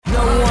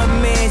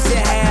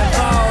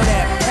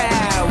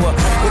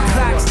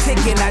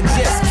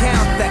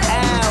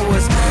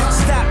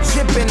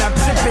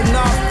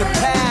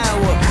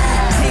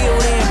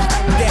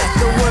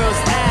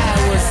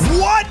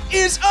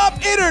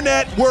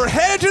get we're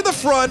headed to the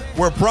front.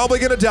 We're probably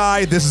going to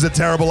die. This is a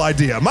terrible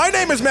idea. My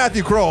name is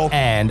Matthew Kroll.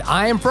 And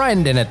I am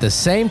frightened and at the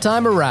same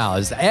time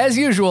aroused. As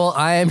usual,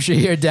 I am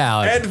Shahir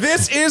Dowd. And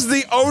this is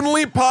the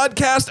only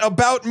podcast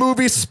about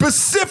movies,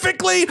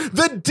 specifically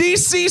the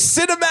DC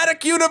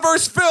Cinematic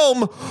Universe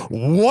film,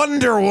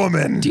 Wonder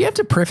Woman. Do you have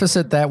to preface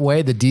it that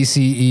way? The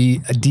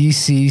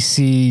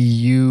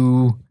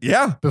DCCU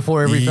Yeah.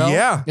 before every film?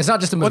 Yeah. It's not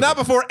just a movie. Well, not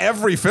before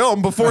every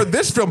film. Before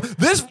this film.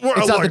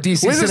 It's not the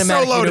DC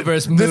Cinematic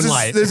Universe,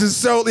 Moonlight. This is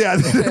so, yeah.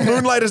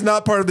 Moonlight is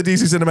not part of the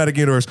DC Cinematic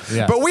Universe.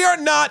 Yeah. But we are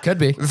not Could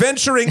be.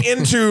 venturing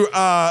into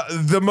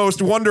the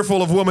most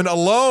wonderful of women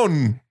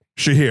alone,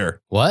 Shahir.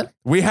 What?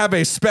 We have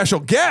a special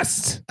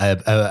guest.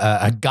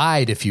 A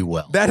guide, if you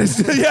will. That is,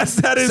 yes,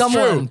 that is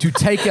Someone true. to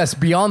take us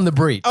beyond the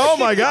breach. Oh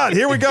my God,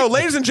 here we go.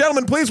 Ladies and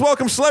gentlemen, please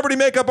welcome celebrity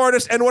makeup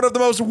artist and one of the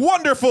most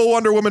wonderful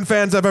Wonder Woman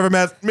fans I've ever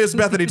met, Miss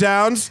Bethany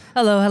Towns.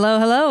 Hello, hello,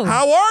 hello.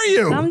 How are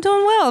you? I'm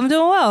doing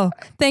well.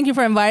 Thank you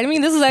for inviting me.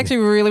 This is actually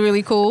really,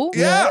 really cool.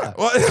 Yeah.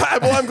 Well,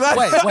 I'm glad.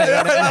 Wait,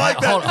 I like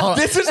that. hold on.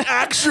 This is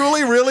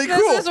actually really cool.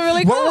 This is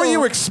really What were cool.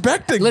 you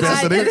expecting,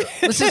 Bethany?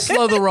 Let's just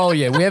slow the roll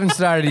yet. We haven't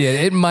started yet.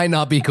 It might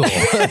not be cool.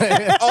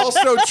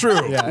 Also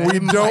true. We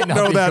it might don't not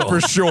know be that cool.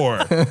 for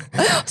sure.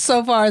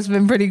 So far, it's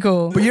been pretty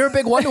cool. But you're a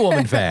big Wonder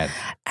Woman fan.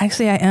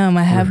 Actually, I am.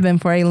 I have been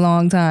for a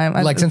long time.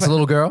 Like since a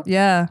little girl?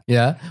 Yeah.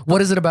 Yeah.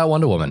 What is it about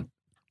Wonder Woman?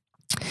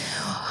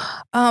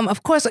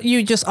 Of course,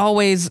 you just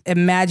always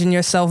imagine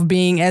yourself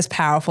being as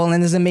powerful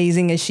and as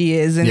amazing as she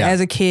is. And Yeah. as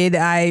a kid,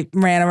 I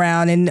ran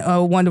around in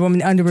Wonder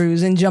Woman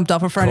underoos and jumped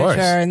off of furniture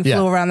and Yeah.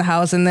 flew around the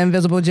house and the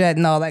invisible jet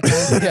and all that kind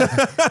of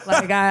stuff.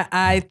 Like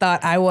I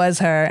thought I was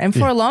her. And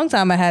for a long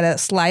time, I had a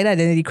slight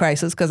identity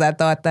crisis because I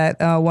thought that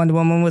Wonder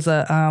Woman was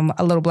a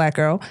little black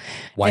girl.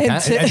 Why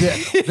can't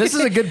This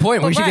is a good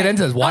point. We should get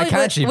into this. Why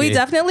can't she be? We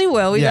definitely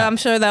will. Yeah. I'm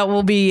sure that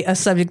will be a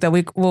subject that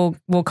we will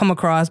come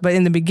across. But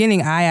in the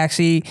beginning, I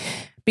actually,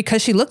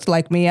 because she looked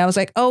like me, I was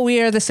like, oh, we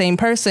are the same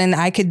person.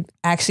 I could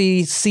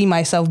actually see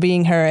myself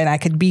being her and I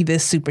could be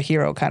this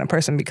superhero kind of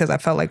person because I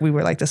felt like we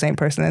were like the same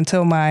person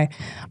until my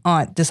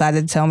aunt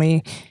decided to tell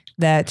me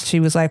that she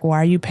was like, why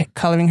are you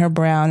coloring her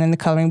brown in the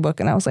coloring book?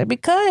 And I was like,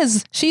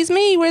 because she's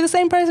me. We're the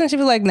same person. She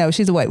was like, no,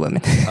 she's a white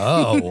woman.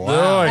 Oh,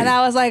 wow. And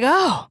I was like,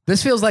 oh.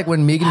 This feels like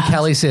when Megyn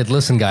Kelly said,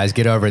 listen, guys,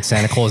 get over it.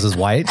 Santa Claus is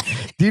white.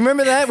 Do you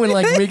remember that? When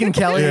like Megyn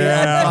Kelly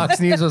Yeah. on Fox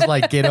News was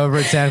like, get over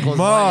it. Santa Claus is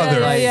white.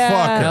 Motherfucker.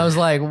 Yeah. And I was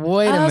like,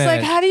 wait a I was minute.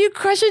 like, how do you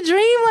crush a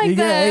dream like Yeah,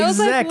 that? I was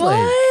exactly. like,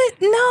 what?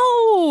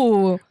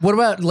 No. What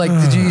about like,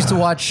 did you used to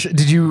watch,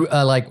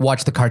 like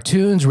watch the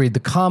cartoons, read the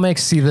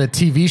comics, see the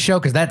TV show?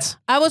 Because that's,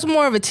 I was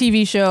more of a TV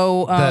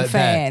show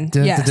fan.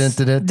 that- Yes, dun,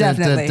 dun, dun, dun,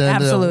 definitely. dun, dun, dun.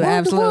 Absolutely. Wonder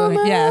Absolutely.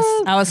 Woman. Yes.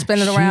 I was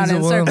spinning around She's in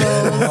a woman.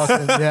 circles.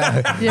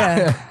 Yeah.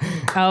 Yeah.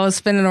 I was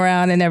spinning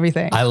around and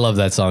everything. I love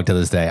that song to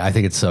this day. I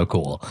think it's so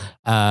cool.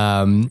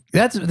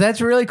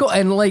 That's really cool.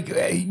 And like,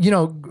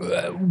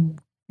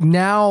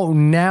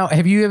 now,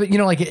 have you ever,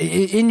 like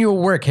in your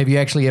work, have you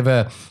actually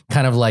ever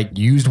kind of like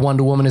used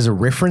Wonder Woman as a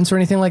reference or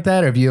anything like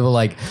that? Or have you ever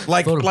like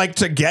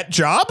to get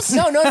jobs?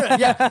 No.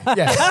 Yeah.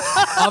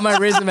 On my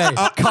resume,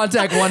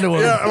 contact Wonder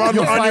Woman. Yeah, on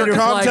You'll find your her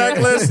flying contact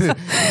in. list?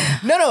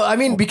 No. I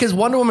mean, because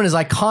Wonder Woman is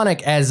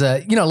iconic as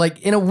a,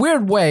 like in a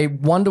weird way,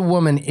 Wonder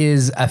Woman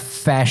is a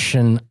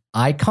fashion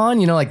icon,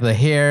 like the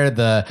hair,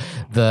 the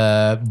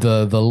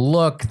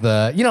look,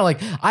 like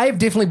I've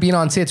definitely been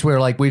on sets where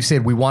like we've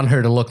said we want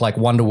her to look like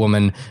Wonder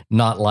Woman,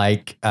 not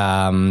like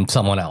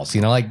someone else,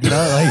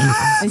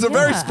 It's a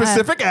very Yeah,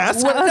 specific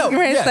ask. I was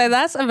going to say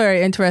that's a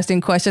very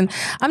interesting question.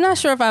 I'm not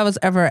sure if I was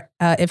ever,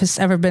 if it's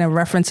ever been a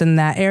reference in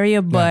that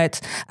area,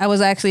 but I was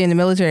actually in the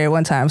military at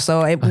one time,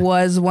 so it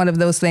was one of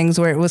those things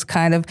where it was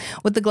kind of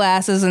with the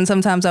glasses, and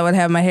sometimes I would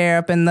have my hair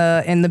up in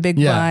the big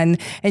bun,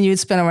 and you'd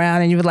spin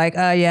around, and you would like,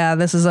 oh yeah,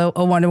 this is a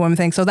Wonder Woman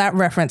thing. So that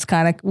reference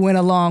kind of went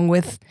along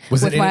with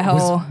my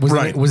whole.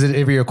 Was it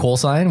ever your call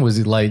sign? Was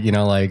it like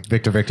like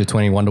Victor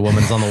 20 Wonder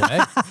Woman's on the way?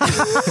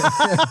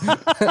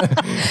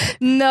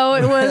 No,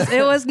 it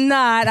was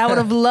not. I would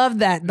have loved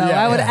that though.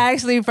 Yeah, I would yeah.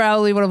 actually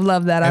probably would have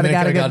loved that. And I'd then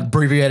have it got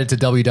abbreviated to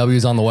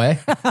WW's on the way.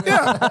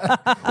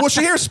 Well,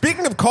 Shahir,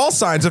 speaking of call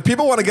signs, if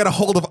people want to get a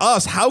hold of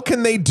us, how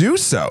can they do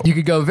so? You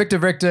could go Victor,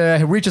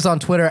 reach us on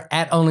Twitter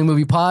at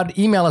OnlyMoviePod,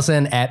 email us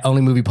in at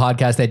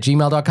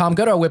OnlyMoviePodcast@gmail.com,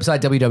 go to our website,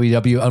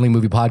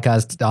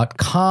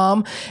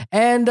 www.onlymoviepodcast.com,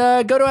 and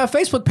go to our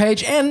Facebook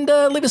page and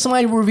leave us some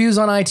reviews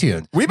on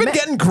iTunes. We've been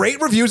getting great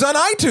reviews on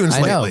iTunes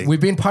I know. lately. We've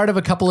been part of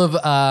a couple of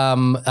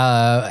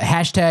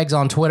hashtags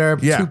on Twitter,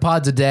 Yeah. 2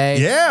 pods a day.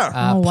 Yeah.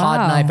 Oh, wow.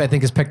 Podknife, I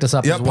think, has picked us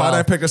up Yep, as well.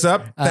 Pod picked us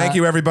up. Thank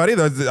you, everybody.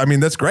 I mean,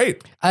 that's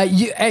great.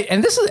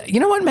 And this is, you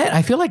know what, Matt?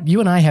 I feel like you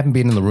and I haven't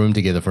been in the room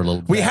together for a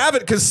little bit. We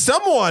haven't because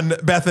someone,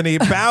 Bethany,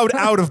 bowed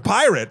out of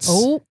Pirates.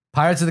 Oh,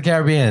 Pirates of the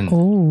Caribbean.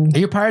 oh, Are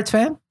you a Pirates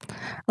fan?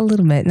 a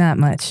little bit, not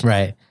much.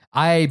 Right.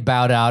 I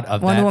bowed out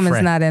of Wonder that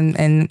Woman's not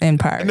in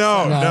Pirates.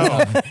 No.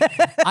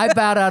 I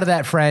bowed out of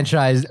that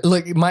franchise.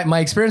 Look, my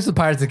experience with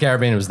Pirates of the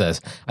Caribbean was this.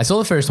 I saw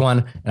the first one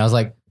and I was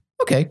like,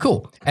 Okay,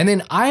 cool. And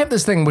then I have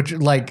this thing which,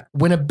 like,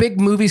 when a big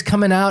movie's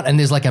coming out and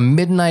there's like a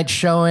midnight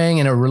showing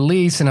and a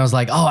release, and I was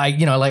like, oh, I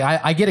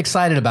get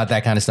excited about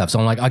that kind of stuff. So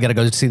I'm like, I gotta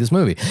go see this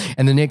movie.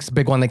 And the next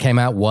big one that came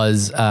out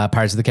was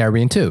Pirates of the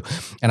Caribbean 2.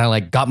 And I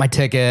like got my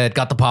ticket,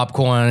 got the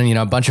popcorn,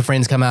 a bunch of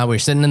friends come out. We're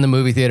sitting in the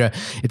movie theater.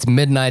 It's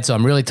midnight, so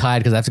I'm really tired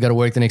because I have to go to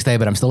work the next day,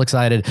 but I'm still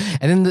excited.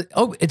 And then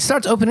it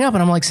starts opening up,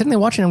 and I'm like sitting there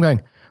watching. I'm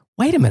going,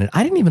 wait a minute,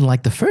 I didn't even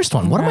like the first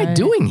one. What am I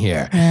doing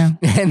here? Yeah.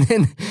 And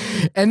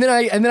then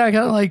I kind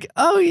of like,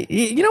 oh,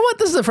 you know what?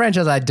 This is a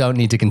franchise I don't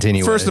need to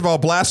continue First with. of all,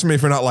 blasphemy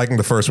for not liking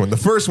the first one. The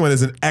first one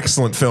is an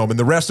excellent film, and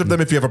the rest of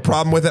them, if you have a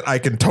problem with it, I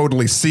can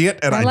totally see it,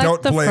 and I liked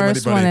don't the blame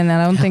first anybody. one, and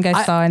I don't think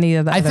I saw any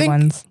of the other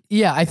ones.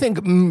 Yeah, I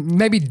think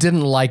maybe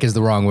didn't like is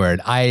the wrong word.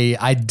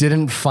 I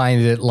didn't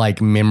find it like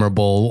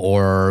memorable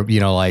or,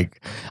 like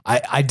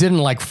I didn't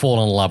like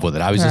fall in love with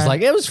it. I was just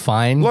like, it was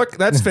fine. Look,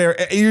 that's fair.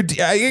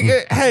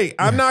 Hey,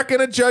 I'm not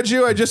going to judge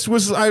you. I just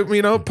was,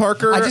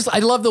 Parker. I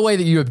love the way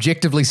that you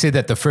objectively said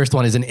that the first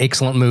one is an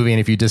excellent movie, and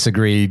if you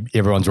disagree,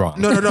 everyone's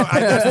wrong. No.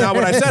 That's not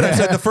what I said. I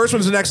said the first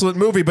one's an excellent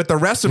movie, but the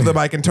rest of them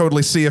I can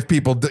totally see if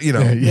people,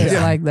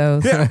 Like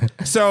those. Yeah.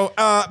 So,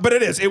 but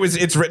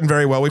it's written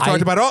very well. We've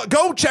talked about it all.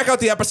 Go check out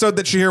the episode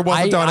that Shahir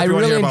wasn't on. I if you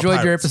want to really hear about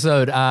enjoyed your pirates.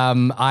 episode.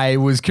 I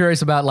was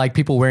curious about like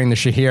people wearing the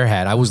Shahir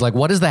hat. I was like,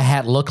 what does the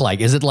hat look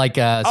like? Is it like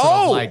a sort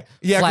of like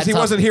yeah, flat because he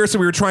top? wasn't here, so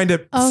we were trying to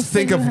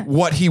think of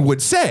what he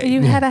would say.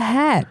 You had a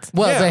hat.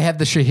 Well, Yeah. they have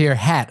the Shahir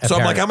hat. So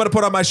I'm like, I'm going to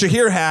put on my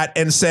Shahir hat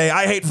and say,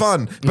 I hate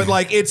fun. But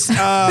like, it's,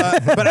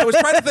 but I was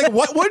trying to think,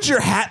 what would your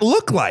hat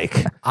look like?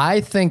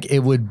 I think it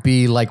would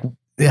be like,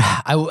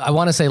 I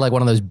want to say like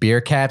one of those beer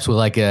caps with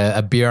like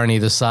a beer on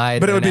either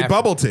side. But it would and be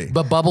bubble tea.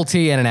 But bubble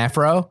tea and an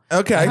afro.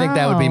 Okay. I think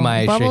that would be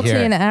my bubble Shahir.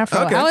 tea and an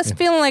afro. Okay. I was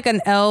feeling like an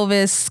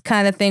Elvis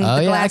kind of thing with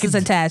the yeah, I glasses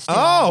could- attached. To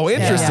Oh, it.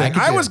 interesting.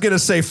 could I do was going to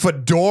say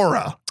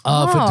fedora.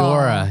 Oh,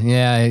 fedora.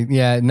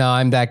 Yeah. No,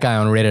 I'm that guy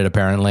on Reddit,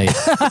 apparently.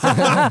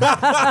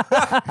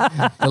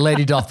 The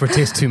lady doth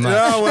protest too much.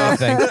 Oh, well. I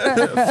think.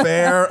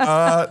 Fair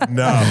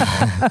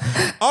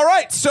enough. All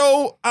right,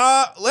 so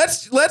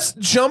let's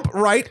jump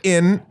right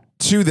in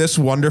to this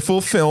wonderful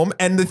film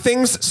and the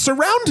things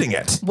surrounding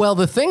it. Well,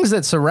 the things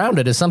that surround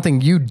it is something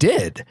you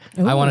did.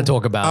 I want to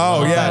talk about.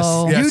 Oh,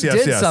 yes. You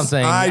did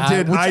something. I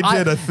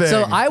did a thing.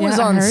 So I was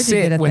Yeah, I on heard you did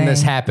set a when this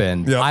thing.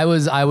 happened. Yep.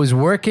 I was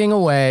working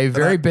away,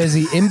 very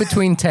busy, in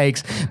between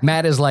takes.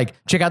 Matt is like,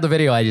 check out the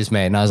video I just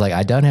made, and I was like,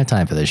 I don't have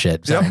time for this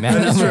shit. Sorry, Yep, man.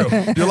 that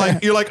is true.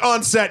 You're like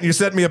on set and you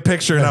sent me a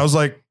picture and I was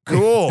like,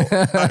 cool.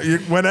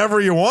 Whenever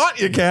you want,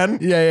 you can.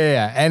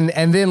 Yeah.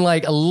 And then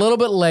like a little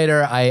bit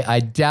later, I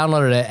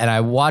downloaded it and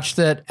I watched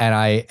it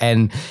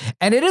and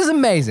it is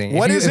amazing.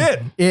 What is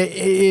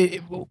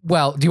it?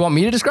 Well, do you want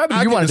me to describe it? I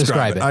You can want to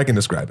describe it? I can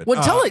describe it.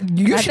 Well, tell it.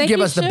 You I should think give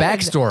you us the should.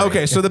 backstory.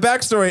 Okay, so the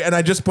backstory, and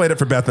I just played it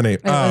for Bethany.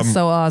 It was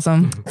so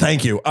awesome.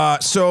 Thank you.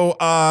 So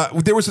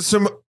there was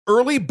some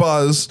early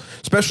buzz,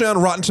 especially on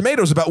Rotten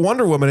Tomatoes, about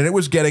Wonder Woman, and it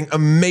was getting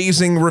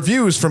amazing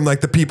reviews from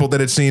like the people that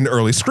had seen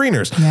early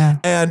screeners. Yeah.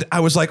 And I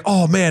was like,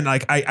 oh man,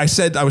 like I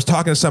said, I was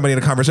talking to somebody in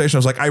a conversation. I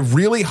was like, I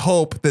really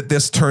hope that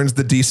this turns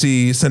the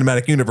DC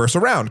cinematic universe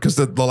around because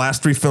the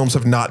last three films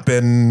have not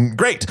been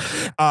great,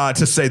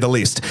 to say the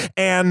least.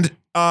 And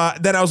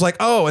then I was like,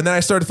 oh, and then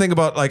I started thinking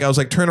about like, I was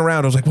like, turn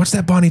around. I was like, what's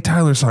that Bonnie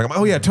Tyler song? I'm like,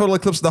 oh yeah, Total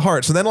Eclipse of the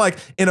Heart. So then like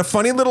in a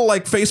funny little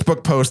like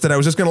Facebook post that I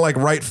was just going to like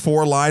write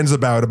 4 lines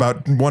about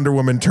Wonder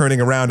Woman turning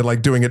around and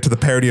like doing it to the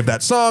parody of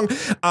that song.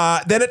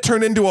 Then it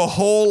turned into a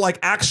whole like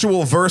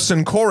actual verse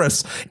and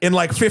chorus in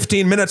like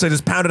 15 minutes. I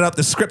just pounded out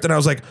the script and I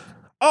was like,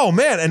 oh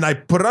man. And I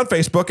put it on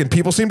Facebook and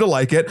people seemed to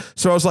like it.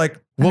 So I was like,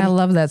 I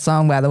love that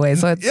song, by the way.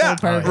 So it's yeah,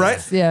 so perfect.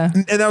 right? Yeah.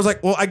 And I was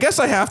like, well, I guess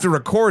I have to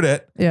record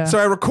it. Yeah. So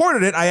I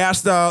recorded it. I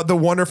asked the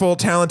wonderful,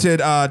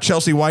 talented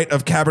Chelsea White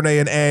of Cabernet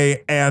and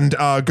A and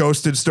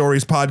Ghosted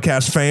Stories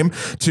podcast fame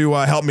to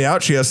help me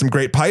out. She has some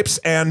great pipes.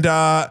 And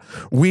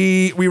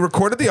we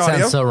recorded the audio.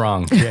 Sounds so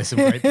wrong. Yeah, some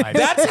great pipes.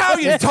 That's how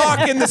you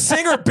talk in the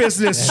singer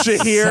business,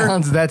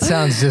 Shahir. That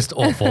sounds just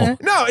awful.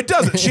 No, it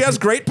doesn't. She has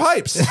great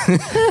pipes.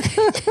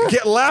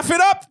 Laugh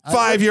it up,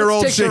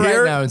 5-year-old Let's take her Shahir.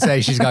 right now and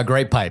say she's got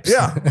great pipes.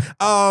 Yeah.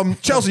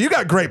 Chelsea, you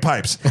got great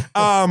pipes.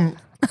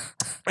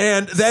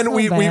 And then So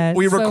we bad,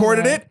 so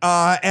recorded bad. it,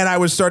 and I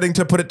was starting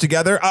to put it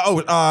together.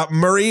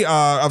 Murray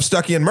of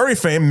Stuckey and Murray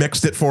fame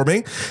mixed it for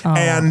me,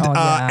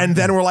 yeah. and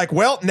then we're like,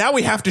 well, now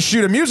we have to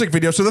shoot a music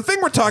video. So the thing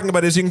we're talking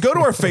about is you can go to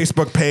our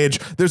Facebook page.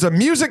 There's a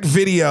music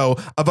video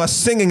of us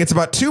singing. It's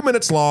about 2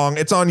 minutes long.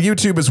 It's on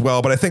YouTube as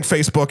well, but I think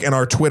Facebook and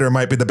our Twitter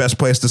might be the best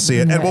place to see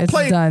it. And we'll it's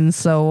play. done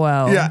so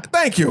well. Yeah,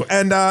 thank you.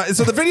 And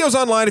so the video's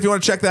online if you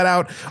want to check that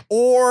out,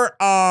 or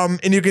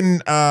and you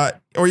can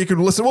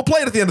listen. We'll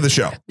play it at the end of the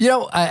show. You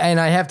know,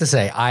 I have to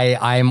say,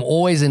 I am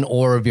always in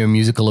awe of your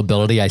musical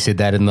ability. I said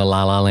that in the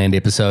La La Land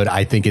episode.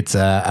 I think it's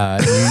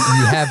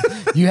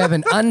you have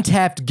an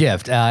untapped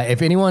gift.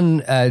 If anyone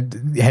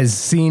has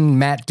seen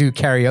Matt do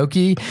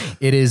karaoke,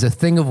 it is a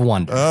thing of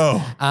wonder.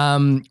 Oh,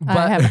 I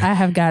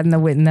have gotten to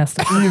witness.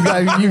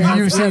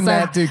 You've seen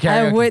Matt do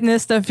karaoke. I've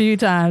witnessed a few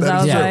times.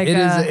 I was like,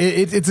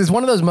 it's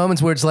one of those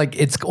moments where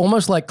it's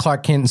almost like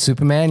Clark Kent and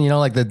Superman. You know,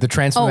 like the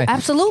transformation. Oh,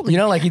 absolutely. You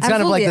know, like he's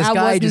kind of like this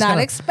guy. I was not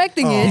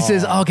expecting it. He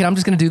says, "Okay, I'm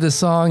just going to do this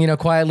song,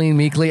 quietly and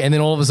meekly," and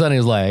then all of a sudden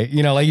he's like,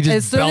 like he just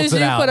as soon belts as it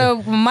you out. put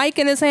a mic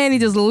in his hand, he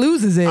just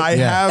loses it.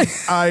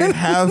 I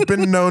have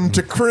been known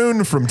to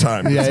croon from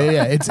time. to time.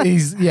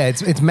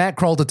 It's Matt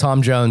Kroll to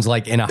Tom Jones,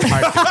 like in a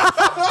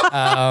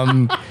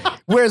heartbeat.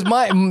 Whereas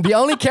the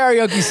only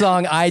karaoke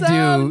song I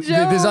do,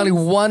 there's only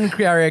one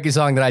karaoke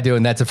song that I do,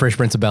 and that's a Fresh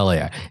Prince of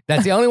Bel-Air.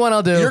 That's the only one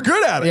I'll do. You're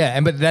good at it. Yeah,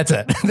 but that's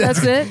it.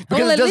 That's it.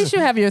 Well, at least you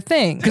have your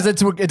thing. Because it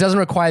doesn't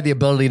require the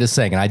ability to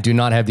sing, and I do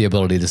not have the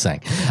ability to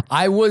sing.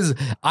 I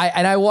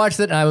watched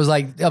it, and I was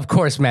like, of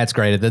course, Matt's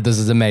great at that. This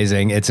is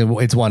amazing. It's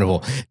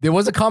wonderful. There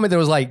was a comment that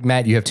was like,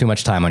 Matt, you have too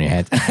much time on your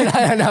hands.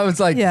 and I was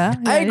like,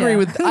 I agree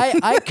with,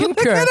 I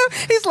concur.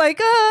 He's like,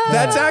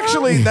 That's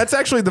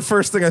actually the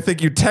first thing I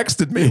think you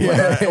texted me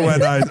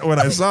when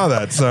I saw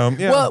that. So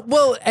yeah.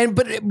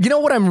 But you know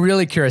what I'm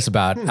really curious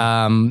about?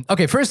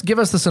 Okay, first give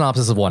us the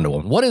synopsis of Wonder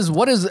Woman. What is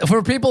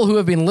for people who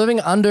have been living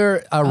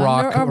under a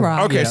rock?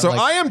 Okay, so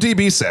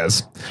IMDb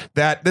says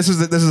that this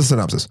is the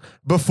synopsis.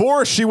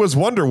 Before she was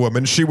Wonder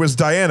Woman, she was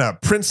Diana,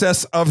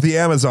 Princess of the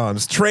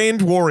Amazons,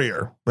 trained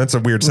warrior. That's a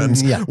weird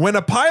sentence. Yeah. When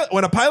a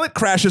pilot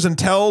crashes and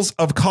tells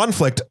of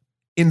conflict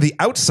in the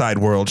outside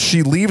world,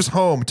 she leaves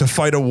home to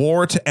fight a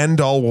war to end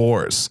all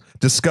wars,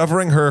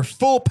 discovering her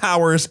full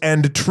powers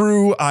and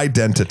true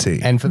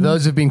identity. And for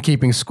those who've been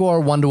keeping score,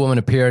 Wonder Woman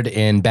appeared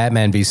in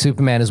Batman v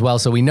Superman as well.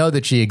 So we know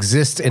that she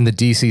exists in the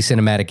DC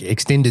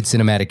extended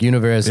cinematic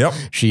universe. Yep.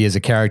 She is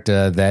a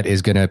character that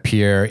is going to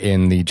appear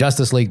in the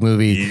Justice League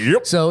movie.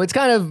 Yep. So it's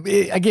kind of,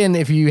 again,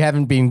 if you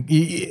haven't been,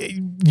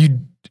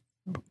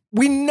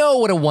 we know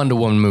what a Wonder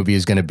Woman movie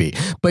is going to be,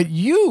 but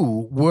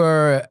you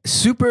were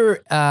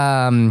super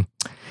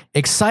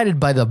excited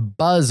by the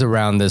buzz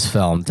around this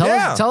film. Tell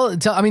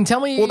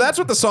me. Well, that's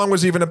what the song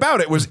was even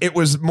about. It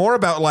was more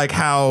about like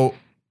how,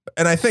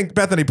 and I think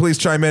Bethany, please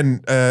chime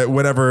in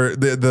whenever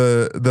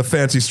the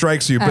fancy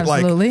strikes you. But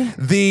Absolutely.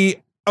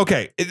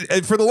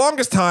 For the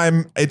longest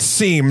time, it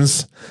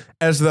seems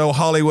as though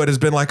Hollywood has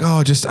been like,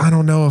 I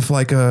don't know if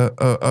like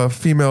a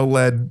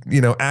female-led,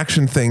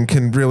 action thing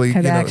can really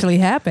actually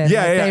happen.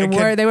 Yeah,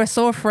 they were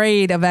so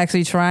afraid of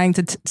actually trying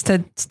to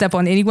step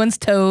on anyone's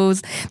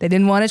toes. They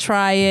didn't want to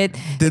try it.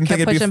 Didn't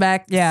think it'd be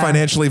back. Yeah.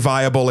 financially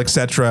viable,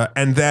 etc.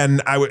 And then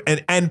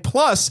and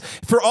plus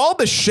for all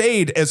the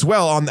shade as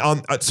well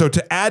so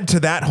to add to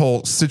that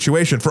whole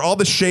situation, for all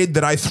the shade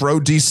that I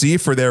throw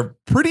DC for their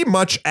pretty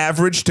much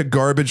average to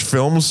garbage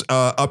films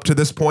up to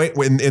this point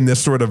in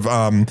this sort of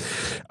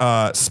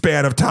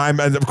span of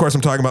time, and of course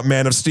I'm talking about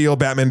Man of Steel,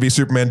 Batman v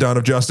Superman, Dawn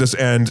of Justice,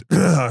 and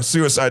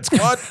Suicide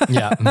Squad.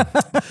 Yeah.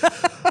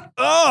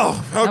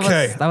 Oh,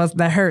 okay.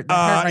 That hurt.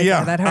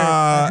 That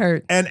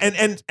hurt.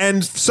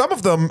 And some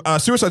of them,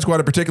 Suicide Squad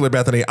in particular,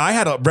 Bethany, I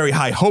had very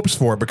high hopes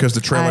for because the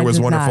trailer was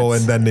wonderful,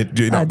 and then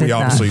we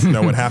obviously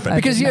know what happened.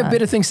 Because you have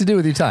better things to do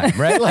with your time,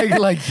 right?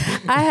 Like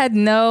I had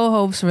no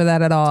hopes for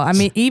that at all. I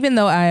mean, even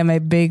though I am a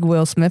big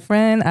Will Smith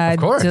fan, I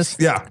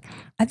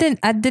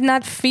did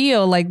not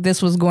feel like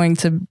this was going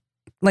to.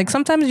 Like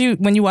sometimes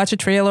when you watch a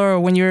trailer or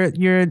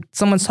when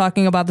someone's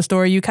talking about the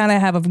story, you kind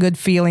of have a good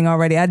feeling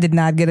already. I did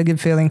not get a good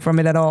feeling from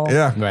it at all.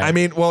 Yeah. Right. I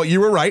mean, well,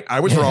 you were right. I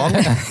was wrong.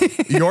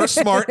 You're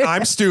smart.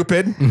 I'm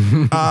stupid.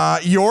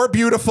 You're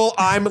beautiful.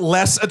 I'm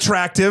less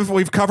attractive.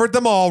 We've covered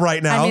them all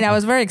right now. I mean, I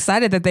was very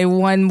excited that they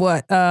won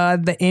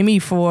the Emmy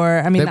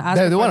for, the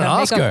Oscar. They won an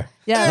Oscar. Makeup.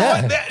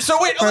 Yeah. So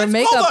wait, hold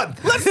on.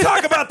 Let's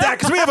talk about that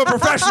because we have a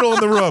professional in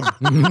the room.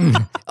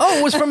 Oh,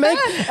 it was for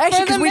makeup.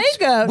 Actually,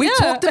 because we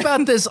talked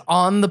about this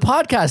on the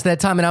podcast that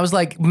time, and I was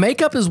like,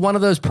 makeup is one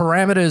of those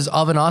parameters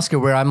of an Oscar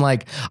where I'm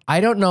like,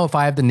 I don't know if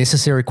I have the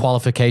necessary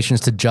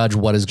qualifications to judge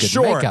what is good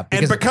makeup.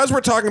 Because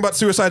we're talking about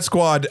Suicide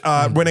Squad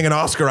winning an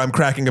Oscar, I'm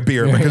cracking a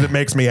beer because it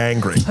makes me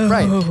angry.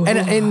 Right.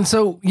 And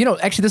so,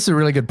 actually, this is a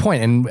really good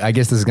point, and I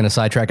guess this is going to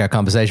sidetrack our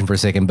conversation for a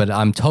second, but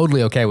I'm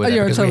totally okay with it.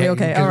 You're totally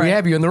okay. Because we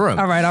have you in the room.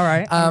 All right.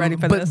 I'm ready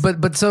for this.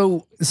 But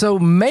so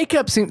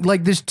makeup seems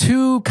like there's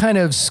two kind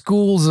of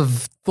schools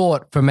of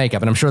thought for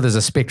makeup, and I'm sure there's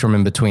a spectrum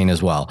in between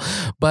as well.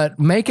 But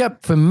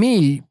makeup for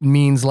me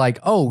means like,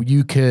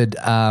 you could,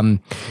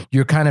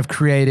 you're kind of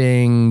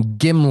creating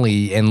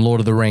Gimli in Lord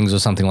of the Rings or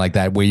something like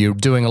that, where you're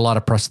doing a lot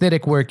of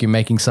prosthetic work, you're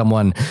making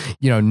someone,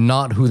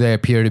 not who they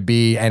appear to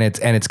be, and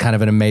it's kind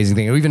of an amazing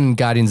thing. Or even in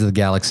Guardians of the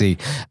Galaxy,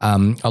 a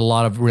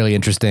lot of really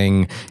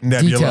interesting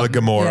Nebula,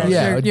 Gamora.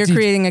 Yeah, you're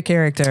creating a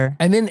character.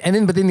 But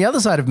then the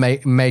other side of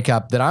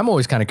makeup that I'm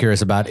always kind of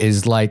curious about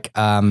is like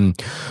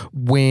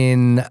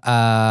when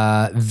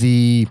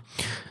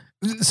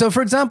so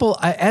for example,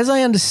 as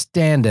I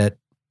understand it,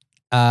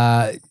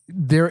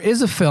 there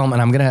is a film,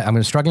 and I'm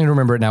gonna struggling to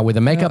remember it now, where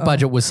the makeup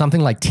budget was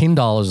something like $10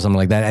 or something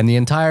like that, and the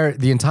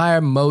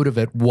entire mode of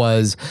it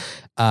was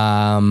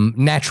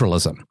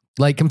naturalism.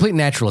 Like complete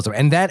naturalism.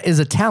 And that is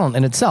a talent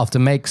in itself, to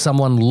make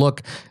someone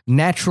look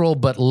natural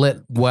but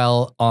lit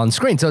well on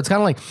screen. So it's kind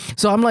of like,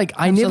 so I'm like,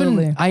 I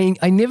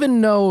never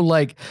know,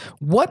 like,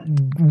 what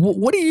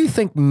do you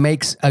think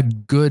makes a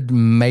good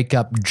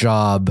makeup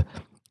job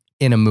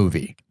in a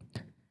movie?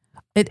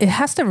 It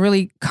has to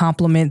really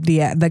complement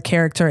the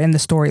character and the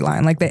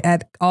storyline. Like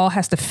it all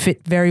has to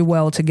fit very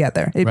well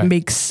together. It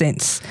makes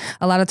sense.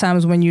 A lot of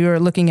times when you're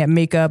looking at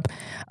makeup,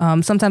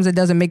 sometimes it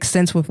doesn't make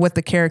sense with what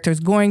the character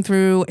is going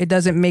through. It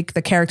doesn't make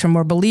the character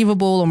more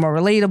believable or more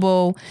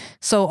relatable.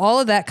 So all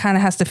of that kind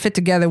of has to fit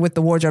together with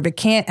the wardrobe. It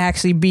can't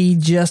actually be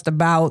just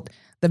about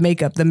the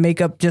makeup. The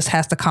makeup just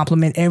has to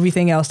complement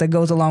everything else that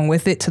goes along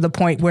with it, to the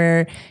point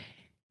where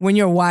when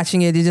you're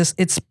watching it,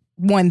 it's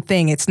one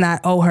thing. It's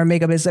not, oh, her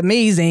makeup is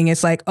amazing.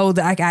 It's like, oh,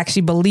 I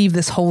actually believe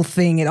this whole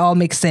thing. It all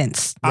makes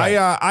sense. Right.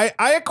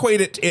 I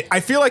equate it.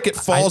 I feel like it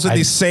falls in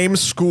the same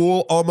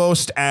school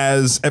almost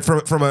as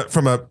from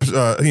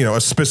a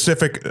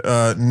specific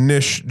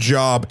niche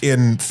job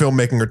in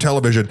filmmaking or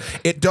television.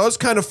 It does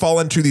kind of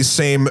fall into the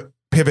same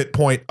pivot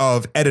point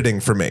of editing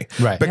for me,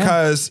 right?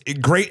 Because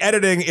great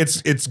editing,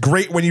 it's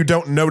great when you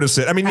don't notice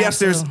it. I mean, yes,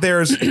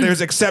 there's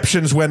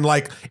exceptions when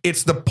like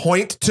it's the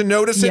point to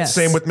notice it. Yes.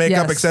 Same with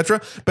makeup, Yes. etc.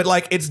 But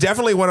like it's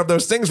definitely one of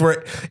those things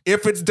where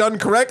if it's done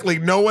correctly,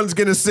 no one's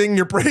gonna sing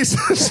your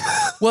praises.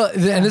 Well,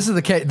 and this is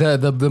the case.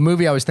 The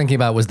movie I was thinking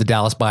about was the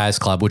Dallas Buyers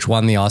Club, which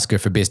won the Oscar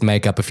for best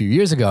makeup a few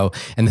years ago.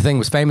 And the thing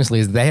was famously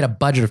is they had a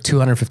budget of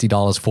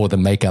 $250 for the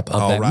makeup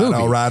of that movie.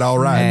 All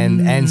right.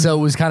 And so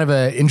it was kind of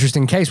an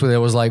interesting case where there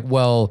was like,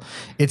 well,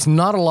 it's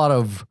not a lot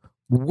of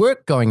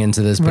work going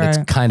into this, but it's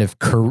kind of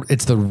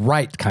it's the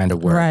right kind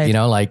of work, you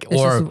know, like,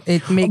 It's or just,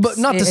 it makes but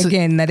not it,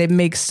 again that it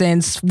makes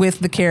sense with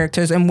the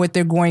characters and what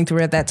they're going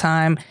through at that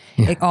time.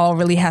 It all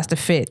really has to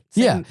fit.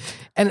 Yeah.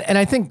 And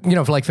I think, you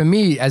know, for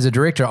me as a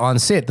director on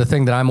set, the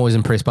thing that I'm always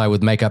impressed by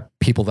with makeup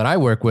people that I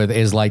work with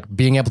is like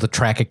being able to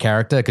track a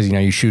character, because, you know,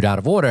 you shoot out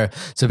of order.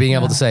 So being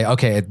able to say,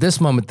 okay, at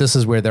this moment, this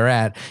is where they're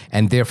at.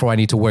 And therefore I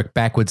need to work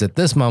backwards at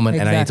this moment.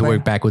 And I need to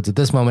work backwards at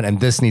this moment. And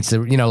this needs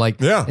to, you know, like,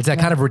 it's that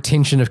kind of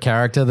retention of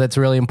character that's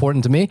really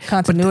important to me.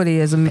 Continuity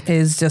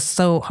is just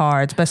so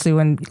hard, especially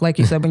when, like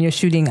you said, when you're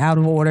shooting out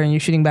of order and you're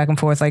shooting back and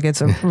forth. Like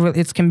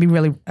it can be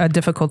really a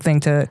difficult thing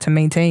to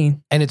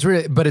maintain. And it's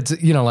really, but it's,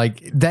 you know,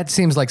 like that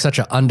seems like such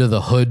a under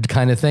the hood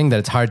kind of thing that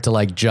it's hard to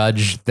like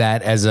judge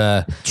that as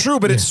a true,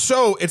 but it's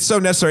so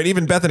necessary. And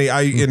even Bethany,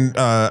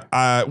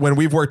 when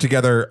we've worked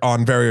together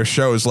on various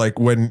shows, like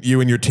when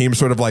you and your team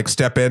sort of like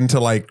step in to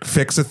like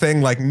fix a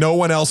thing, like no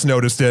one else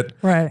noticed it,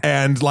 right?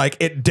 And like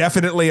it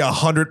definitely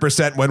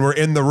 100% when we're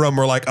in the room,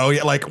 we're like, oh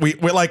yeah, like we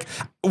like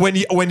when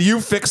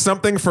you fix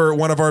something for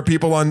one of our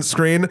people on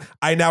screen,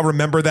 I now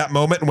remember that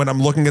moment. And when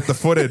I'm looking at the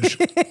footage,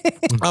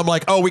 I'm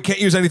like, oh, we can't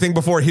use anything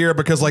before here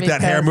because like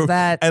that hair move,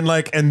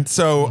 and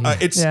so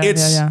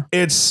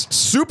it's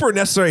super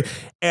necessary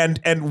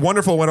and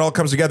wonderful when it all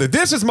comes together.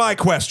 This is my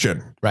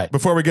question, right?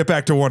 Before we get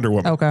back to Wonder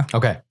Woman,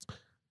 okay.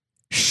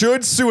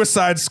 Should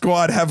Suicide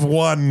Squad have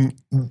won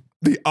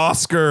the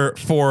Oscar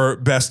for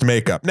best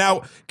makeup?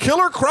 Now,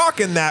 Killer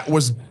Croc in that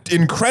was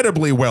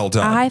incredibly well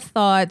done. I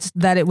thought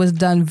that it was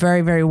done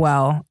very, very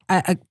well.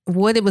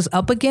 What it was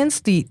up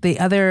against, the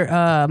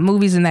other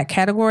movies in that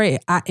category,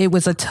 I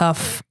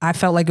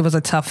felt like it was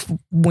a tough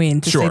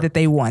win to say that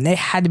they won. It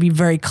had to be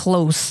very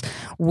close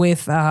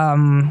with...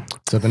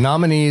 So the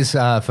nominees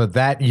for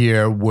that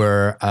year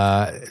were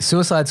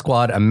Suicide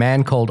Squad, A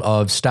Man Called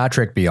Ove, Star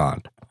Trek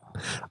Beyond.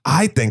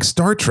 I think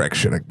Star Trek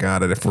should have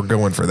got it if we're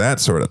going for that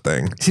sort of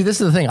thing. See,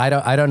 this is the thing. I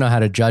don't know how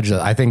to judge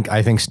that. I think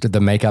the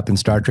makeup in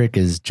Star Trek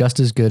is just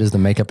as good as the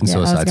makeup in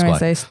Suicide Squad. I was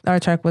going to say Star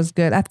Trek was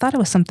good. I thought it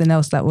was something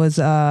else that was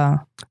The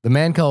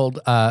Man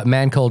Called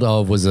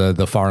Ove was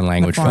the foreign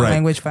language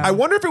film. I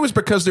wonder if it was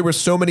because there were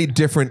so many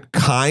different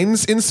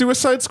kinds in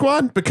Suicide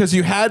Squad, because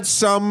you had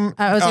some.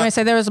 I was going to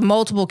say there was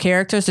multiple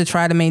characters to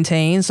try to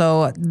maintain.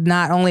 So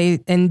not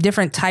only in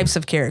different types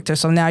of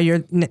characters. So now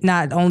you're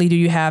not only do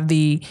you have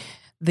the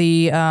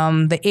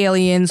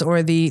aliens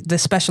or the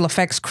special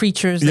effects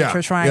creatures that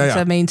you're trying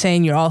to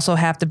maintain. You also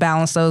have to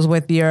balance those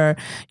with your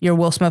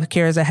Will Smith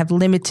characters that have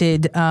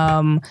limited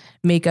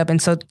makeup,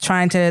 and so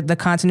the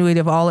continuity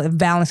of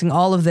balancing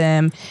all of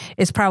them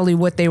is probably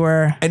what they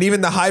were. And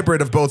even the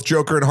hybrid of both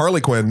Joker and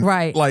Harley Quinn,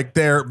 right? Like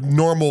they're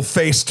normal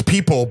faced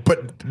people,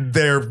 but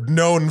they're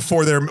known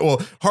for their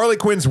Harley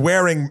Quinn's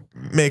wearing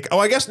make. Oh,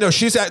 I guess no,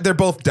 they're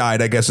both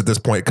dyed. I guess at this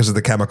point because of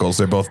the chemicals,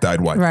 they're both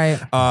dyed white, right?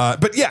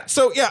 But yeah,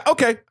 so yeah,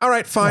 okay, all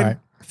right.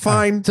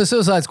 Fine. So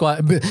Suicide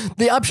Squad,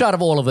 the upshot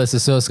of all of this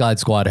is Suicide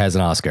Squad has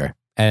an Oscar.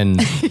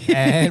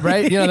 and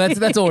right,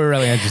 that's what we're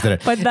really interested in.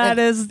 But that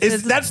is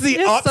that's the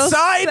it's so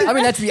upside? sad. I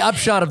mean, that's the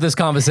upshot of this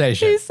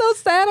conversation. He's so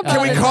sad about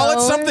Can we it. call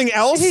it something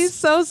else? He's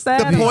so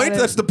sad. The point? about it.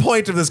 That's the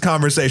point of this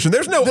conversation.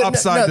 There's no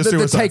upside to the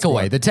Suicide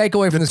takeaway. Squad. The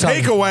takeaway from this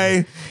conversation.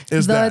 Takeaway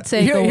is The that.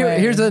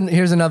 takeaway.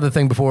 Here's another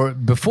thing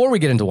before we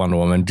get into Wonder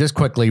Woman. Just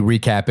quickly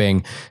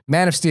recapping: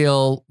 Man of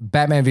Steel,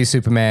 Batman v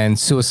Superman,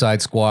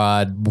 Suicide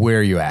Squad. Where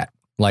are you at?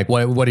 Like,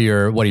 what are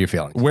your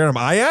feelings? Where am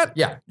I at?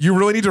 Yeah. You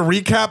really need to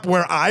recap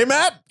where I'm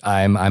at?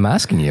 I'm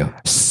asking you.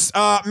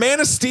 Man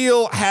of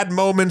Steel had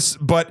moments,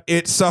 but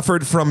it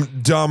suffered from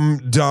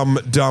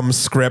dumb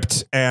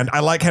script. And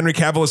I like Henry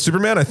Cavill as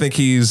Superman. I think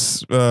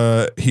he's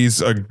a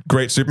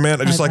great Superman.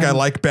 Just like I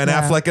like Ben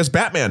Affleck as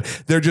Batman.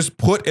 They're just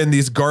put in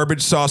these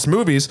garbage sauce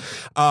movies.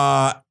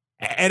 And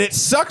it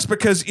sucks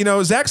because,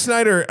 Zack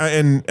Snyder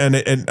and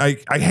I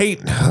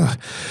hate...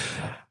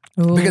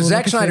 Because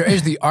Zack Snyder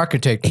is the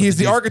architect. He's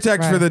the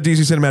architect for the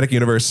DC Cinematic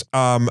Universe.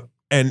 And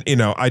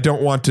I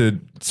don't want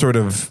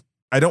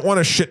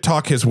to shit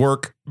talk his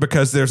work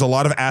because there's a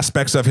lot of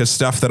aspects of his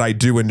stuff that I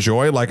do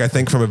enjoy. Like I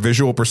think from a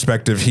visual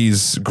perspective,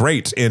 he's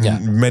great in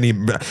many.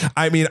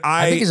 I mean,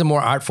 I think he's a more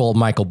artful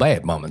Michael Bay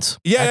at moments.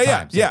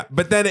 Yeah.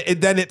 But then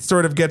it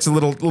sort of gets a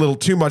little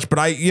too much. But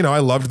I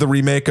loved the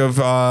remake of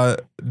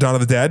Dawn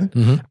of the Dead.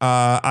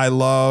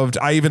 Mm-hmm.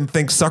 I even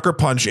think Sucker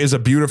Punch is a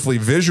beautifully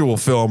visual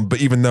film, but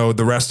even though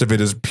the rest of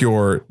it is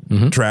pure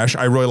trash,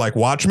 I really like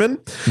Watchmen.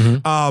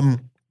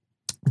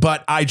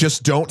 But I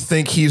just don't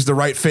think he's the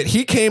right fit.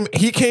 He came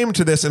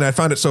to this, and I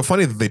found it so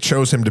funny that they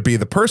chose him to be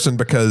the person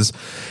because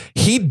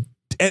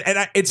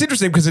it's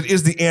interesting because it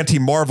is the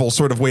anti-Marvel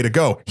sort of way to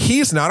go.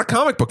 He's not a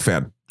comic book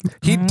fan.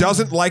 He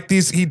doesn't like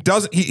these.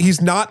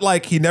 He's not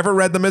like, he never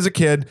read them as a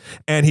kid,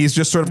 and he's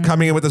just sort of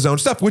coming in with his own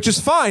stuff, which is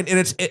fine. And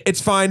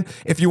it's fine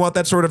if you want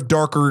that sort of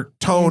darker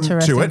tone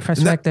to it.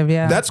 Perspective,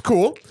 that's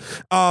cool.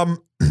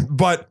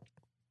 But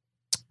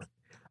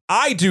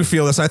I do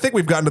feel this. I think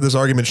we've gotten to this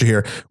argument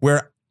here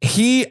where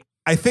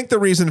I think the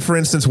reason, for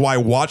instance, why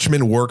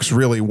Watchmen works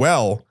really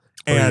well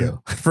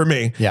for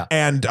me,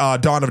 and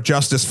Dawn of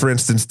Justice, for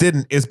instance,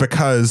 didn't, is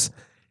because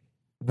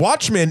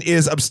Watchmen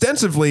is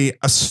ostensibly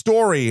a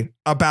story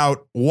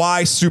about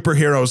why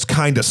superheroes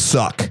kind of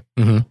suck.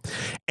 Mm-hmm.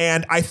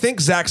 And I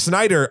think Zack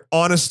Snyder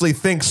honestly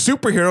thinks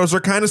superheroes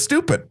are kind of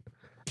stupid.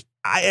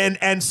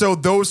 And so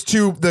those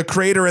two, the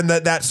creator and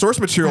that source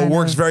material,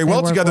 works very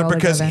well together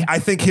because I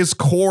think his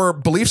core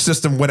belief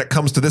system when it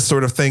comes to this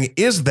sort of thing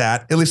is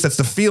that, at least that's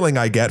the feeling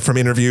I get from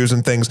interviews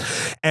and things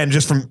and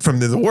just from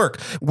the work.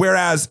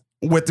 Whereas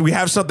we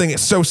have something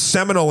so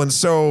seminal and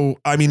so,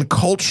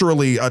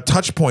 culturally a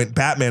touch point,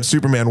 Batman,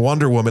 Superman,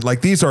 Wonder Woman,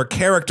 like these are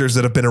characters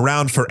that have been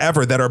around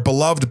forever that are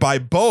beloved by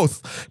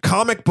both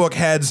comic book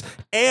heads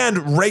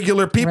and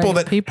regular people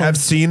have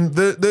seen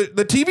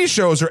the TV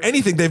shows or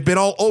anything. They've been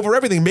all over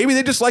everything. Maybe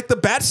they just like the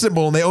bat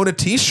symbol and they own a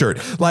t-shirt.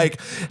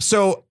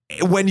 So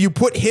when you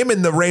put him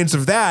in the reins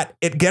of that,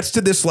 it gets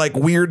to this like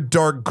weird,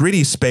 dark,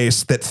 gritty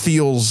space that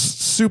feels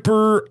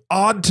super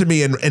odd to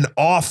me and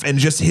off. And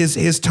just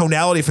his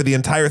tonality for the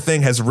entire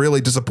thing has really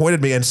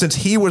disappointed me. And since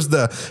he was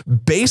the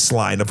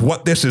baseline of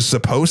what this is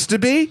supposed to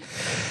be,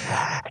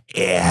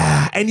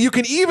 and you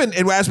can even,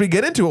 and as we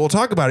get into it, we'll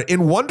talk about it.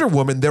 In Wonder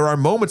Woman, there are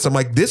moments I'm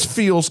like, this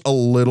feels a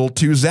little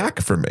too Zack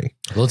for me.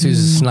 A little too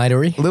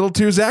Snydery. A little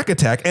too Zack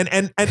attack.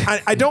 And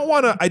I don't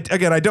want to, I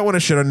don't want to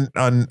shit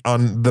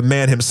on the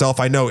man himself.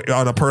 I know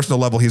on a personal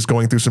level, he's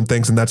going through some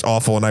things and that's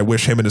awful. And I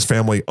wish him and his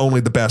family only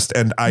the best.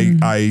 And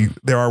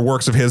there are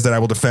works of his that I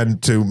will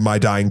defend to my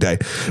dying day.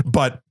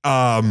 But,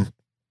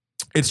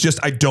 it's just,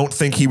 I don't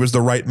think he was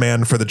the right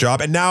man for the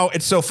job. And now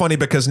it's so funny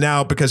because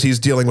he's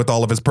dealing with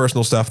all of his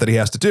personal stuff that he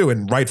has to do,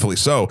 and rightfully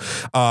so.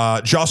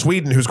 Joss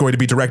Whedon, who's going to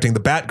be directing the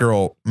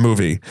Batgirl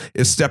movie,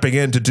 is stepping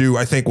in to do,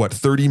 I think,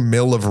 30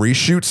 mil of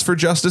reshoots for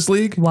Justice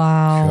League.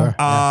 Wow.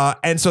 Sure.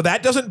 And so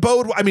that doesn't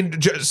bode.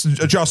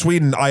 Joss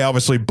Whedon, I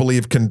obviously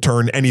believe can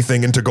turn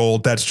anything into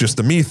gold. That's just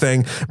the me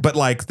thing. But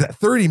like that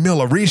 30 mil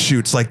of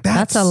reshoots, like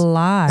that's a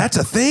lot. That's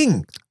a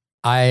thing.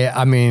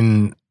 I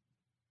mean,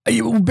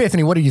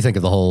 Bethany, what do you think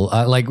of the whole,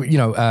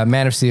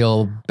 Man of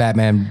Steel,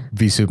 Batman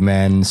v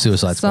Superman,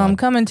 Suicide Squad? So I'm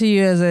coming to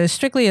you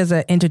strictly as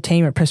an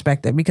entertainment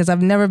perspective because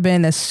I've never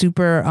been a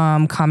super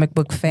comic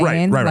book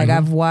fan. Right.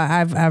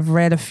 I've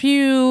read a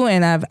few,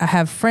 and I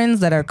have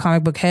friends that are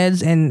comic book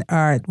heads and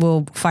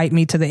will fight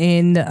me to the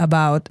end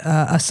about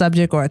a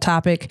subject or a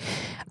topic.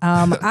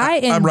 I'm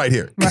right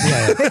here.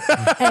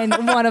 Right.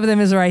 And one of them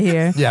is right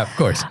here. Yeah, of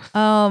course.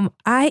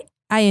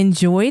 I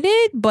enjoyed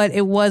it, but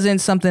it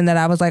wasn't something that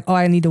I was like, oh,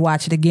 I need to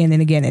watch it again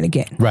and again and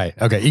again. Right.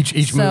 Okay.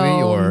 Each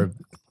movie or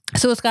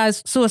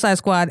Suicide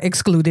Squad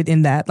excluded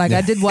in that. Like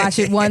I did watch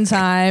it one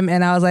time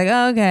and I was like,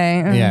 oh,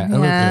 okay.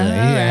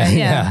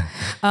 Yeah.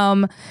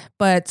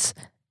 But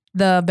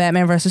the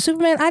Batman versus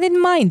Superman, I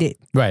didn't mind it.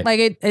 Right. Like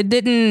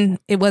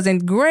it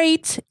wasn't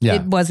great. Yeah.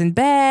 It wasn't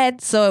bad.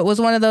 So it was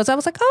one of those, I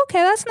was like, oh, okay,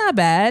 that's not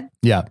bad.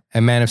 Yeah.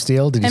 And Man of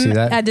Steel, did you see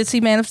that? I did see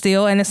Man of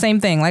Steel, and the same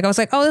thing. Like I was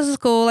like, oh, this is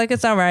cool. Like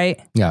it's all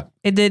right. Yeah.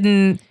 It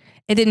didn't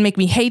it didn't make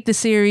me hate the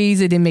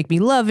series. It didn't make me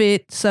love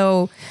it.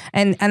 So,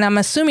 and I'm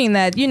assuming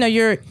that, you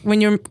know,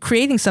 when you're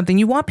creating something,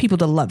 you want people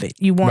to love it.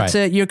 You want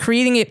you're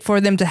creating it for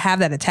them to have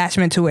that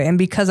attachment to it. And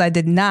because I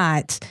did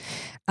not,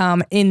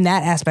 in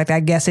that aspect, I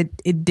guess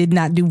it did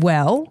not do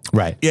well.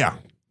 Right. Yeah.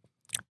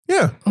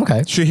 Yeah.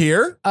 Okay.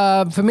 Shahir?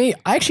 For me,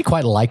 I actually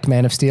quite liked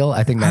Man of Steel.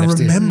 I think Man of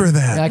Steel. I remember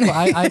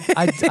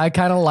that. I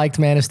kind of liked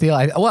Man of Steel.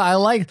 I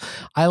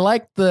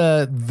liked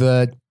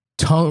the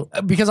tone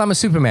because I'm a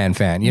Superman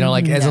fan. You know,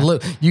 like as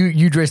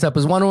you dressed up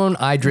as Wonder Woman,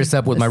 I dressed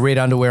up with my red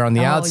underwear on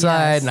the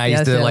outside, and I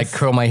used to like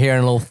curl my hair in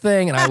a little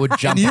thing, and I would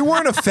jump. And you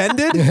weren't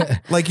offended?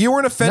 Like you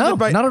weren't offended No,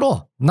 by? not at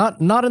all.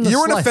 Not in the. You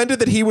weren't slightest. offended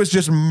that he was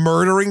just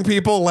murdering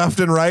people left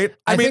and right?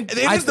 I mean, it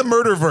is the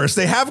Murderverse.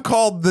 They have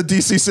called the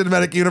DC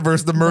Cinematic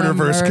Universe the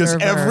Murderverse because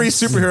every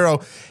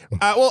superhero.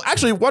 Well,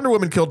 actually, Wonder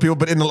Woman killed people,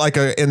 but in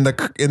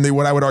the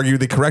what I would argue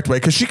the correct way,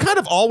 because she kind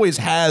of always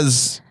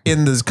has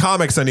in the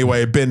comics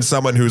anyway been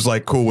someone who's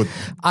like cool with.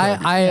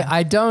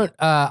 I don't.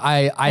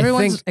 I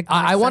think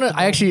I want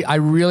to. I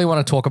really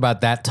want to talk about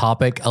that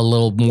topic a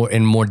little more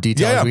in more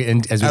detail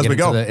as we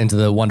get into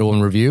the Wonder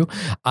Woman review.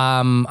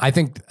 I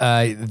think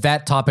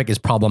that topic is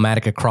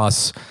problematic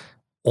across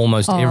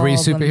almost every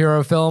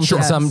superhero film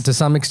to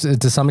some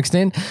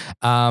extent.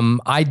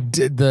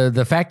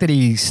 The fact that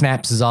he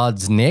snaps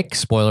Zod's neck,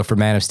 spoiler for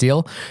Man of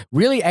Steel,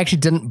 really actually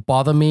didn't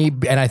bother me,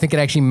 and I think it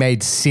actually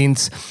made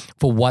sense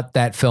for what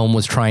that film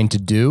was trying to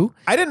do.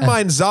 I didn't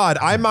mind Zod.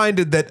 I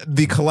minded that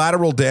the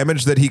collateral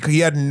damage that he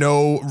had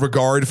no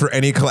regard for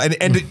any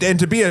and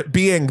to be a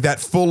being that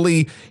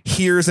fully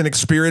hears and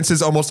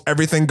experiences almost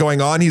everything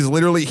going on. He's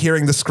literally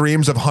hearing the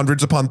screams of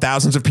hundreds upon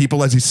thousands of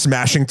people as he's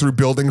smashing through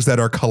buildings that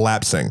are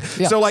collapsing.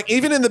 Yeah. So like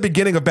even in the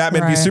beginning of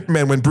Batman v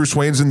Superman, when Bruce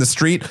Wayne's in the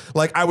street,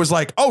 like I was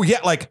like, oh yeah,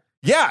 like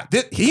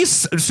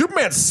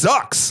Superman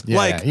sucks.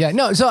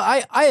 No, so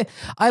I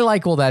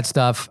like all that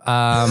stuff.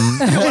 I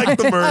like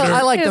the murder.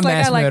 I like the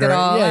mass murder.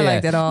 I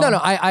liked it all. No,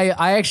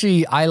 I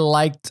actually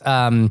liked.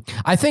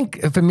 I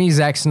think for me,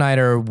 Zack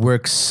Snyder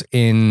works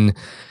in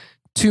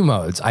two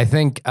modes. I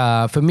think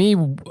for me,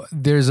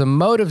 there's a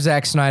mode of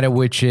Zack Snyder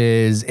which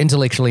is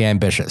intellectually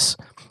ambitious.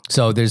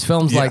 So there's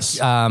films like.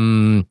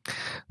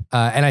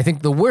 And I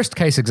think the worst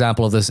case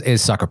example of this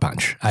is Sucker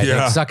Punch. I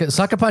think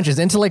Sucker Punch is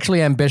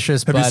intellectually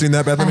ambitious. Have you seen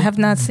that, Bethany? I have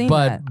not seen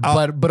that.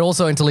 But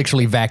also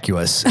intellectually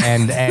vacuous.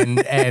 And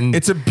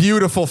it's a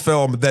beautiful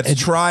film that's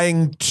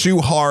trying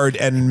too hard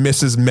and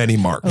misses many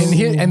marks.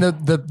 And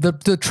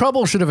the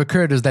trouble should have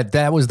occurred is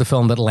that was the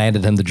film that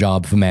landed him the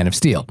job for Man of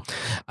Steel.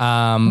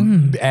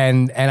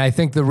 And I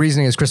think the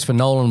reasoning is Christopher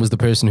Nolan was the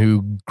person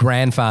who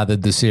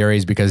grandfathered the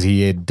series because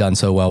he had done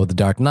so well with The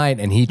Dark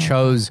Knight, and he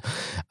chose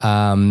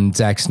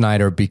Zack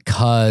Snyder because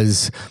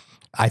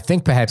I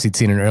think perhaps he'd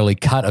seen an early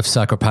cut of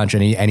Sucker Punch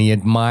and he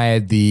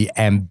admired the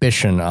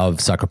ambition of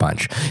Sucker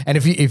Punch. And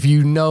if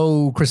you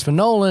know Christopher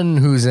Nolan,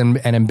 who's an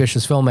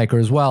ambitious filmmaker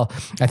as well,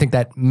 I think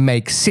that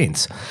makes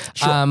sense.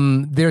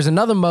 Sure. There's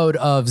another mode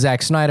of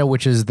Zack Snyder,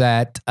 which is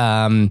that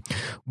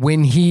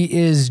when he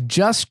is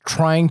just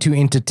trying to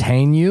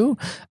entertain you,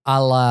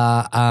 a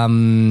la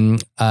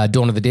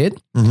Dawn of the Dead,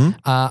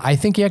 I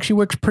think he actually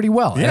works pretty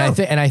well. Yeah.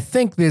 And I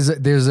think there's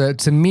a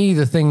to me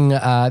the thing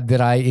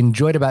that I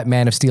enjoyed about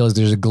Man of Steel is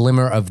there's a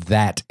glimmer of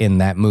that in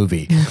that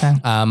movie. Okay.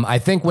 I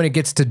think when it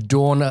gets to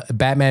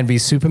Batman v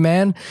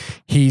Superman,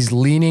 he's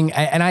leaning,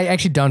 and I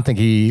actually don't think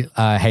he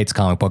hates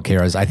comic book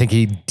heroes. I think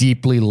he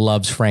deeply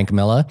loves Frank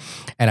Miller,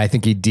 and I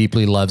think he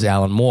deeply loves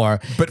Alan Moore.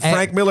 But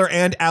Frank Miller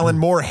and Alan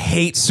Moore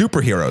hate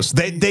superheroes.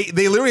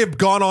 They literally have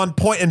gone on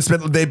point and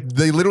spent. They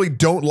literally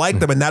don't like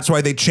them, and that's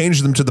why they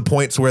changed them to the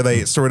points where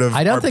they sort of.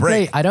 I don't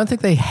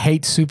think they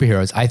hate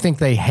superheroes. I think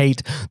they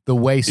hate the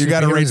way. You got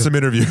to read some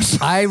interviews.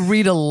 I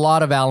read a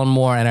lot of Alan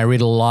Moore, and I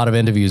read a lot of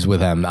interviews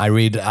with him. I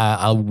read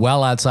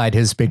well outside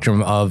his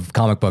spectrum of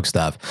comic book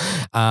stuff.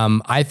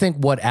 I think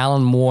what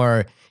Alan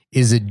Moore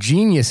is a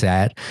genius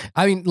at,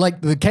 I mean, like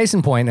the case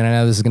in point, and I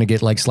know this is going to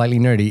get like slightly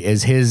nerdy,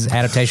 is his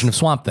adaptation of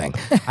Swamp Thing.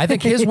 I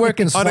think his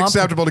work in Swamp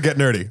Unacceptable to get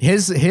nerdy.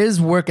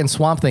 His work in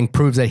Swamp Thing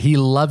proves that he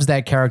loves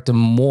that character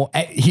more.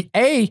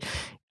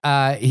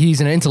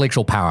 He's an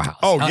intellectual powerhouse.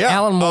 Oh yeah,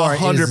 Alan Moore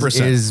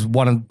 100% is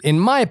one of, in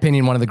my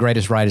opinion, one of the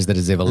greatest writers that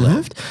has ever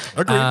lived.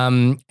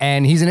 Agreed.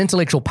 And he's an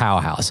intellectual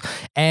powerhouse.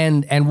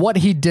 And what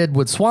he did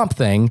with Swamp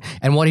Thing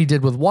and what he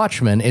did with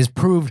Watchmen is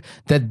proved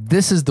that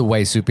this is the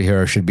way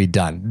superheroes should be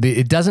done.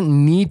 It doesn't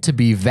need to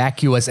be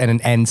vacuous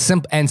and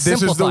simplified.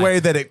 This is the way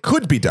that it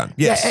could be done.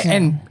 Yes,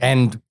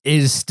 and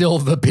is still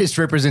the best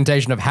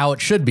representation of how it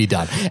should be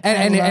done.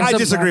 And I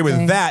disagree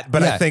with that,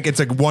 but I think it's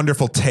a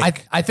wonderful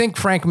take. I think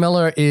Frank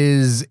Miller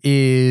is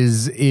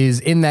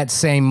in that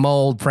same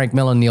mold. Frank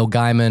Miller and Neil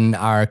Gaiman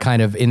are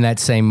kind of in that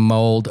same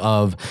mold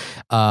of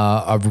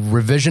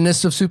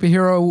revisionists of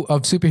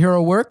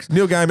superhero work.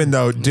 Neil Gaiman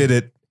though did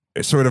it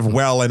sort of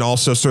well and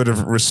also sort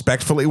of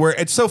respectfully. Where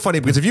it's so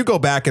funny because if you go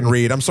back and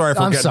read, I'm sorry if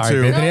we're I'm getting sorry,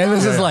 too. Anthony.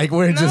 This is like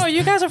we're No, just.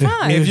 you guys are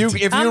fine. If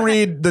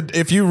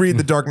you read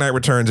the Dark Knight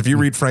Returns, if you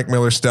read Frank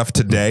Miller's stuff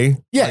today,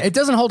 Yeah, it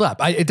doesn't hold up.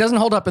 It doesn't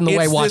hold up in the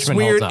way it's this Watchmen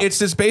weird. holds up. It's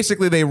just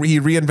basically he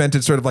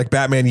reinvented sort of like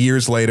Batman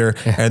years later,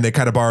 and they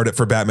kind of borrowed it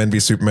for Batman v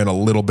Superman a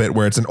little bit,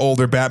 where it's an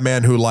older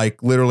Batman who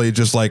like literally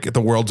just like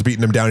the world's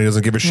beating him down, he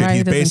doesn't give a shit. Right, He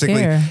he doesn't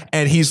basically care.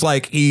 and he's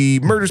like he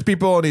murders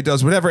people and he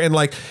does whatever, and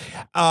like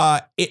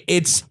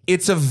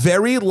it's a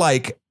very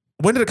like.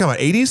 When did it come out?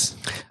 80s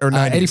or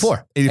 90s?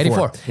 84.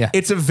 84, yeah.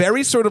 It's a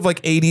very sort of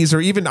like 80s, or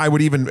even I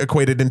would even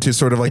equate it into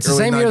sort of like It's the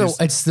early same 90s year.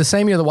 It's the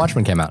same year the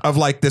Watchmen came out. of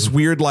like this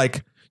weird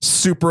like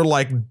super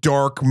like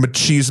dark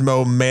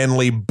machismo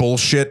manly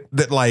bullshit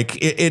that like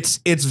it's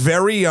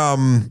very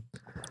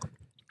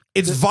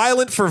it's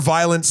violent for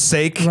violence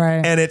sake,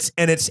 Right.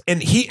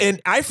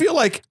 and I feel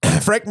like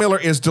Frank Miller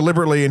is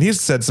deliberately, and he's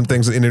said some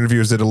things in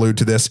interviews that allude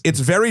to this. It's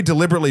very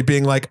deliberately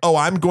being like, oh,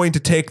 I'm going to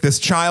take this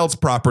child's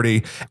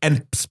property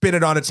and spin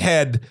it on its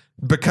head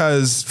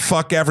because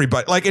fuck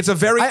everybody. Like it's a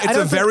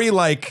very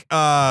like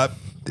how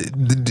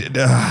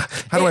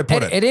do I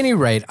put it? At any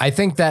rate, I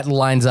think that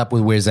lines up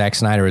with where Zack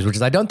Snyder is, which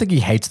is I don't think he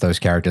hates those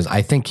characters.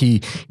 I think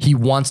he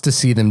wants to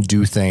see them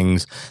do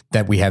things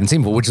that we haven't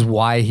seen before, which is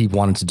why he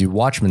wanted to do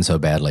Watchmen so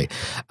badly.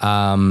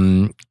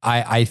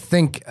 I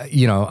think,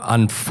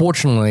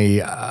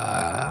 unfortunately,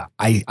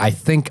 I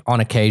think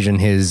on occasion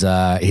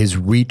his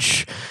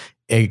reach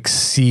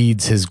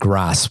exceeds his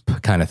grasp,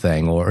 kind of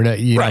thing, or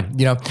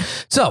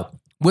So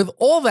with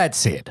all that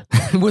said,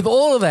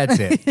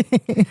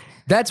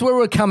 that's where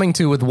we're coming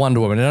to with Wonder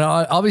Woman. And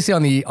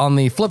obviously on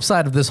the flip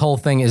side of this whole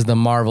thing is the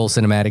Marvel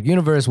Cinematic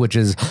Universe, which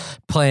is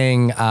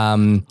playing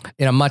in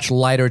a much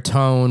lighter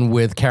tone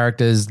with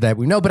characters that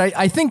we know. But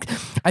I think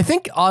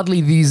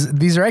oddly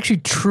these are actually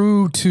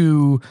true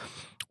to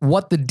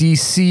what the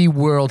DC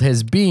world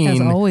has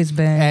been, always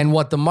been, and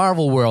what the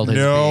Marvel world has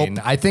been.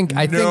 I think.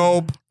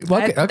 Nope.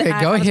 Okay,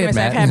 go ahead,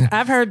 Matt.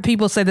 I've heard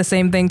people say the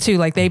same thing too.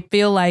 Like they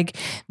feel like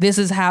this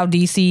is how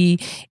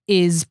DC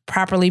is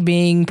properly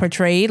being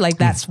portrayed. Like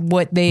that's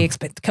what they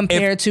expect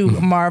compared to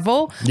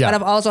Marvel. Yeah. But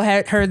I've also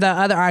heard the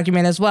other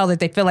argument as well that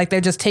they feel like they're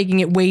just taking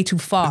it way too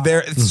far.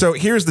 So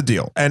here's the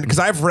deal, and because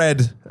I've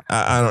read,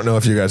 I don't know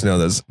if you guys know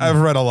this,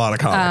 I've read a lot of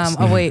comics.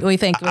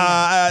 Wait, think. And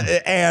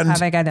I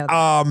think I know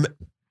that.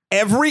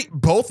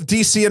 Both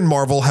DC and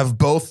Marvel have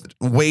both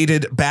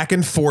waded back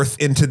and forth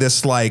into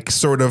this like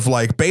sort of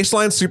like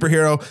baseline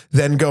superhero,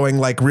 then going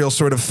like real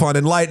sort of fun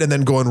and light, and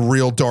then going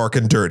real dark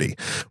and dirty,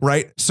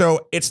 right?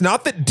 So it's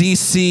not that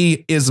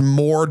DC is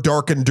more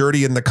dark and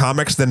dirty in the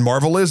comics than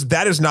Marvel is.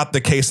 That is not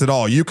the case at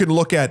all. You can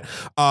look at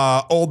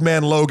Old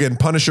Man Logan,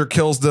 Punisher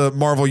kills the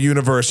Marvel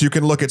universe. You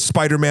can look at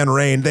Spider-Man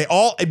Reign.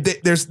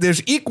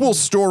 There's equal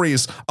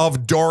stories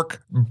of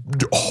dark,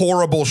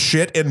 horrible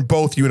shit in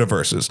both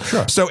universes.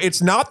 Sure. So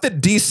it's not that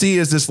DC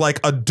is this like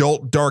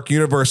adult dark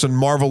universe and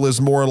Marvel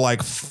is more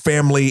like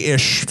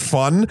family-ish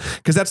fun,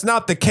 because that's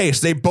not the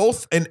case. They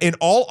both in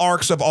all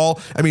arcs of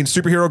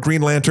superhero,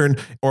 Green Lantern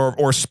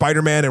or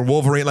Spider-Man and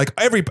Wolverine, like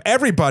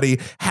everybody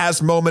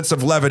has moments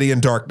of levity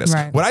and darkness.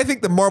 Right. What I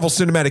think the Marvel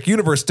Cinematic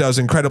Universe does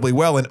incredibly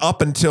well, and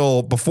up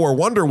until before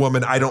Wonder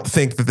Woman, I don't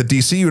think that the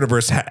DC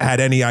universe had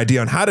any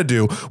idea on how to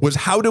do, was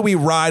how do we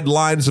ride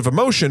lines of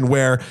emotion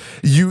where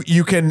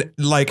you can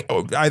like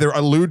either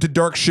allude to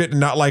dark shit and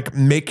not like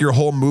make your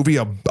whole movie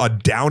a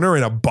downer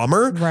and a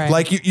bummer. Right.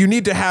 Like you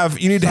need to have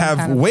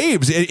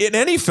waves in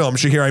any film,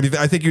 Shahir. I mean,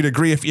 I think you'd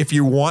agree if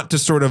you want to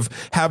sort of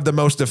have the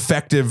most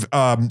effective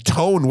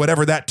tone,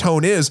 whatever that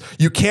tone is,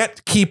 you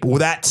can't keep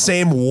that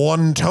same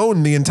one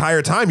tone the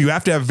entire time. You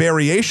have to have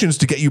variations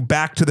to get you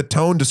back to the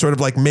tone to sort of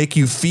like make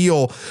you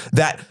feel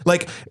that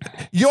like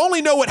you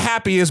only know what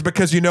happy is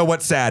because you know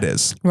what sad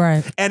is.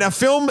 Right. And a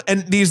film,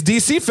 and these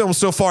DC films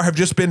so far have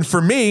just been,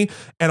 for me,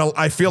 and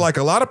I feel like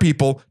a lot of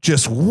people,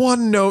 just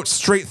one note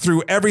straight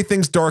through.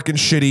 Everything's dark and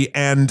shitty,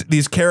 and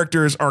these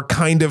characters are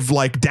kind of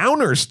like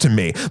downers to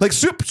me. Like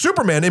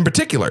Superman in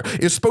particular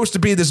is supposed to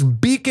be this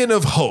beacon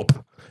of hope.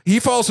 He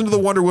falls into the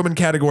Wonder Woman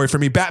category for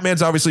me.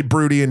 Batman's obviously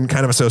broody and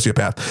kind of a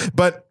sociopath,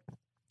 but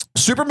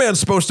Superman's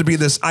supposed to be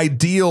this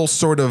ideal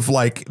sort of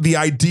like the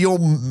ideal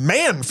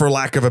man, for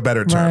lack of a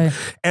better term. Right.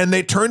 And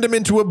they turned him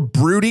into a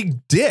broody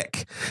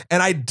dick,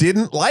 and I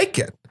didn't like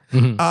it.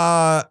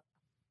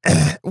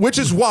 Which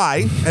is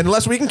why,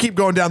 unless we can keep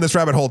going down this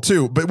rabbit hole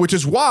too, but which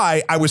is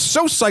why I was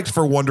so psyched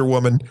for Wonder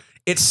Woman.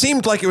 It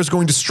seemed like it was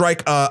going to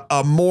strike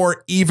a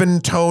more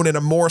even tone and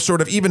a more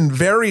sort of even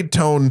varied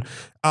tone,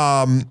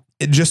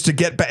 just to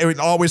get back,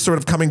 always sort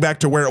of coming back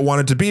to where it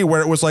wanted to be,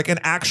 where it was like an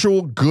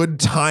actual good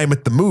time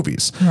at the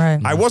movies.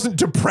 Right. I wasn't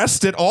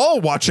depressed at all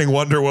watching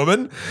Wonder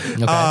Woman.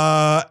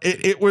 Okay.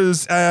 It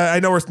was, I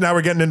know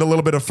we're getting into a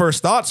little bit of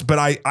first thoughts, but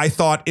I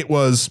thought it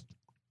was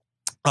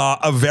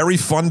a very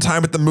fun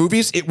time at the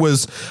movies. It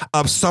was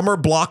a summer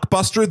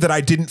blockbuster that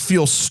I didn't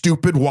feel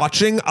stupid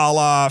watching, a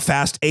la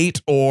Fast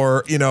 8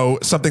 or,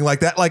 something like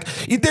that. Like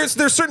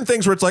there's certain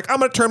things where it's like, I'm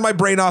going to turn my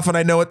brain off and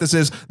I know what this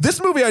is.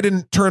 This movie, I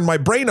didn't turn my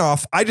brain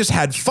off. I just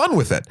had fun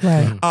with it.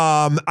 Right.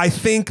 I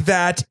think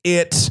that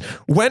it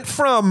went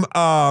from,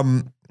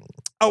 oh,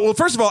 well,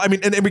 first of all, I mean,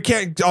 and we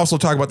can't also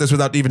talk about this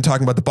without even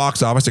talking about the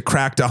box office. It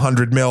cracked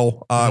 100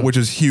 mil, which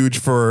is huge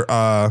for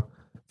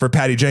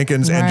Patty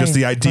Jenkins, and just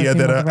the idea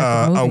that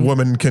a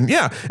woman can,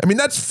 I mean,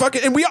 that's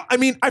fucking,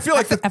 and I feel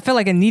like I feel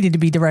like it needed to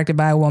be directed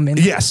by a woman.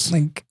 Yes.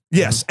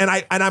 Yes, and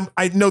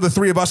I know the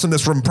three of us in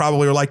this room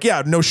probably are like,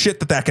 yeah, no shit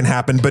that can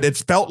happen, but it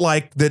felt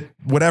like that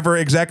whatever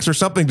execs or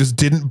something just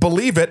didn't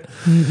believe it.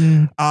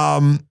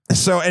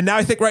 So, and now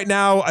I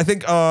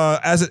think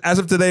as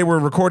of today we're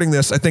recording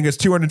this, I think it's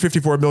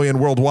 254 million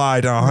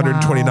worldwide,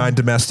 129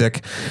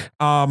 domestic.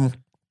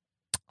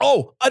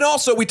 Oh, and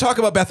also we talk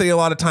about Bethany a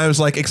lot of times.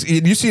 Like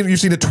you've seen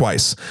it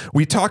twice.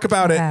 We talk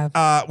about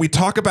it. We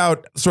talk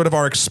about sort of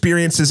our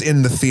experiences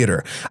in the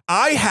theater.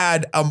 I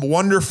had a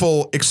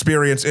wonderful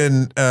experience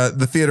in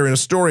the theater in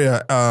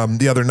Astoria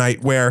the other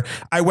night where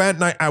I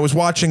went and I was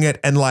watching it,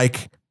 and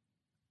like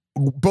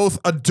both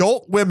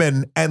adult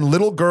women and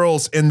little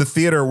girls in the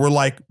theater were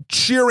like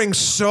cheering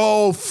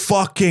so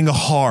fucking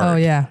hard. Oh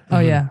yeah. Oh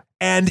yeah.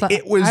 And so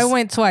it was. I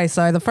went twice.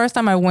 So the first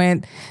time I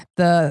went,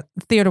 the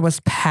theater was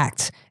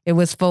packed. It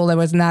was full. There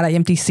was not an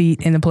empty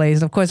seat in the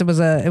place. Of course, it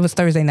was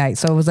Thursday night,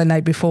 so it was the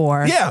night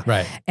before. Yeah,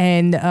 right.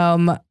 And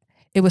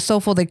it was so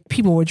full that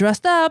people were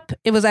dressed up.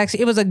 It was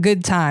a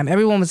good time.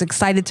 Everyone was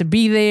excited to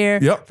be there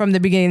from the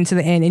beginning to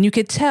the end. And you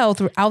could tell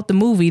throughout the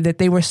movie that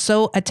they were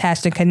so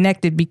attached and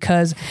connected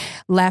because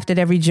laughed at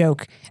every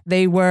joke.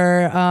 They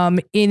were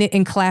in it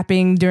and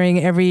clapping during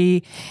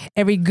every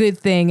good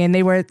thing. And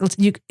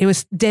it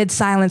was dead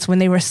silence when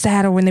they were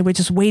sad or when they were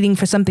just waiting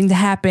for something to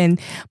happen.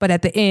 But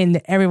at the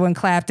end, everyone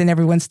clapped and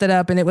everyone stood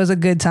up, and it was a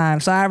good time.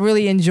 So I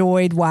really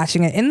enjoyed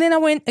watching it. And then I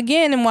went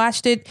again and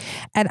watched it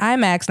at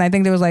IMAX. And I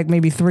think there was like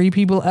maybe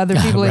other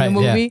people in the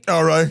movie. Yeah.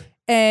 All right.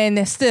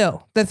 And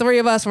still, the three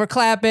of us were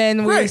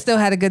clapping. We still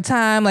had a good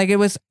time. Like it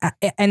was,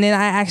 and then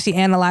I actually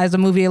analyzed the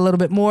movie a little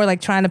bit more, like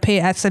trying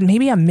to I said,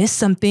 maybe I missed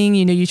something,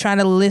 you're trying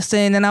to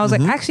listen. And I was like,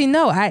 actually,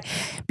 no,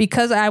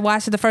 because I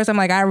watched it the first time,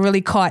 like I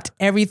really caught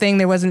everything.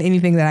 There wasn't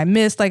anything that I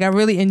missed. Like I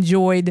really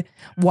enjoyed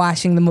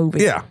watching the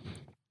movie. Yeah.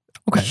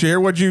 Okay.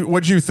 Cher, what'd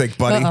you think,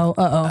 buddy?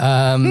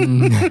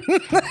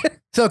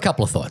 So a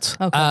couple of thoughts.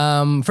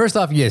 Okay. First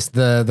off, yes,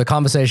 the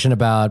conversation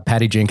about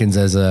Patty Jenkins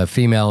as a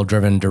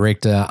female-driven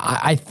director,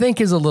 I think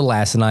is a little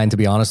asinine, to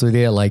be honest with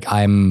you. Like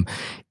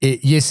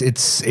it's.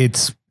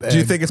 Do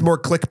you think it's more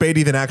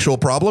clickbaity than actual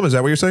problem? Is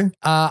that what you're saying?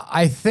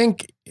 I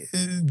think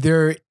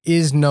there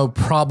is no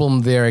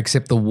problem there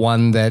except the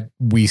one that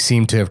we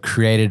seem to have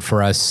created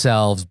for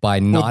ourselves by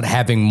not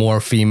having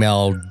more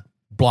female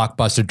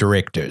blockbuster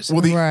directors. Well,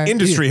 the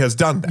industry has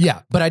done that.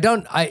 Yeah, but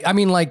I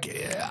mean,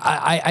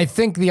 I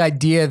think the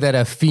idea that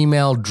a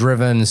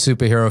female-driven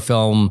superhero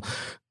film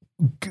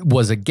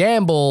was a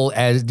gamble,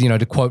 as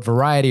to quote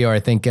Variety, or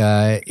I think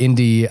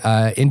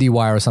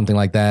IndieWire or something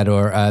like that,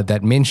 or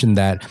that mentioned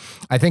that,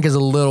 I think is a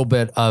little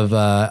bit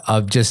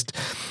of just.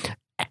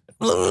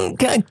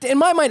 In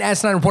my mind,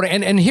 asinine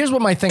reporting, and here's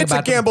what my thing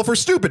about it's a gamble for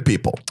stupid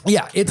people.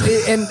 Yeah,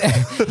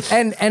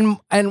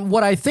 and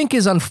what I think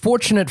is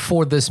unfortunate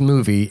for this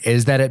movie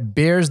is that it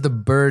bears the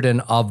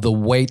burden of the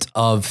weight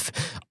of.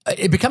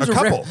 It becomes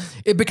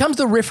it becomes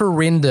the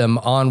referendum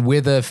on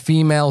whether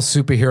female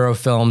superhero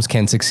films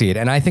can succeed,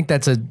 and I think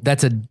that's a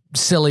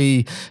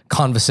silly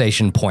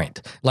conversation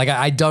point. Like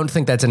I don't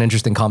think that's an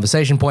interesting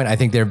conversation point. I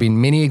think there have been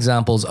many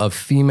examples of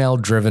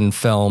female-driven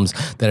films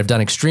that have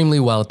done extremely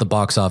well at the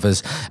box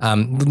office.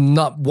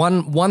 Not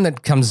one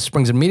that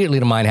springs immediately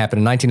to mind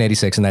happened in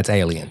 1986, and that's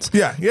Aliens.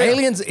 Yeah.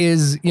 Aliens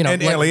is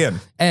and Alien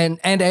and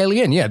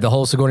Alien. Yeah, the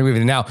whole Sigourney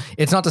Weaver. Now,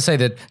 it's not to say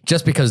that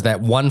just because that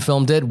one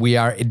film did, we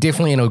are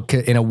definitely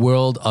in a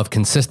world of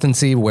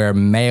consistency where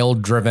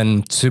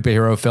male-driven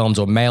superhero films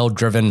or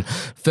male-driven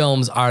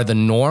films are the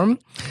norm.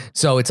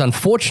 So it's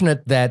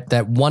unfortunate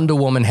that Wonder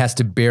Woman has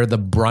to bear the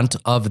brunt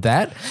of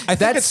that. I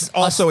think it's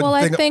also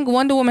I think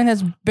Wonder Woman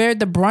has bared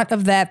the brunt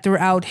of that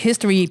throughout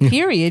history,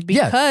 period,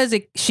 because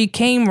she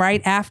came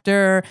right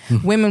after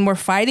women were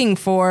fighting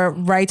for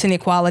rights and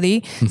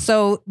equality.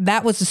 So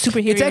that was the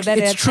superhero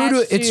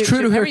it's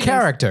true to her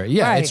character.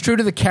 Yeah, It's true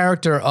to the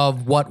character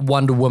of what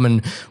Wonder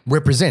Woman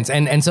represents.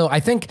 And so I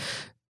think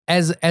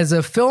as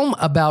a film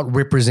about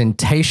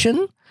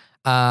representation,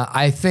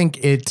 I think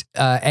its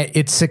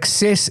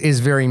success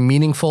is very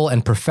meaningful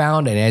and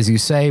profound. And as you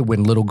say,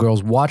 when little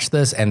girls watch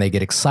this and they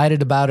get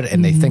excited about it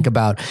and they think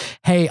about,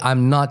 hey,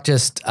 I'm not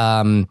just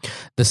the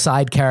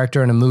side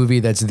character in a movie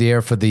that's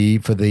there for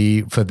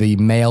the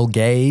male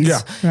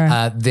gaze.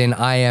 Yeah. Then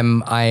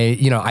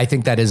I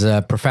think that is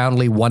a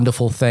profoundly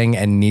wonderful thing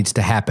and needs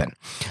to happen.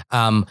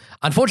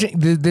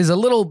 Unfortunately, there's a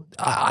little.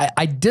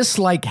 I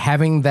dislike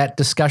having that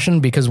discussion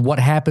because what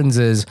happens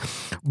is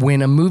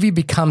when a movie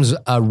becomes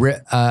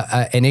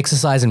an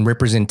exercise in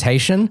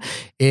representation,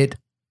 it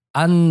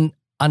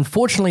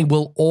unfortunately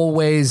will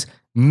always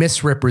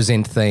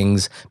misrepresent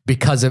things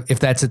because of if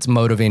that's its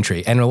mode of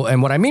entry.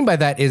 And what I mean by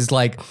that is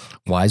like,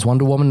 why is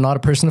Wonder Woman not a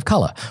person of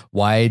color?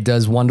 Why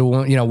does Wonder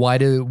Woman, why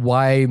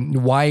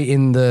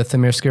in the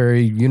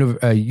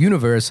Themyscira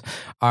universe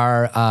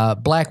are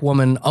black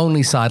women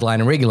only sidelined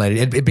and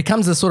regulated? It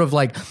becomes this sort of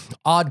like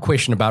odd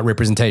question about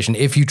representation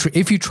if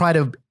you try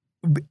to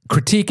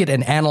critique it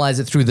and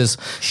analyze it through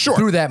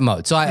that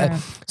mode.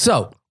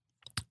 So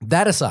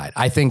that aside,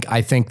 I think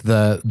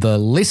the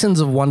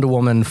lessons of Wonder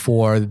Woman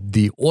for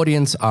the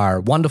audience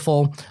are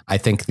wonderful. I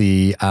think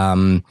the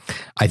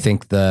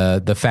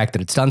fact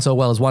that it's done so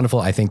well is wonderful.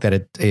 I think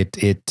that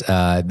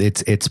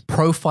its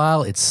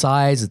profile, its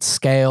size, its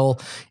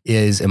scale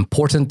is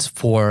important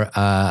for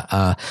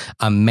a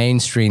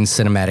mainstream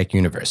cinematic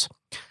universe.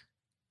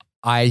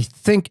 I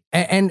think,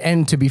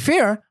 and to be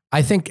fair,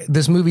 I think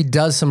this movie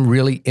does some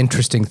really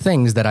interesting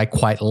things that I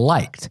quite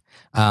liked.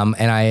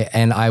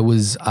 And I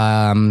was,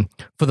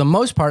 for the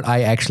most part,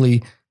 I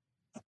actually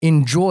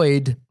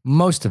enjoyed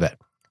most of it.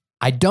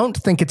 I don't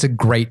think it's a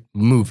great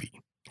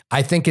movie.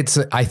 I think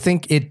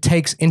it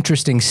takes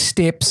interesting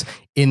steps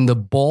in the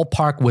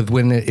ballpark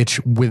within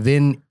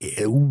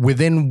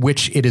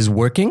which it is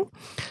working.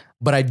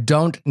 But I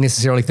don't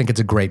necessarily think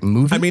it's a great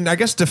movie. I mean, I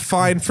guess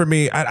define for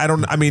me.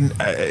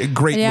 Great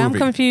movie. Yeah, I'm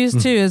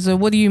confused too. So,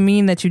 what do you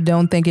mean that you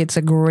don't think it's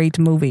a great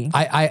movie?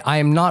 I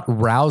am not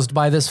roused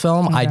by this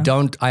film. Okay.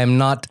 I am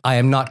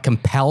not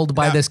compelled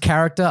by this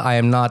character. I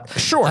am not.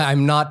 Sure.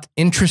 I'm not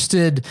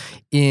interested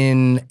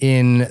in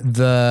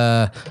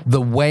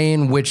the way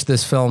in which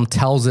this film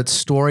tells its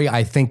story.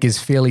 I think is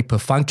fairly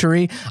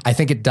perfunctory. I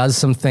think it does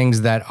some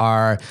things that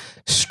are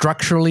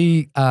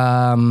structurally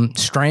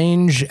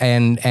strange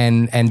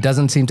and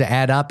doesn't seem to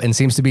add up and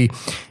seems to be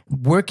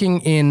working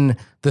in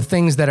the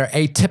things that are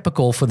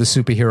atypical for the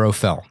superhero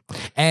film.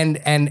 And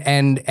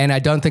I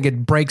don't think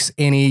it breaks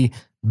any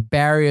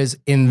barriers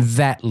in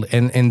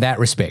that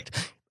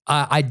respect.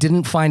 I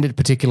didn't find it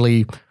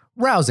particularly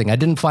rousing. I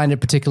didn't find it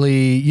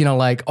particularly,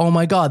 like, oh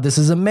my God, this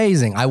is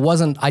amazing.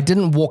 I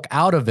didn't walk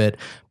out of it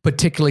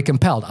particularly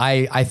compelled.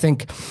 I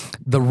think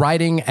the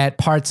writing at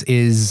parts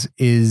is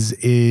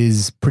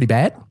pretty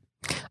bad.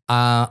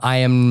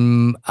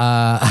 I'm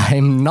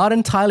not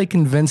entirely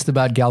convinced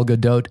about Gal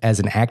Gadot as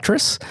an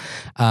actress.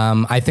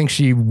 I think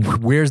she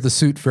wears the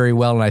suit very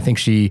well, and I think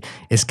she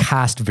is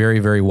cast very,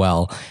 very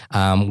well,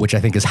 which I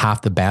think is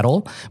half the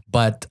battle.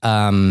 But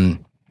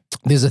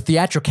there's a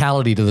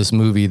theatricality to this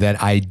movie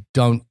that I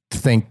don't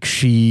think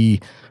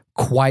she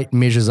quite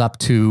measures up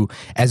to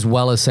as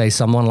well as, say,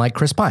 someone like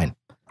Chris Pine.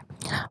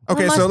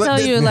 Okay, I must tell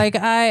you, like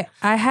I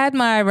had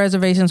my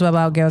reservations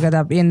about Gal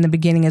Gadot in the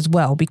beginning as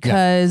well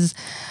because,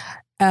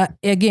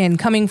 again,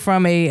 coming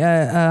from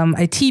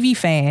a TV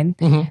fan,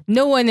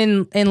 no one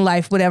in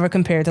life would ever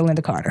compare to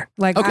Linda Carter.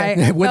 Like,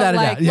 okay, without a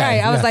doubt,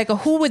 I was like,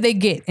 who would they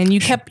get? And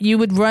you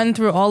would run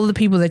through all of the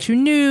people that you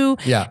knew,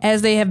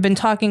 as they have been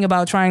talking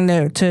about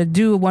trying to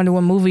do a Wonder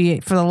Woman movie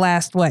for the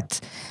last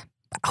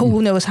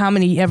who knows how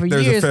many years. A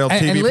failed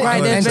TV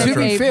pilot, and to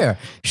be fair,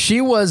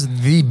 she was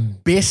the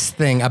best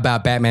thing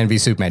about Batman v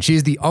Superman. She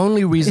is the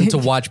only reason to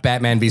watch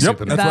Batman v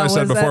Superman. That's what I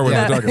said before we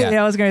were talking.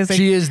 Yeah, I was going to say.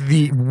 She is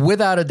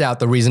without a doubt,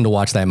 the reason to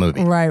watch that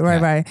movie.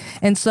 Right.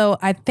 And so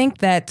I think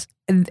that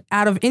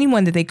out of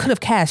anyone that they could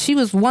have cast, she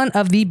was one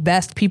of the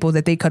best people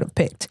that they could have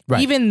picked.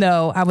 Right. Even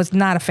though I was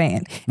not a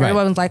fan.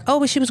 Everyone was like, oh,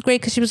 but she was great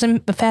because she was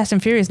in Fast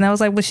and Furious. And I was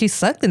like, well, she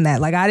sucked in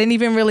that. Like, I didn't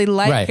even really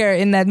like her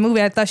in that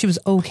movie. I thought she was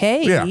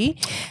okay. Yeah.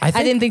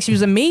 I didn't think she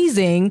was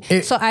amazing.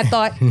 So I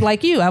thought,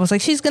 like you, I was like,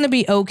 she's going to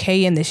be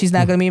okay in this. She's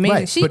not going to be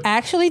amazing. She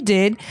actually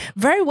did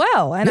very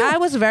well. And I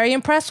was very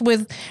impressed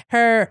with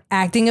her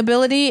acting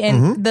ability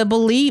and the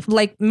belief,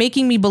 like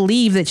making me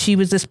believe that she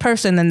was this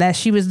person and that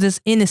she was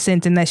this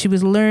innocent and that she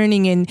was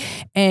learning.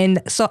 And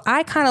so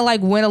I kind of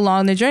like went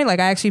along the journey. Like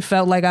I actually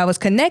felt like I was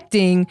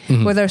connecting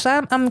with her.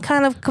 So I'm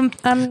kind of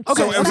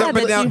okay.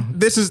 But now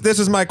this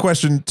is my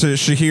question to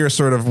Shahir,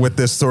 sort of with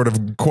this sort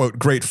of quote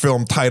great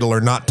film title or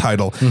not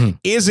title.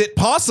 Is it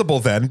possible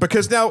then?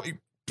 Because now,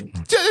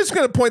 just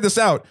going to point this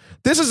out.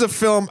 This is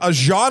a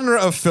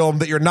genre of film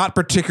that you're not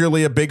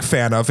particularly a big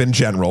fan of in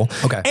general.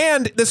 Okay.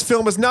 And this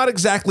film is not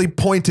exactly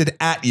pointed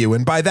at you.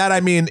 And by that, I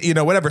mean,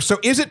 whatever. So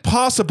is it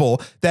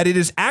possible that it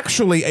is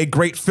actually a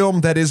great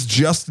film that is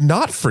just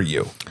not for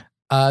you?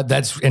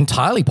 That's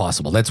entirely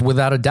possible. That's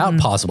without a doubt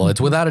possible. It's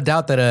without a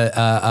doubt that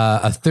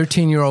a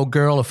 13-year-old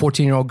girl, a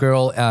 14-year-old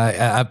girl,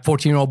 a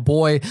 14-year-old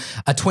boy,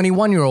 a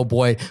 21-year-old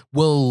boy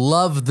will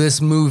love this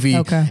movie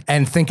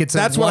and think it's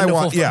that's a wonderful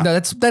what I want. Yeah, no,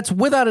 that's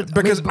without it.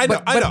 Because I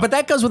know. But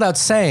that goes without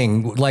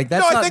saying. Like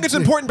that's I think it's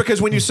important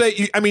because when you say,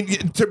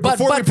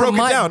 before we broke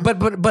it down.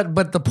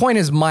 But the point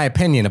is my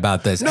opinion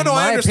about this. No, my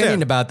I understand.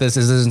 opinion about this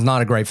is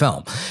not a great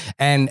film,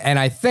 and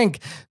I think.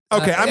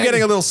 Okay, I'm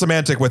getting a little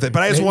semantic with it,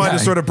 but I just wanted to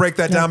sort of break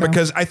that down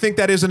because I think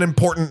that is an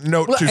important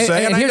note to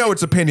say, and I know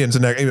it's opinions.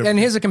 And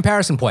here's a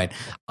comparison point.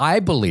 I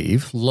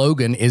believe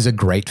Logan is a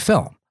great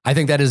film. I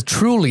think that is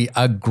truly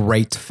a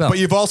great film. But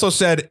you've also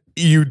said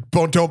you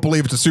don't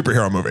believe it's a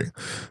superhero movie.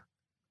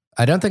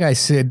 I don't think I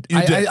said.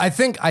 I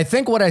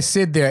think what I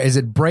said there is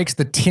it breaks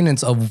the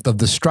tenets of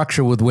the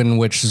structure within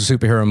which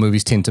superhero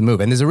movies tend to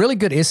move. And there's a really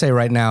good essay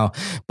right now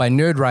by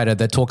Nerdwriter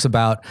that talks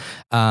about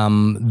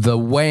the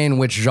way in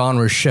which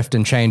genres shift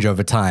and change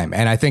over time.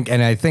 And I think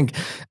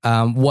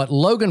what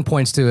Logan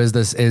points to is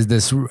this.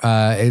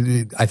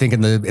 I think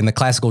in the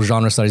classical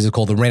genre studies, it's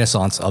called the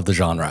Renaissance of the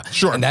genre.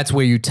 Sure. And that's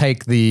where you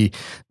take the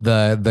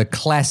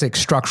classic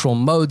structural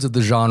modes of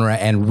the genre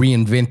and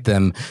reinvent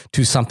them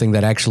to something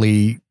that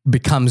actually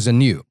becomes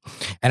anew.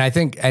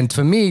 And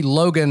for me,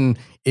 Logan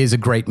is a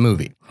great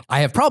movie. I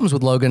have problems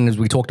with Logan, as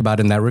we talked about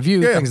in that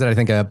review, things that I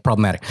think are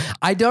problematic.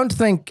 I don't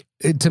think,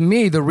 to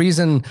me, the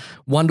reason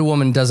Wonder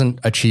Woman doesn't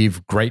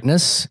achieve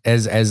greatness,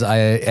 as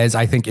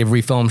I think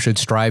every film should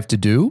strive to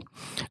do,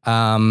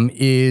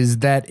 is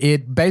that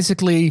it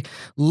basically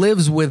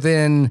lives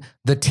within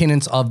the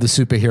tenets of the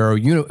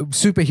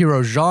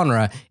superhero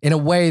genre in a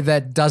way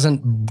that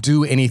doesn't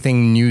do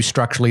anything new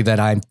structurally that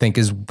I think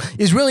is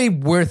really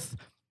worth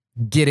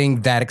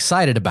getting that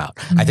excited about.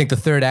 I think the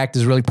third act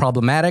is really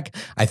problematic.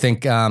 I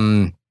think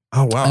oh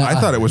wow, I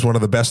thought it was one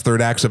of the best third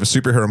acts of a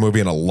superhero movie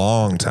in a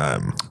long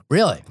time.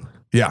 Really?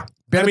 Yeah.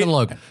 Better than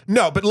Logan.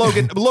 No, but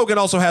Logan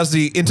also has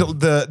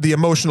the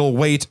emotional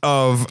weight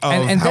of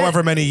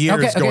however many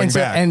years going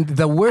back. And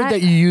the word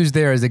that you use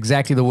there is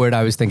exactly the word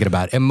I was thinking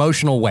about,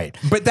 emotional weight.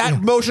 But that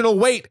emotional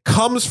weight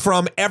comes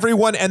from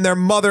everyone and their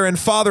mother and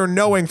father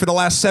knowing for the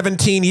last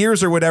 17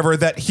 years or whatever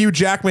that Hugh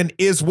Jackman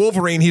is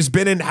Wolverine. He's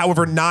been in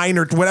however 9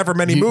 or whatever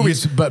many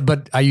movies.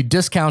 But are you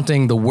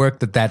discounting the work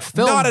that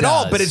film Not at does?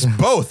 all, but it's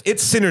both.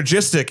 It's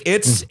synergistic.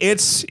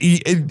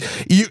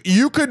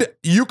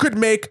 You could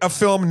make a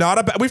film not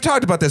about, we've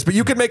talked about this, but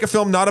you could make a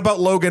film not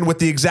about Logan with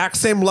the exact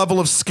same level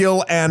of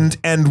skill and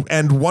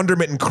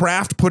wonderment and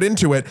craft put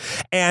into it,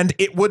 and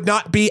it would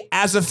not be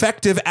as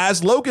effective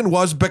as Logan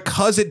was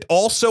because it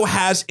also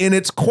has in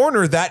its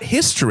corner that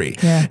history.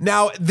 Yeah.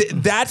 Now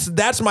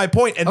that's my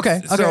point. And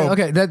okay.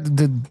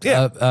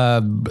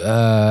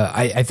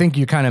 I think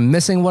you're kind of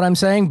missing what I'm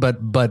saying, but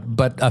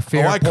a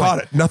fair. I caught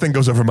it. Nothing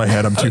goes over my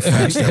head. I'm too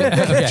fast.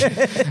 Okay.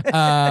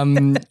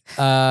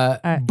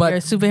 But you're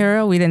a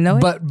superhero. We didn't know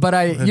it. But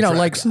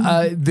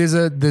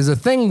there's a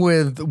thing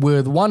with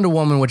Wonder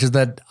Woman, which is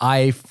that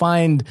I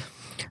find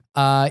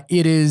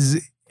it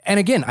is. And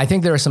again, I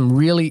think there are some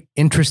really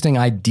interesting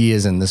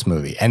ideas in this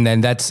movie, and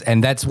that's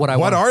what I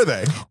want. What are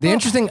they?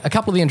 A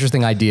couple of the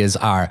interesting ideas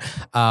are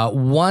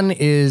one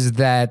is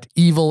that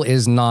evil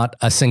is not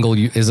a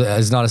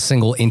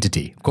single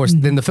entity. Of course,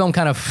 then the film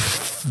kind of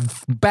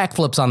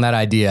backflips on that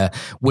idea,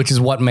 which is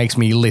what makes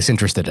me less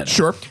interested in it.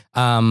 Sure.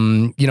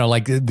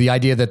 Like the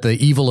idea that the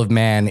evil of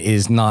man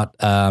is not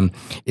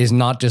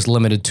just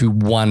limited to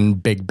one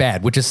big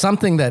bad, which is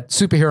something that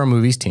superhero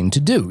movies tend to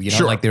do.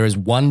 Sure. Like there is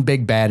one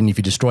big bad, and if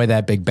you destroy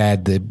that big bad,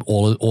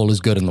 all is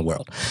good in the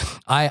world.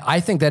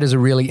 I think that is a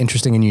really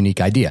interesting and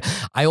unique idea.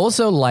 I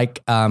also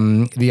like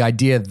the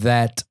idea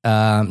that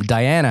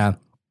Diana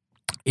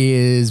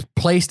is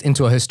placed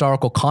into a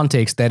historical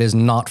context that is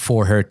not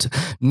for her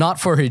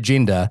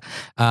agenda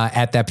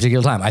at that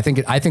particular time. I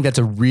think that's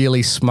a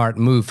really smart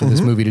move for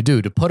this movie to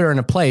do, to put her in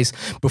a place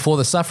before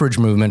the suffrage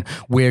movement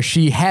where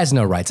she has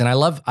no rights. And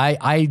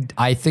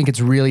I think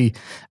it's really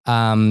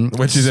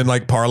when she's in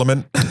like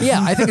Parliament. Yeah,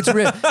 I think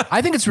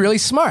it's really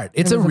smart.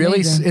 It's a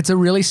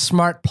really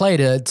smart play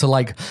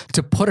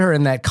to put her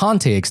in that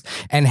context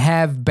and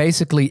have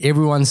basically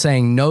everyone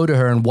saying no to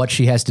her and what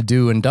she has to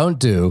do and don't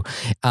do.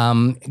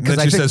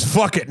 Because she says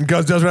fuck it and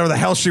does whatever the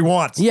hell she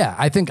wants. Yeah,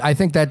 I think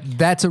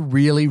that's a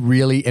really,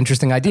 really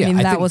interesting idea. I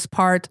mean, that was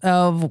part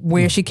of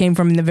where she came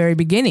from in the very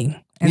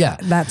beginning. And yeah,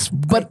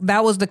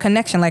 that was the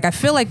connection. Like, I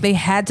feel like they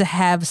had to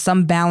have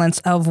some balance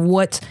of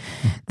what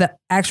the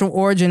actual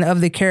origin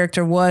of the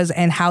character was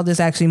and how this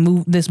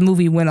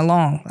movie went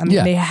along. I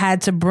mean, they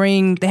had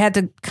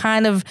to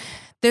kind of.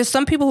 There's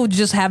some people who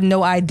just have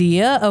no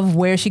idea of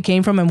where she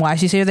came from and why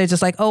she's here. They're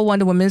just like, oh,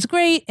 Wonder Woman is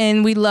great,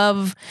 and we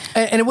love.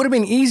 And it would have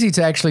been easy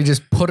to actually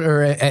just put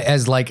her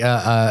as like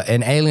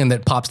an alien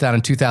that pops down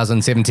in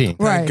 2017.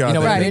 Right. You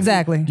know what I mean?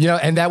 Exactly.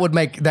 And that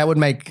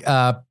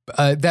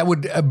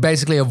would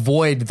basically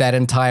avoid that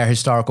entire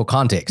historical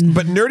context.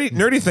 But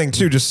nerdy thing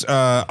too, just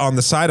on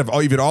the side of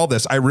all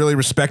this, I really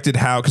respected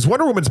how, because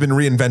Wonder Woman's been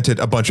reinvented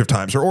a bunch of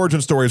times. Her origin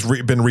story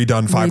has been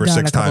redone 5 or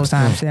 6 times.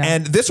 Yeah.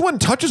 And this one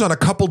touches on a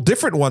couple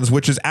different ones,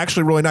 which is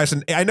actually really nice.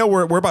 And I know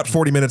we're about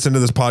 40 minutes into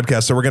this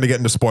podcast, so we're going to get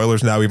into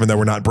spoilers now, even though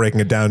we're not breaking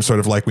it down sort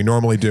of like we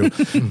normally do.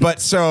 But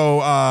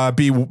so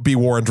be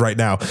warned right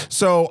now.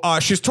 So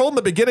she's told in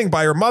the beginning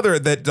by her mother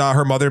that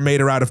her mother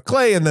made her out of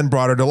clay and then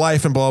brought her to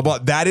life and blah, blah,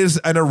 blah. That is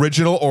an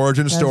original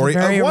origin story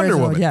of Wonder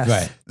Woman. Yes.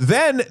 Right.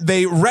 Then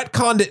they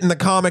retconned it in the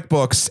comic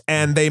books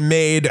and they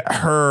made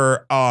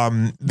her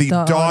the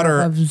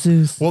daughter of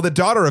Zeus. Well, the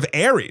daughter of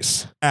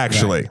Ares,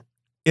 actually. Right.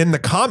 In the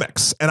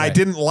comics. And I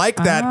didn't like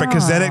that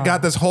because then it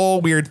got this whole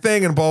weird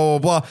thing and blah,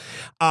 blah,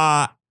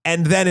 blah.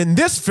 And then in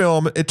this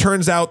film, it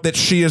turns out that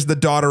she is the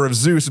daughter of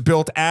Zeus,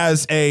 built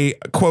as a,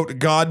 quote,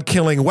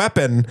 god-killing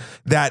weapon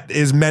that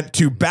is meant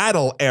to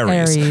battle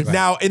Ares. Ares.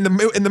 Now, in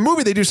the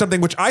movie, they do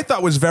something which I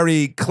thought was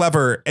very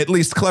clever, at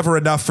least clever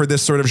enough for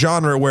this sort of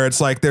genre, where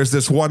it's like there's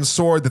this one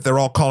sword that they're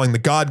all calling the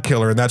god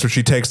killer, and that's what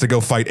she takes to go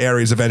fight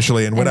Ares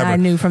eventually and whatever. And I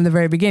knew from the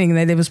very beginning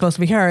that it was supposed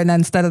to be her, and then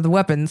instead of the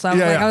weapon. So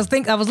I was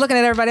I was looking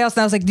at everybody else,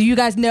 and I was like, "Do you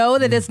guys know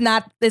that it's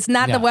not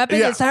the weapon?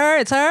 Yeah. It's her.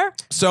 It's her."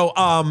 So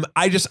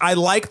I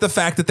like the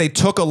fact that they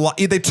took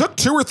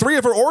 2 or 3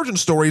 of her origin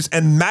stories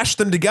and mashed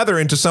them together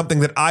into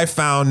something that I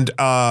found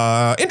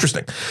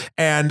interesting.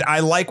 And I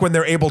like when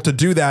they're able to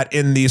do that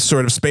in these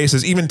sort of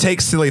spaces, even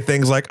take silly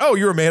things like, oh,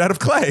 you were made out of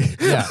clay.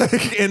 Yeah.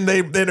 and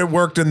it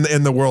worked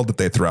in the world that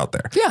they threw out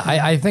there. Yeah,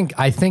 I think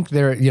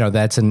there,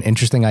 that's an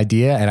interesting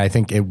idea, and I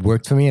think it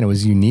worked for me, and it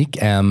was unique.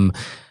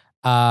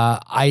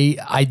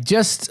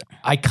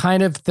 I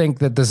kind of think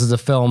that this is a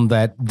film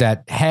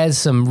that has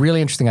some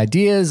really interesting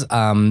ideas,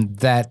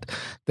 that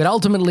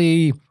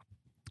ultimately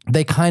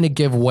they kind of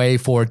give way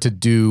for it to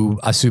do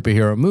a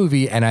superhero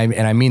movie, and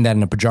I mean that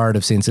in a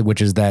pejorative sense,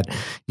 which is that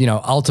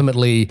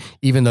ultimately,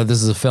 even though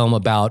this is a film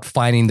about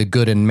finding the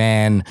good in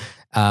man,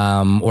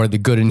 or the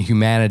good in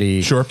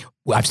humanity, sure,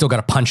 I've still got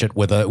to punch it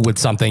with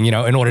something, in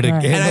order to.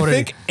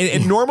 Right.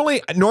 And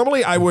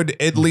normally I would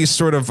at least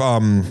sort of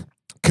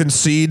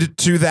concede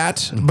to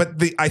that, but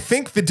I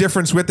think the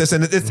difference with this,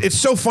 and it's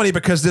so funny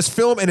because this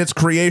film and its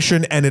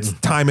creation and its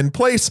time and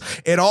place,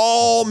 it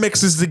all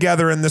mixes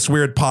together in this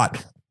weird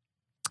pot.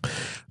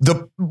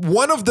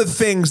 One of the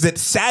things that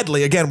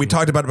sadly, again, we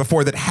talked about it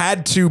before, that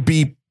had to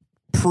be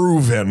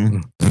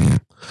proven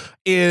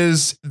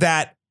is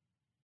that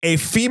a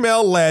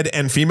female-led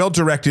and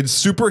female-directed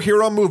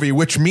superhero movie,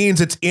 which means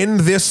it's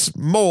in this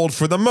mold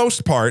for the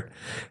most part,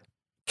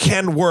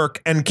 can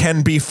work and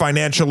can be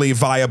financially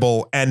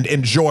viable and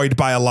enjoyed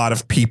by a lot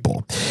of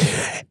people.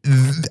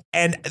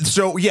 And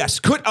so, yes,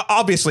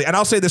 obviously, and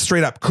I'll say this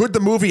straight up, could the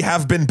movie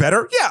have been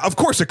better? Yeah, of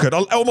course it could.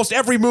 Almost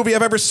every movie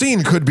I've ever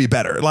seen could be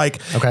better.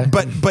 Okay.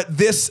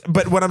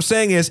 But what I'm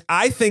saying is,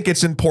 I think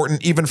it's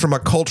important, even from a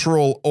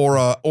cultural or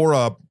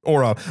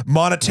a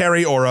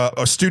monetary or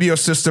a studio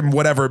system,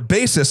 whatever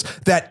basis,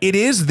 that it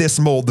is this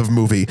mold of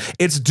movie.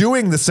 It's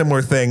doing the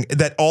similar thing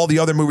that all the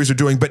other movies are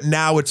doing, but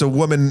now it's a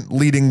woman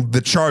leading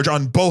the charge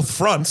on both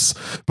fronts,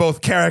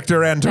 both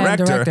character and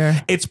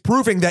director. It's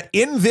proving that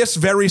in this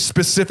very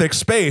specific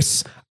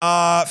space,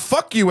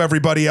 fuck you,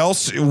 everybody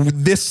else.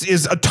 This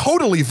is a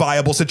totally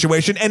viable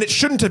situation, and it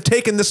shouldn't have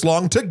taken this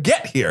long to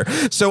get here.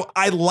 So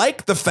I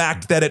like the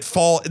fact that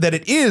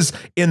it is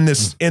in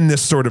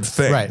this sort of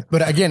thing. Right.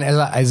 But again,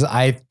 as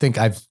I think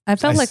I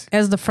felt like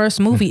as the first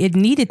movie, it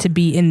needed to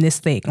be in this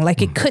thing.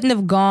 Like it couldn't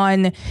have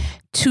gone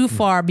too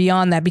far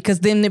beyond that,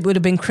 because then it would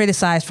have been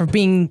criticized for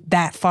being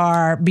that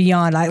far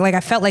beyond. Like I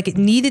felt like it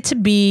needed to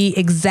be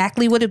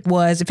exactly what it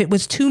was. If it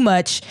was too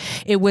much,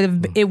 it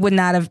would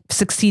not have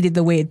succeeded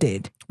the way it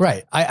did.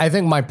 Right. I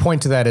think my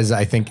point to that is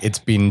I think it's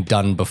been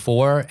done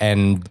before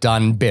and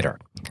done better.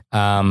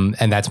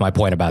 And that's my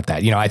point about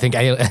that. I think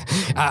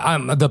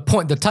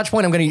the touch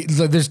point I'm going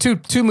to, there's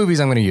two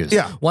movies I'm going to use.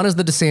 Yeah. One is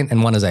The Descent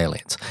and one is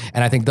Aliens.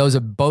 And I think those are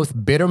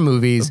both bitter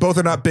movies. Both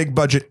are not big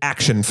budget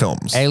action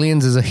films.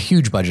 Aliens is a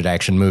huge budget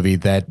action movie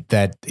that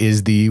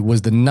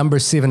was the number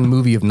 7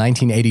 movie of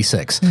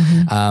 1986.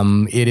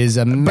 It is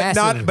a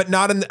massive,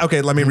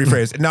 okay, let me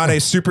rephrase. Not a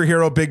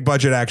superhero big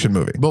budget action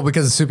movie. Well,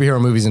 because the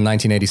superhero movies in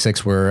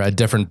 1986 were a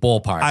different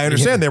ballpark. I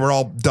understand. They were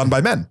all done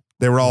by men.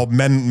 They were all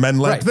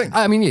men-led things.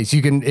 I mean, yes,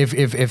 you can,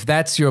 if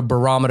that's your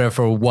barometer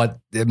for what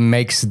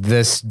makes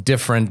this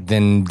different,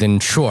 then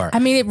sure. I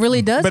mean, it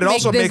really does but it make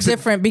also this makes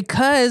different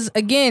because,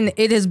 again,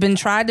 it has been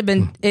tried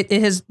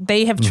to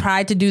they have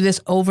tried to do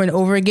this over and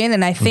over again,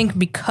 and I think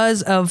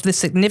because of the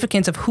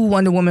significance of who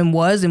Wonder Woman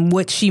was and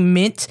what she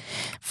meant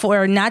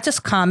for not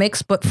just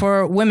comics but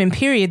for women,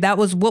 period, that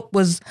was what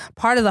was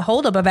part of the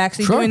holdup of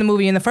actually doing the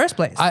movie in the first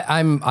place.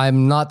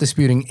 I'm not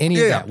disputing any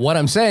of that. What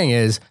I'm saying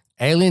is,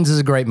 Aliens is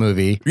a great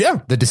movie.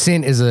 Yeah. The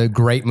Descent is a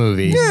great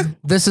movie. Yeah.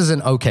 This is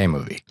an okay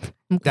movie.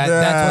 That's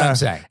what I'm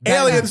saying.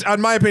 Aliens,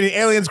 in my opinion,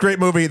 Aliens great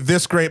movie.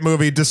 This great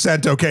movie.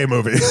 Descent okay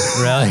movie.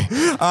 Really?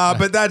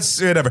 But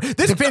that's whatever.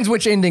 This depends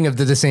which ending of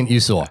The Descent you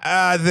saw.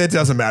 That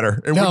doesn't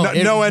matter.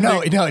 No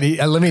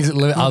ending.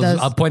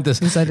 I'll point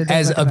this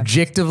as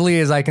objectively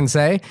as I can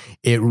say.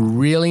 It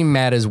really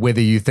matters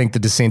whether you think The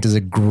Descent is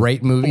a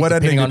great movie. What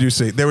ending did you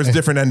see? There was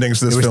different endings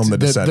to this film. The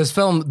Descent. This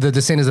film, The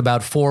Descent, is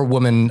about 4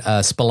 women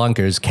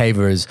spelunkers,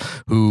 cavers,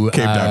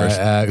 cave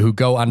divers, who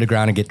go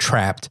underground and get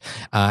trapped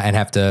and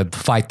have to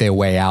fight their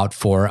way out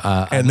for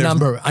a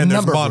number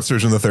of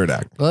monsters in the third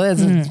act. Well,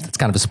 it's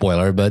kind of a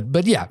spoiler,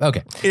 but yeah,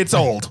 okay. It's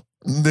old.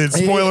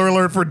 Spoiler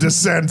alert for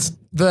Descent.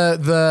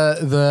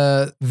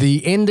 The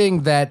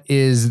ending that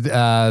is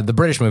the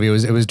British movie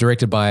it was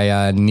directed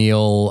by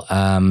Neil.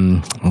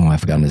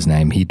 I've forgotten his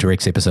name. He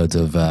directs episodes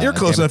of. You're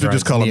close enough to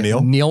just call him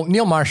Neil.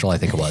 Neil Marshall, I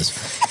think it was.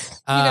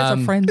 You guys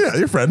are friends. Yeah,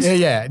 you're friends.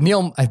 Yeah.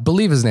 Neil, I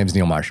believe his name's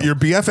Neil Marshall. Your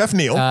BFF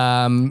Neil.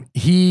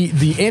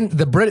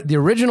 The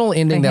original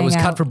ending They that was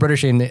hang cut out. for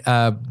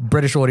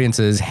British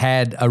audiences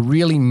had a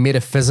really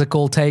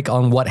metaphysical take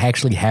on what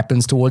actually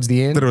happens towards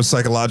the end. that it was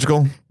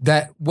psychological.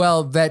 That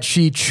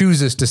she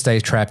chooses to stay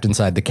trapped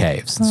inside the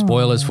caves.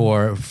 Spoilers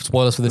for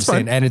the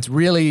descent, and it's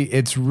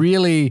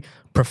really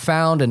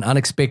profound and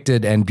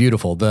unexpected and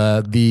beautiful.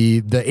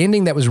 The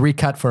ending that was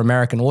recut for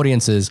American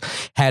audiences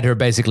had her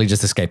basically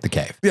just escape the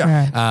cave.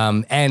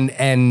 Yeah.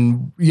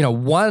 And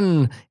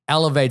one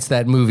elevates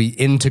that movie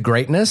into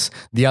greatness.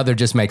 The other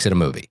just makes it a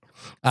movie.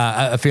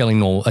 A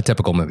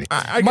typical movie.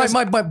 I guess-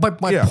 my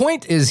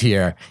point is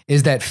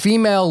that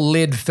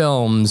female-led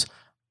films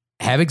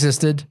have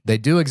existed. They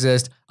do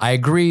exist. I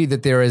agree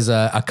that there is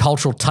a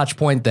cultural touch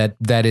point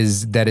that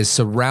is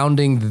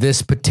surrounding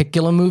this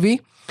particular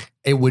movie.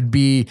 It would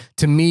be,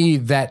 to me,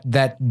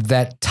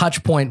 that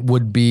touch point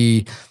would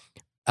be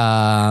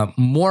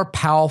more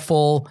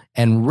powerful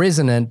and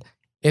resonant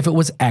if it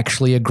was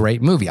actually a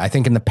great movie. I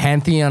think in the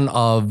pantheon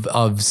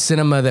of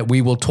cinema that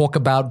we will talk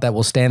about, that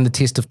will stand the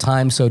test of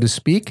time, so to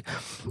speak,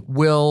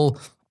 will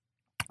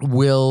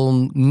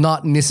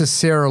not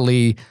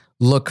necessarily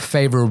look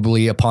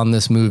favorably upon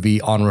this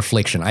movie on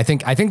reflection. I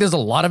think there's a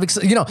lot of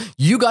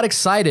you got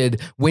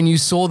excited when you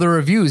saw the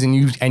reviews and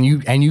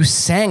you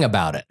sang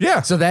about it.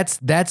 Yeah. So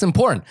that's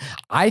important.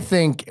 I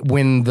think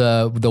when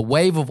the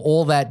wave of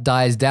all that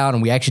dies down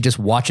and we actually just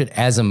watch it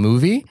as a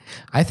movie,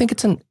 I think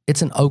it's an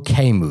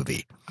okay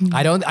movie.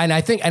 I don't, and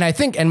I think,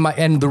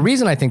 and the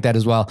reason I think that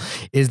as well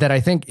is that I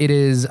think it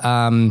is,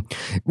 one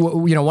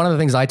of the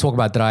things I talk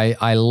about that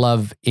I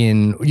love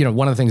in,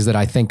 one of the things that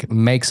I think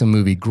makes a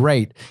movie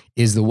great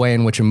is the way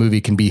in which a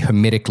movie can be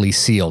hermetically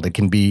sealed. It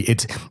can be,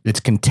 it's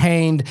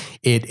contained.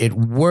 It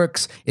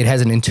works. It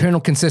has an internal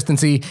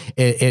consistency.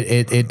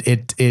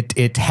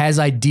 It has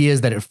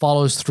ideas that it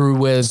follows through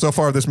with. So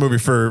far, this movie,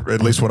 for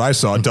at least what I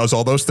saw, does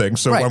all those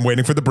things. So Right. I'm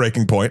waiting for the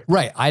breaking point.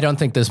 Right. I don't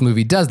think this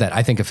movie does that.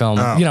 I think a film,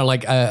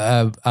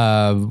 the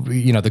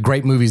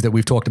great movies that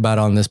we've talked about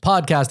on this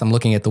podcast, I'm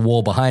looking at the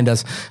wall behind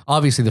us.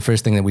 Obviously, the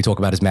first thing that we talk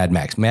about is Mad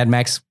Max. Mad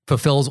Max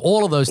fulfills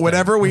all of those things.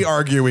 Whenever we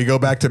argue, we go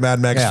back to Mad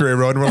Max Fury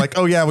Road and we're like,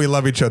 oh yeah, we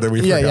love each other.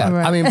 We Yeah, forgot. yeah.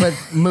 Right. I mean, but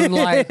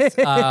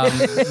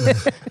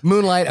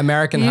Moonlight,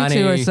 American You Honey.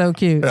 two are so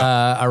cute.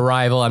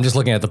 Arrival. I'm just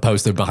looking at the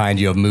poster behind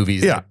you of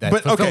movies. Yeah, that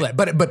but fulfill okay.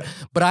 that.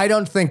 But I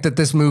don't think that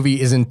this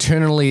movie is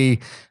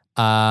internally.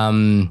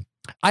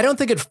 I don't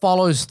think it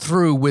follows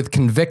through with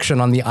conviction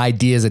on the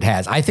ideas it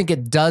has. I think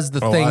it does the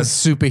things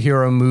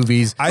superhero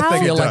movies I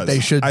think feel it does. like they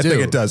should do. I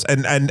think it does.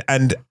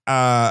 And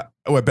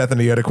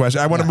Bethany, you had a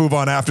question. I want to move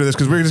on after this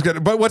because we're just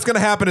gonna. But what's going to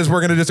happen is we're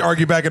going to just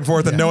argue back and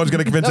forth, and no one's going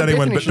to convince No,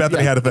 anyone. Bethany But should-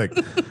 Bethany yeah. had a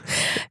thing.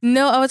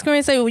 No, I was going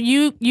to say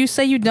you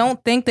say you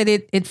don't think that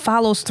it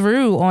follows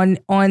through on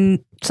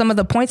some of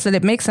the points that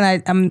it makes,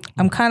 and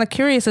I'm kind of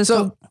curious as to.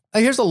 So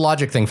here's a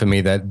logic thing for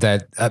me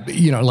that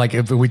like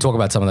if we talk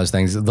about some of those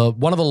things,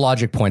 one of the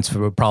logic points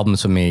for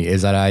problems for me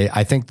is that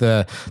I think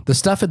the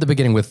stuff at the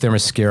beginning with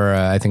Themyscira,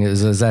 I think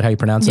is that how you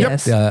pronounce it?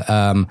 Yes.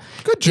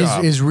 Good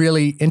job. Is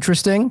really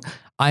interesting.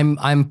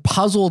 I'm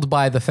puzzled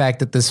by the fact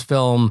that this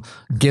film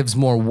gives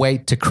more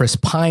weight to Chris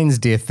Pine's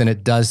death than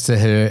it does to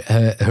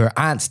her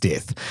aunt's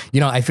death.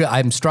 I feel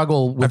I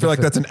feel like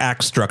that's an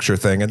act structure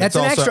thing, and That's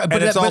it's an also extra-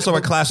 but it's that- also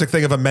a classic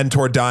thing of a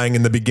mentor dying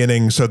in the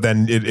beginning, so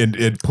then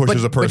it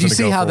pushes a person. But you to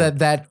see go how forward.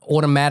 that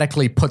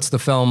automatically puts the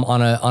film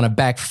on a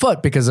back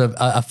foot because of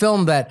a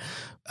film that.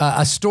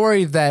 A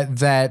story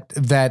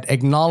that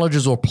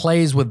acknowledges or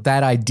plays with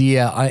that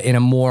idea in a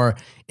more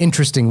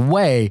interesting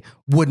way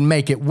would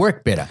make it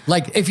work better.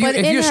 Like if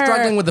you're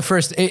struggling with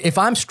if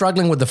I'm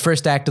struggling with the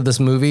first act of this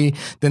movie,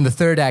 then the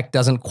third act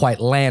doesn't quite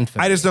land for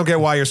me. I just don't get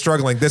why you're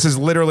struggling. This is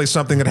literally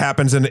something that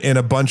happens in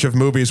a bunch of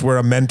movies where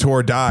a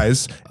mentor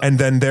dies, and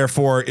then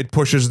therefore it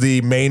pushes the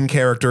main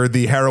character,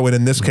 the heroine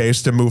in this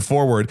case, to move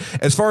forward.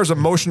 As far as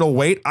emotional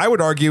weight, I would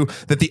argue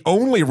that the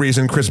only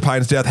reason Chris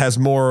Pine's death has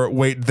more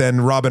weight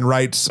than Robin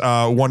Wright's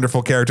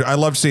wonderful character. I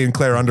love seeing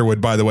Claire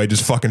Underwood, by the way,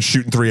 just fucking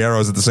shooting 3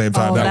 arrows at the same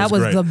time. oh, that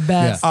was great. the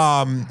best.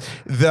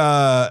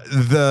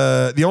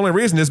 The only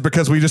reason is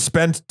because we just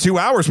spent 2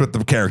 hours with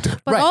the character.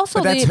 But Right, also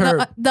but that's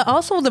her-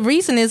 the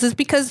reason is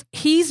because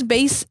he's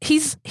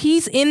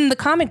in the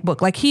comic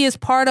book. Like he is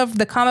part of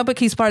the comic book.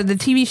 He's part of the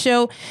TV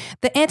show.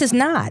 The aunt is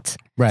not.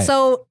 Right.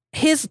 So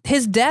his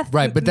death.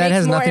 Right, but that makes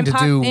has more nothing to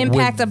do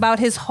impact with- about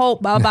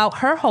about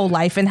her whole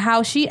life and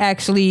how she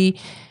actually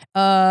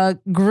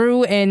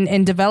grew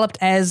and developed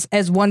as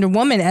Wonder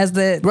Woman, as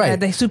the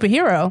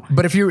superhero.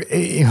 But if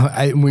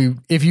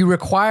you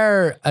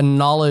require a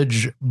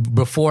knowledge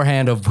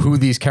beforehand of who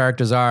these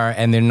characters are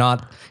and they're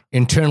not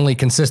internally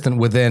consistent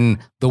within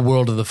the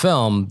world of the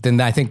film,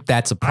 then I think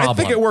that's a problem. I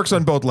think it works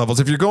on both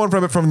levels. If you're going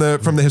from it from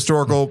the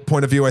historical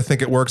point of view, I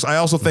think it works. I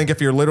also think if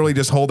you're literally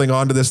just holding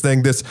on to this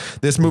thing, this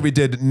movie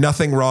did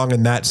nothing wrong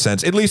in that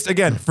sense. At least,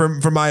 again,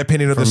 from my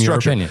opinion of the From your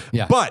structure. opinion,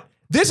 yeah. But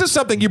this is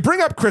something you bring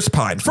up. Chris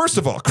Pine. First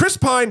of all, Chris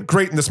Pine,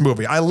 great in this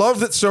movie. I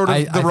love that sort of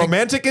I the think-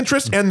 romantic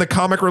interest and the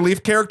comic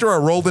relief character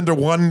are rolled into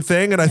one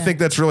thing, and I think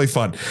that's really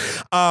fun.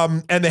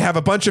 And they have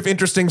a bunch of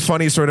interesting,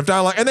 funny sort of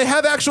dialogue, and they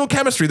have actual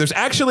chemistry. There's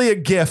actually a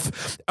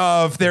GIF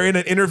of they're in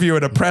an interview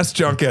at a press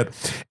junket,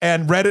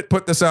 and Reddit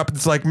put this up.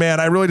 It's like, man,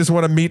 I really just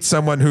want to meet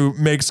someone who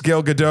makes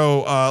Gal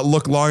Gadot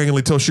look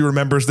longingly till she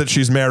remembers that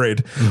she's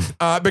married,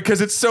 because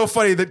it's so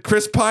funny that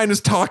Chris Pine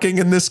is talking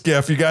in this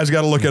GIF. You guys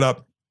got to look it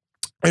up.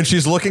 And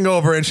she's looking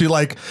over and she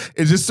like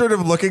is just sort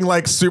of looking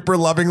like super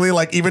lovingly,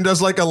 like even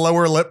does like a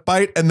lower lip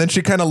bite. And then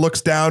she kind of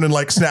looks down and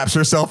like snaps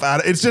herself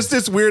out. It's just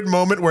this weird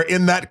moment where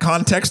in that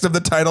context of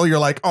the title, you're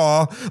like,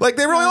 oh, like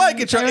they really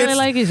like each other. They really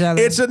like each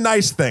other. It's a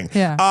nice thing.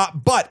 Yeah.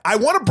 But I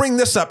want to bring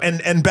this up.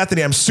 And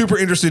Bethany, I'm super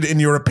interested in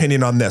your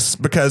opinion on this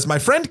because my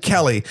friend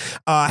Kelly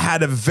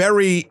had a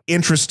very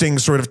interesting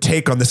sort of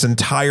take on this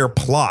entire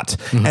plot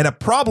and a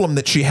problem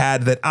that she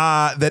had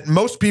that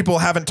most people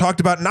haven't talked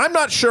about. And I'm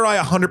not sure I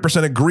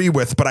 100% agree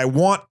with, but I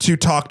want to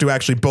talk to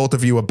actually both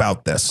of you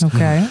about this.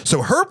 Okay.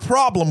 So her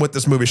problem with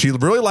this movie, she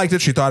really liked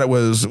it. She thought it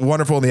was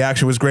wonderful and the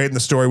action was great and the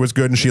story was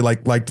good and she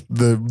liked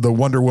the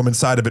Wonder Woman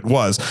side of it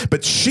was.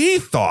 But she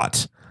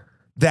thought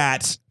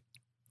that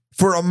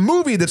for a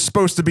movie that's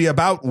supposed to be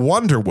about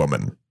Wonder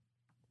Woman,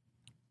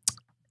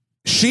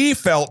 she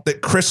felt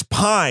that Chris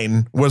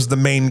Pine was the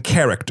main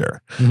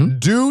character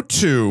due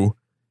to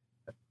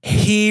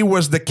he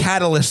was the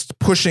catalyst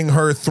pushing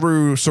her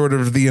through sort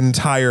of the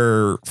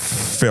entire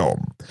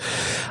film.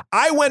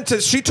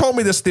 She told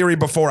me this theory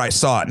before I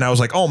saw it, and I was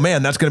like, oh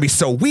man, that's going to be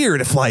so weird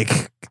if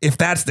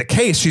that's the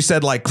case. She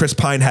said like Chris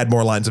Pine had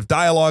more lines of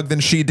dialogue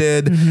than she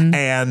did,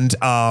 and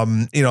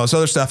this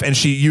other stuff. And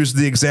she used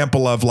the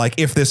example of like,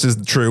 if this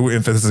is true,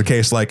 if this is the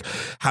case, like,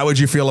 how would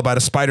you feel about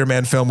a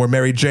Spider-Man film where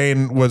Mary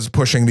Jane was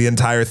pushing the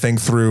entire thing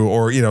through,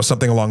 or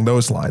something along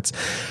those lines?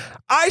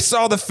 I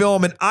saw the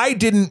film and I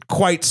didn't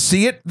quite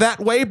see it that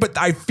way, but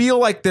I feel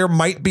like there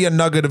might be a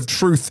nugget of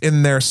truth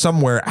in there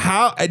somewhere.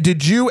 How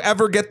did you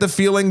ever get the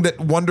feeling that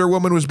Wonder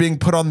Woman was being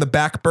put on the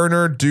back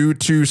burner due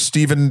to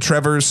Stephen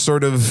Trevor's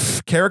sort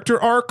of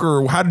character arc,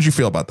 or how did you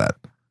feel about that?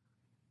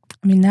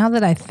 I mean, now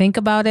that I think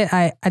about it,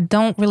 I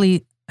don't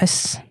really, I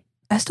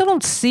still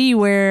don't see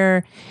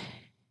where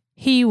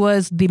he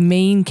was the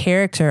main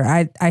character.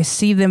 I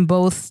see them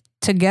both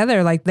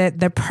together, like that.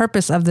 The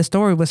purpose of the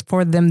story was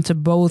for them to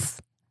both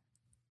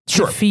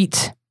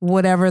defeat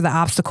whatever the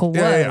obstacle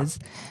was.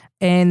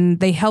 And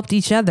they helped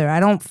each other. I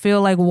don't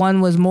feel like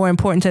one was more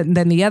important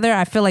than the other.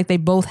 I feel like they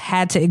both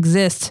had to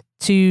exist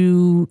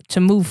to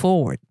move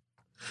forward.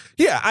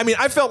 Yeah, I mean,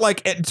 I felt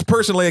like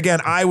personally,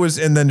 again, I was,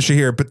 and then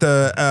Shahir, but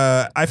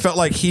I felt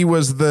like he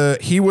was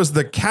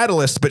the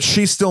catalyst, but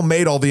she still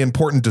made all the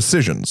important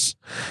decisions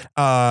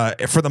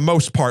for the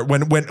most part.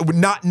 When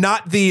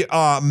not the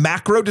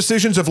macro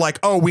decisions of like,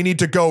 oh, we need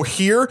to go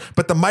here,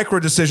 but the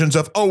micro decisions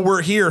of, oh,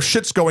 we're here,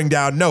 shit's going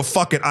down. No,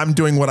 fuck it, I'm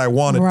doing what I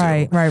want to do.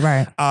 Right.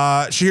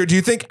 Shahir, do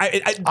you think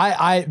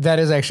I that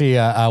is actually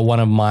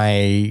one of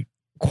my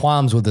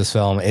qualms with this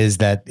film is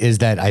that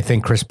I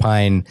think Chris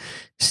Pine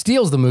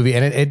steals the movie,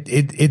 and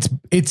it's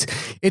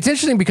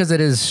interesting because it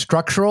is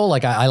structural.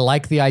 Like I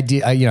like the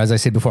idea, as I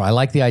said before, I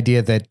like the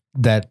idea that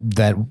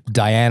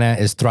Diana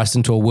is thrust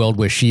into a world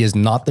where she is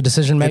not the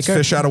decision maker. It's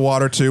fish out of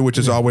water too, which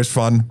is always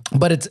fun.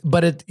 But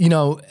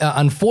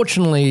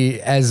unfortunately,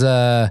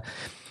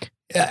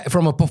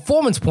 from a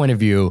performance point of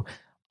view,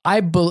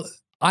 I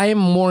am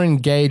more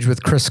engaged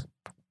with Chris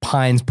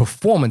Pine's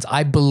performance.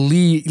 I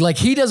believe like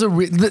he does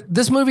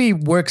this movie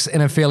works in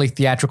a fairly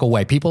theatrical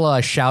way. People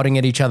are shouting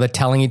at each other,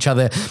 telling each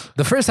other.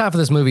 The first half of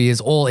this movie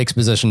is all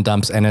exposition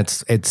dumps, and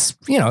it's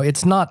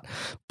not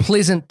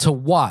pleasant to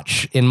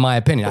watch, in my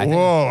opinion.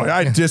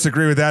 I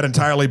disagree with that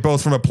entirely,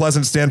 both from a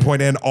pleasant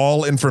standpoint and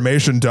all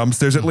information dumps.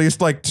 There's at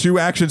least like 2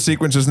 action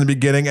sequences in the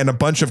beginning and a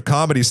bunch of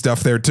comedy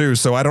stuff there too.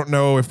 So I don't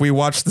know if we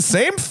watched the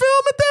same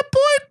film at that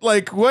point.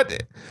 Like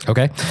what?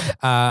 Okay.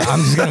 I'm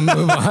just going to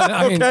move on.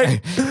 I mean,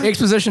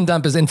 exposition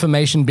dump is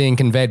information being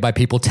conveyed by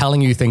people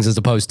telling you things as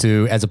opposed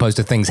to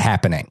things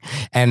happening.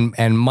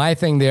 And my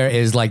thing there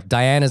is like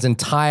Diana's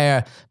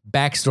entire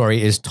backstory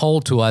is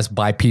told to us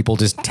by people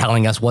just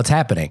telling us what's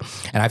happening.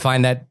 And I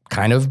find that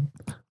kind of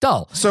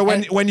dull. So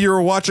when you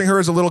were watching her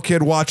as a little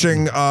kid,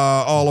 watching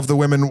all of the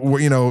women,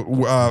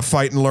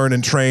 fight and learn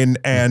and train,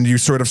 and you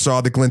sort of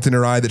saw the glint in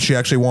her eye that she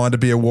actually wanted to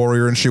be a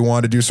warrior and she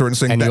wanted to do certain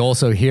things. And you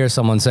also hear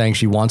someone saying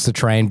she wants to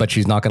train, but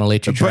she's not going to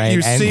let you train. But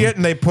you see it,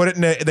 and they put it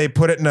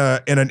in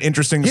an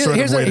interesting sort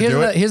of way to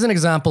do it. Here's an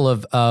example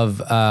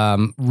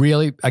of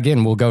really,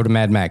 again, we'll go to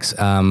Mad Max.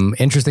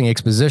 Interesting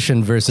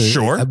exposition versus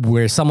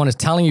where someone is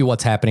telling you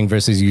what's happening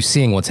versus you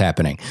seeing what's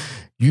happening.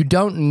 You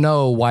don't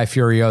know why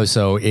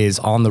Furioso is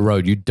on the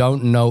road. You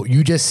don't know.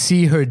 You just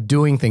see her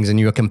doing things and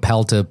you're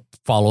compelled to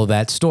follow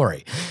that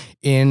story.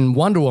 In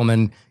Wonder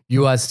Woman,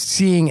 you are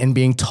seeing and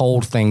being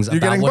told things You're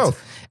about getting both.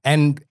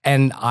 And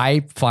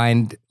I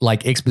find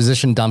like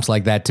exposition dumps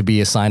like that to be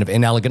a sign of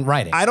inelegant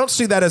writing. I don't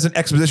see that as an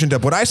exposition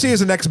dump. What I see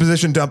as an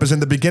exposition dump is in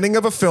the beginning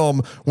of a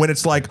film when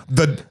it's like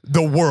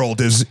the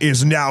world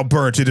is now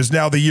burnt. It is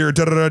now the year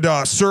da da da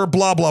da. Sir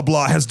blah blah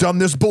blah has done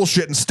this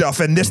bullshit and stuff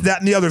and this that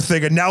and the other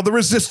thing and now the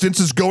resistance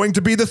is going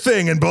to be the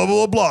thing and blah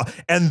blah blah blah.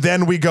 And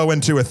then we go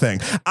into a thing.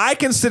 I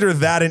consider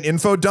that an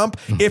info dump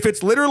if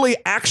it's literally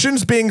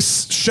actions being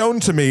shown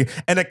to me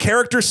and a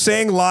character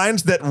saying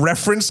lines that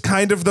reference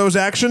kind of those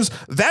actions.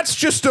 That's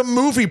just a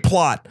movie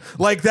plot.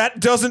 Like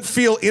that doesn't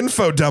feel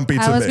info dumpy to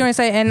me. I was going to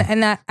say,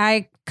 and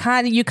I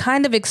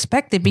kind of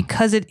expect it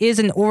because it is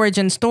an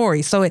origin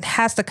story, so it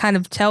has to kind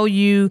of tell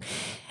you.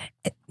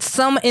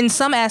 In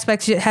some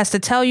aspects it has to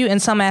tell you, in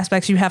some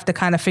aspects you have to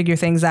kind of figure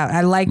things out.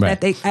 I like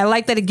that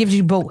it gives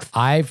you both.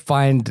 I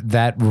find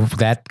that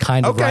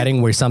kind of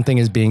writing where something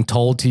is being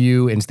told to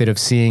you instead of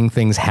seeing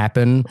things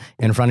happen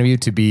in front of you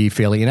to be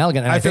fairly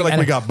inelegant. And I feel like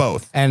we got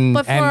both.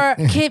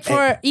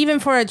 But even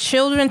for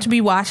children to be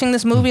watching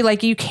this movie,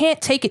 like you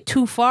can't take it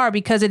too far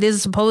because it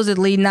is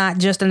supposedly not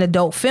just an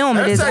adult film.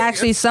 It is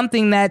actually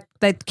something that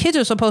kids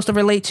are supposed to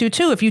relate to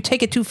too. If you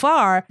take it too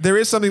far, there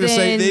is something to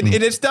say.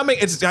 It's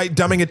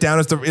dumbing it down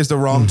is the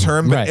wrong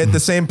term, but at the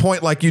same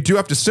point, like you do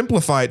have to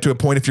simplify it to a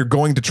point if you're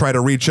going to try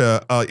to reach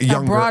a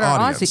younger broader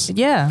audience.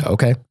 Yeah.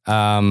 Okay.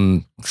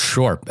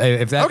 Sure.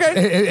 If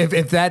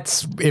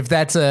that's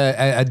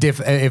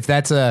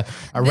a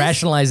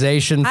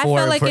rationalization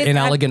for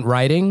inelegant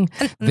writing,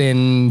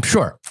 then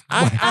sure.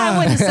 I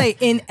wouldn't say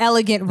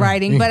inelegant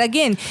writing, but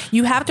again,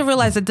 you have to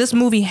realize that this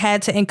movie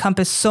had to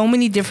encompass so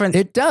many different.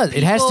 It does.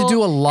 It has to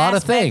do a lot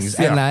of things,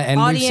 and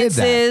audiences,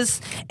 we've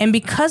said that. And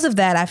because of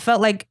that, I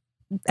felt like.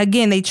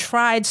 Again, they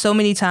tried so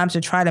many times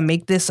to try to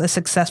make this a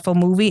successful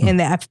movie,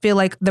 and I feel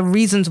like the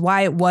reasons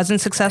why it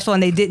wasn't successful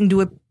and they didn't do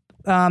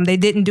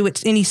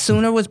it any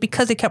sooner was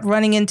because they kept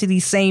running into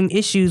these same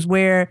issues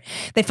where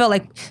they felt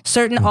like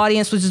certain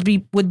audience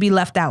would be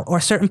left out, or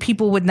certain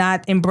people would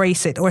not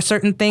embrace it, or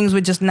certain things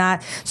would just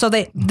not. So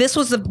this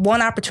was the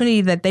one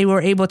opportunity that they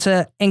were able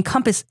to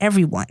encompass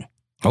everyone.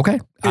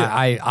 Okay. Maybe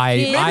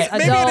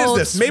it is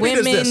this. Maybe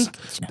it is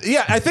this.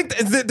 Yeah, I think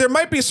there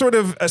might be sort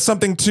of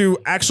something to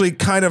actually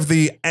kind of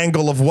the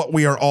angle of what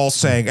we are all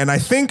saying. And I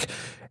think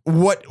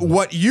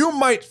what you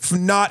might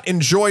not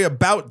enjoy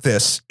about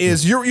this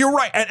is you're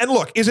right. And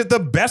look, is it the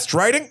best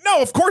writing?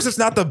 No, of course it's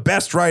not the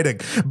best writing.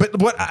 But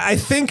what I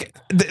think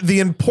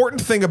the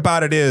important thing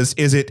about it is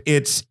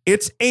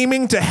it's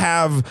aiming to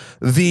have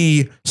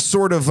the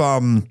sort of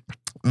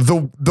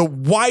the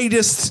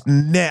widest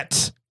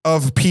net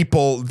of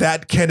people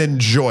that can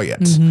enjoy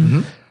it.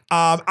 Mm-hmm.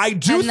 I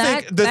do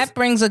think that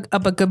brings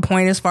up a good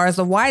point as far as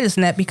the widest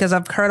net, because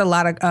I've heard a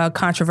lot of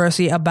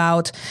controversy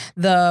about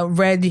the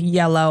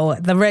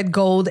red,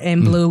 gold,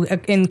 and blue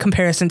in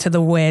comparison to the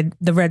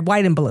red,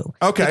 white, and blue.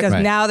 Okay.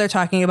 Because now they're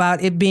talking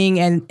about it being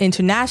an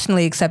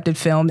internationally accepted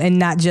film and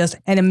not just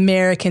an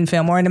American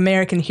film or an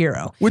American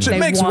hero. Which it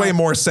makes way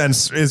more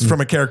sense is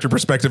from a character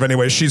perspective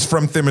anyway. She's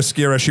from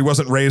Themyscira. She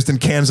wasn't raised in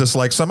Kansas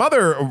like some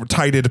other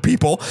tighted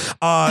people.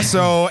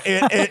 So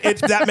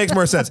that makes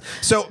more sense.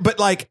 So, but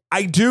like,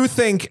 I do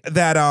think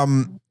that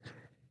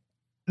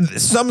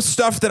some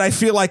stuff that I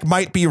feel like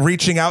might be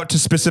reaching out to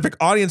specific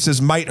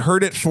audiences might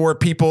hurt it for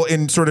people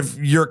in sort of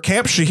your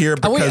camp,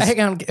 Shahir.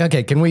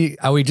 Okay,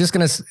 are we just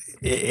going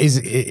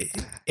to,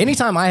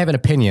 anytime I have an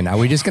opinion, are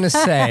we just going to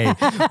say,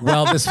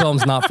 well, this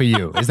film's not for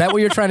you? Is that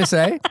what you're trying to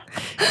say?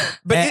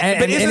 But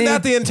isn't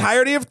that the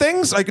entirety of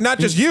things? Like not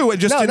just you,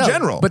 just in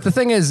general. But the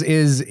thing is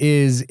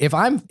if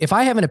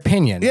I have an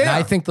opinion and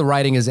I think the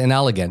writing is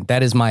inelegant,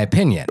 that is my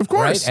opinion. Of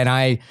course.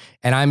 Right?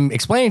 And I'm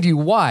explaining to you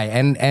why.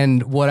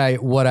 And what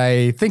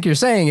I think you're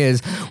saying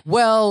is,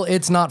 well,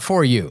 it's not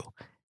for you.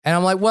 And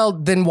I'm like, well,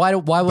 then why do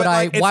we need to talk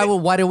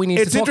about it?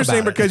 It's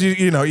interesting because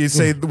you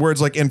say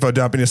words like info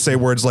dump and you say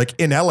words like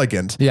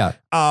inelegant. Yeah.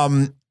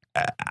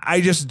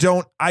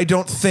 I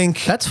don't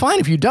think that's fine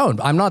if you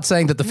don't. I'm not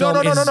saying that the film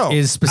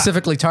is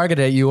specifically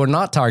targeted at you or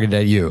not targeted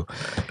at you.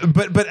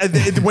 But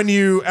when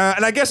you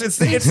and I guess it's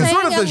sort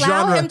of the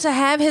genre. Allow him to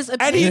have his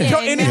opinion,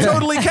 and he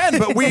totally can.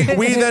 But we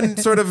then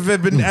sort of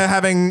have been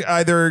having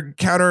either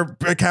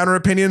counter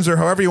opinions or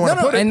however you want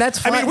to put it. And that's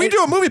fine. I mean, we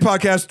do a movie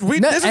podcast.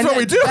 This is what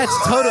we do.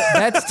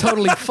 That's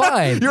totally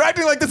fine. You're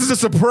acting like this is a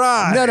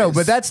surprise. No,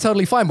 but that's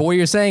totally fine. But what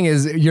you're saying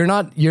is you're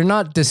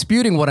not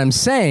disputing what I'm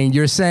saying.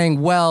 You're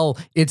saying, well,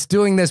 it's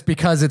doing this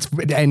because it's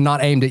and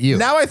not aimed at you.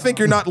 Now I think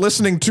you're not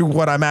listening to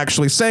what I'm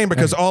actually saying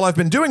because all I've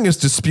been doing is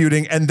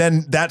disputing, and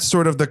then that's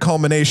sort of the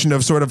culmination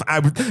of sort of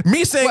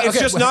me saying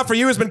not for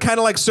you has been kind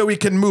of like so we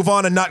can move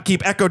on and not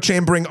keep echo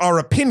chambering our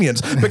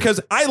opinions, because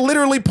I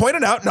literally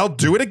pointed out, and I'll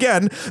do it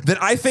again, that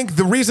I think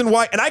the reason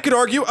why, and I could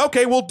argue,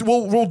 okay, we'll do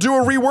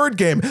a reword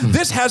game.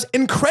 This has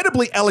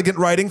incredibly elegant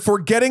writing for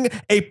getting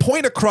a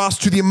point across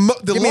to the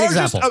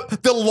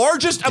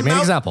largest amount. Give me an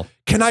example.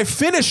 Can I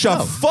finish a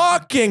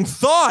fucking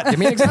thought? Give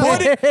me an example.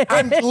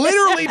 I'm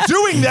literally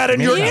doing that,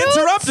 and you're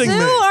interrupting me.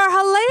 You are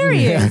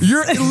hilarious.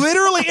 You're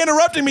literally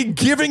interrupting me,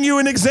 giving you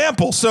an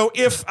example. So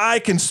if I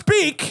can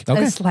speak,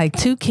 it's like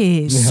two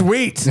kids.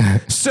 Sweet.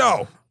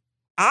 So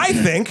I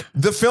think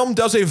the film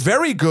does a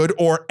very good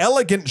or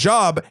elegant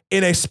job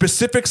in a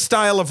specific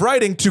style of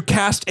writing to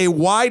cast a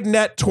wide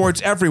net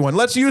towards everyone.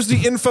 Let's use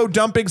the info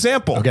dump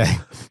example. Okay.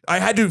 I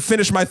had to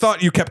finish my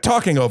thought. You kept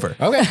talking over.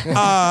 Okay.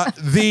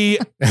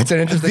 That's an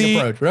interesting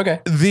approach. Okay.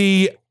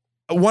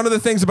 One of the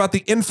things about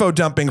the info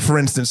dumping, for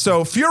instance,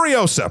 so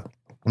Furiosa.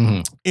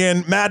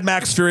 In Mad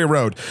Max Fury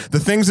Road, the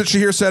things that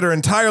Shahir said are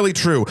entirely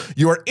true.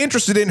 You are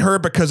interested in her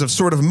because of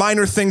sort of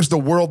minor things, the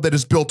world that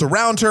is built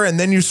around her, and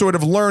then you sort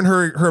of learn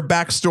her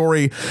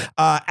backstory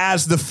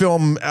as the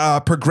film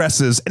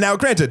progresses. Now,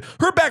 granted,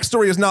 her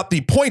backstory is not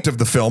the point of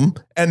the film,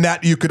 and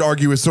that you could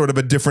argue is sort of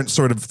a different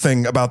sort of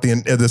thing about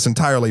this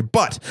entirely.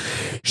 But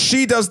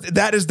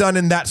that is done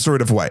in that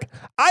sort of way.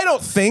 I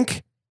don't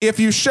think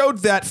if you showed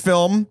that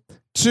film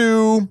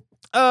to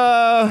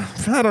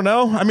I don't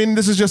know. I mean,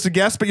 this is just a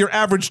guess, but your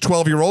average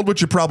 12-year-old,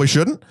 which you probably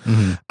shouldn't,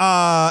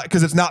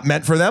 because it's not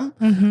meant for them,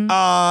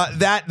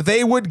 that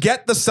they would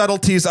get the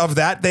subtleties of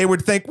that. They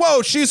would think,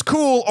 whoa, she's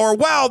cool, or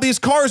wow, these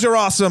cars are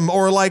awesome,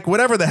 or like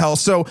whatever the hell.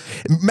 So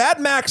Mad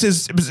Max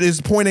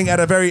is pointing at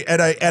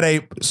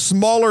a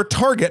smaller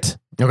target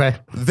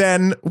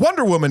than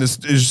Wonder Woman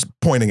is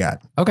pointing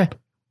at. Okay.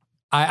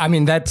 I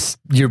mean, that's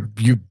you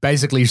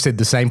basically said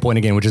the same point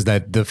again, which is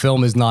that the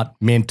film is not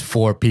meant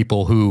for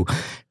people who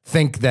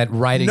think that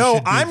writing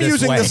should be I'm this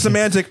using way. the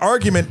semantic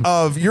argument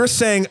of you're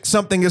saying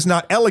something is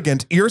not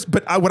elegant.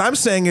 But what I'm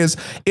saying is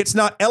it's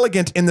not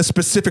elegant in the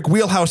specific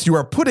wheelhouse you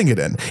are putting it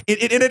in.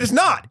 And it is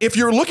not. If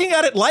you're looking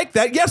at it like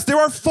that, yes, there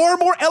are far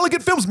more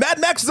elegant films. Mad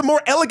Max is a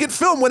more elegant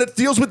film when it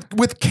deals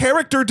with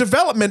character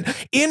development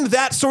in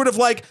that sort of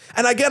like,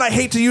 and again, I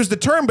hate to use the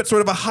term, but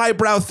sort of a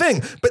highbrow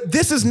thing. But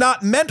this is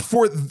not meant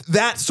for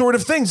that sort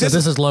of thing. So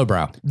this is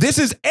lowbrow. This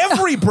is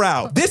every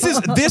brow. This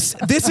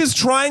is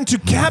trying to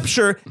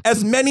capture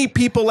as many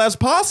people as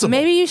possible.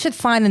 Maybe you should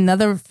find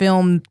another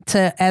film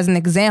as an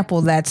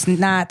example that's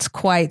not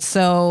quite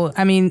so.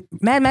 I mean,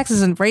 Mad Max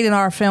is a rated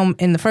R film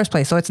in the first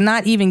place, so it's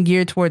not even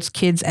geared towards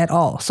kids at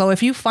all. So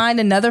if you find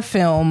another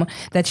film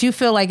that you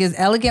feel like is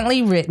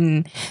elegantly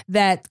written,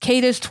 that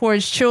caters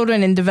towards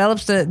children and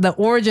develops the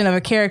origin of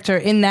a character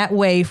in that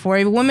way for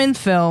a woman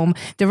film,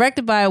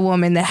 directed by a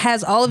woman, that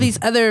has all of these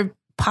other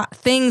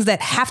things that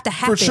have to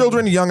happen. For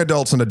children, young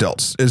adults, and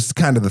adults is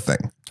kind of the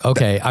thing.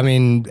 Okay, I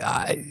mean,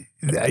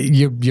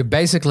 you're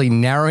basically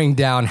narrowing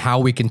down how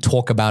we can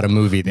talk about a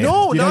movie. There.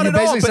 No, not you're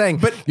at all. Saying,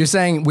 but you're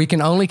saying we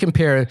can only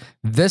compare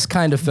this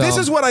kind of film. This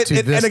is what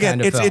and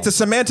again, it's a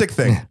semantic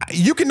thing.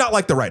 You cannot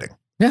like the writing.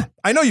 Yeah,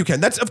 I know you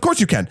can. Of course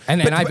you can.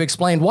 And I've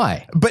explained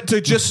why. But to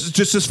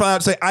just flat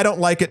out say I don't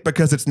like it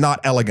because it's not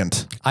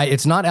elegant.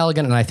 It's not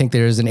elegant, and I think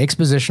there is an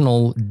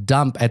expositional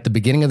dump at the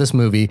beginning of this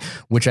movie,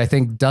 which I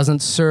think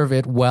doesn't serve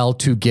it well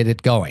to get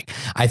it going.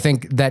 I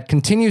think that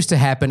continues to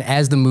happen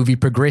as the movie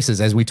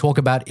progresses, as we talk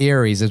about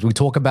Ares, as we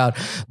talk about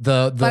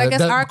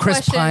the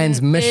Chris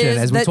Pine's mission,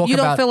 as we talk about. You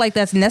don't feel like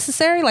that's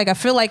necessary? Like I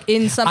feel like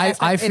in some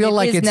aspect, I feel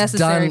like it's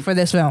necessary done for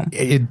this film.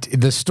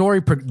 The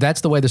story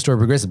that's the way the story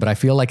progresses, but I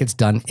feel like it's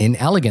done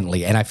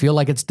inelegantly, and I feel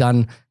like it's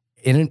done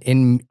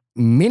in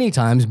many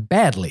times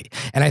badly.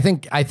 And I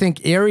think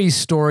Ares'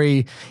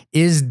 story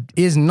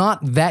is not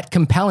that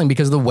compelling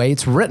because of the way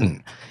it's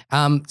written.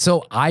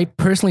 So I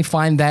personally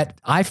find that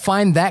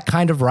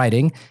kind of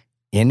writing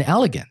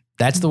inelegant.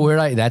 That's the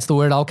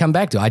word I'll come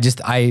back to. I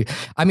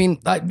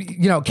mean,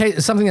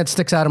 something that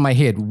sticks out of my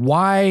head.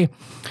 Why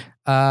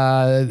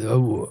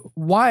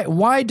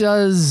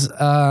does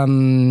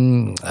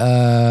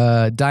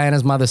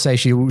Diana's mother say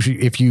she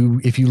if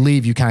you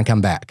leave you can't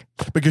come back?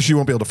 Because she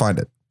won't be able to find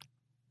it.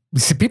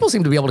 See, people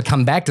seem to be able to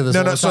come back to this.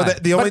 No. So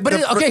the only.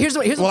 Here's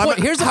the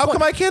point. How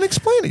come I can't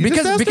explain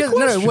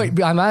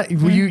it?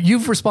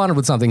 You've responded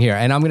with something here,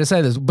 and I'm going to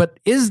say this. But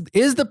is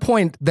the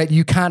point that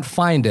you can't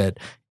find it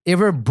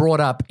ever brought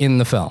up in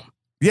the film?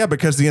 Yeah,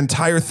 because the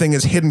entire thing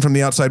is hidden from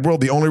the outside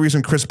world. The only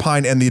reason Chris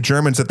Pine and the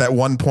Germans at that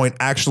one point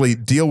actually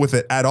deal with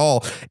it at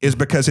all is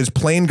because his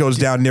plane goes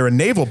down near a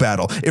naval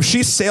battle. If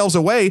she sails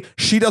away,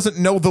 she doesn't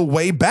know the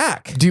way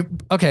back.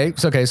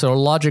 So a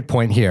logic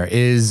point here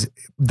is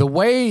the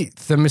way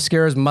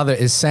Themyscira's mother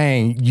is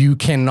saying you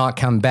cannot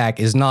come back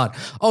is not,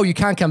 oh, you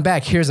can't come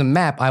back. Here's a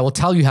map. I will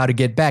tell you how to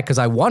get back because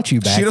I want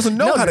you back. She doesn't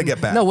know how to get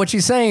back. No, what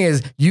she's saying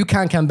is you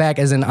can't come back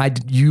as in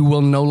you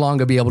will no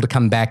longer be able to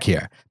come back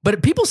here.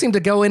 But people seem to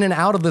go in and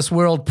out of this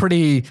world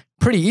pretty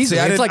easily. See,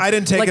 I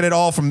didn't take it at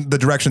all from the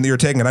direction that you're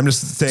taking it. I'm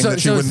just saying that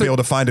she wouldn't be able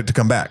to find it to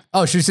come back.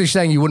 Oh, she's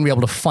saying you wouldn't be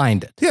able to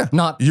find it.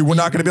 Yeah. You were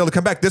not going to be able to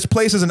come back. This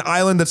place is an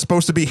island that's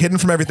supposed to be hidden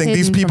from everything.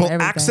 These people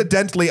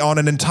accidentally on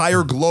an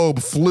entire globe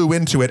flew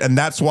into it, and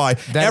that's why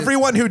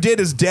everyone who did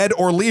is dead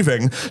or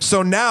leaving.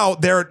 So now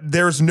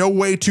there's no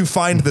way to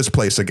find this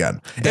place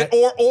again.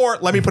 Or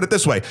let me put it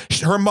this way.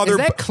 Her mother. Is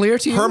that clear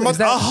to you? Her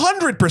mother,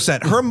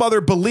 100%. Her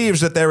mother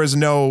believes that there is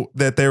no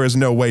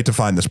way to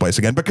find this place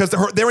again because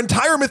their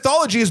entire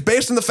mythology is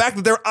based on the fact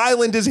that their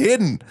island is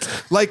hidden.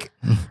 Like,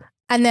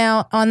 And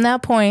now on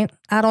that point,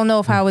 I don't know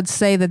if I would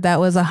say that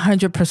was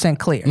 100%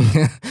 clear.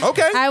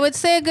 Okay. I would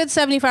say a good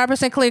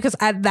 75% clear because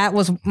that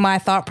was my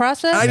thought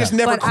process. I just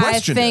never but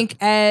questioned I think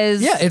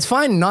it. It's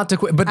fine not to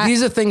quit. But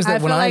these are things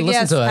that when I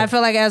listen to it. I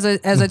feel like as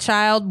a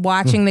child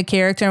watching the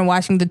character and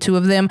watching the two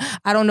of them,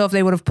 I don't know if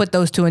they would have put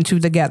those two and two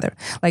together.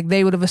 Like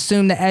they would have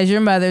assumed that as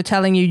your mother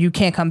telling you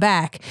can't come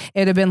back,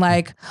 it'd have been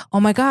like, oh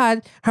my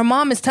God, her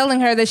mom is telling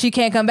her that she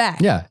can't come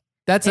back. Yeah.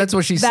 That's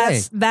what she's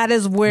saying. That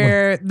is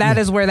where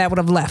that would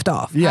have left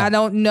off. Yeah. I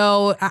don't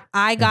know.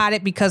 I got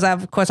it because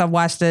of course I've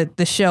watched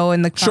the show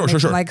and the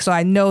comics. Sure. Like so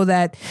I know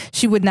that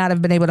she would not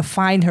have been able to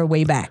find her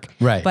way back.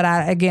 Right. But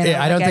I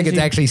don't think it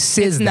actually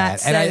says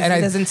that.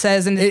 It doesn't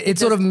says and it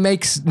sort of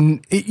makes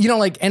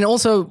and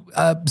also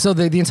so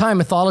the entire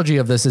mythology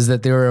of this is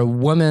that there are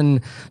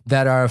women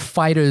that are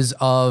fighters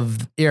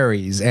of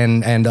Ares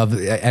and of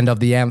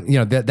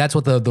the that's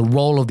what the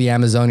role of the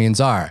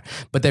Amazonians are,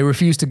 but they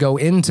refuse to go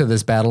into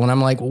this battle. And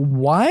I'm like,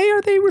 why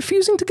are they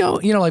refusing to go?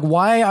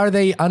 Why are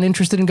they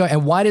uninterested in going?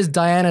 And why does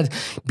Diana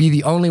be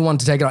the only one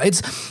to take it on?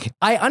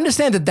 I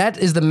understand that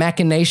is the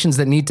machinations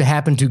that need to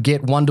happen to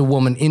get Wonder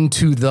Woman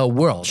into the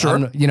world. Sure.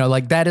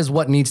 That is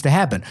what needs to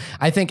happen.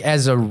 I think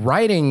as a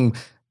writing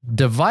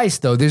device,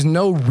 though, there's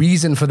no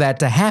reason for that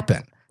to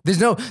happen.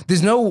 There's no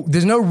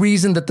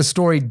reason that the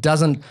story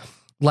doesn't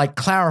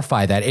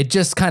clarify that. It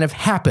just kind of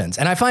happens.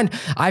 And I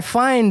find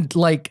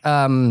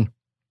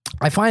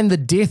the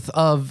death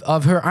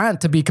of her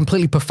aunt to be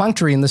completely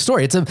perfunctory in the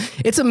story.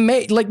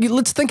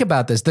 Let's think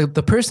about this. The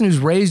person who's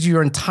raised you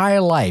your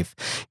entire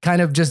life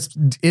kind of just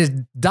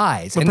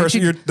dies.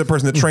 The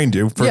person that trained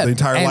you for the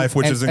entire life,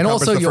 which is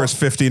encompassed the first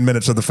 15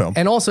 minutes of the film.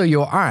 And also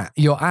your aunt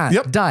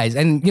dies.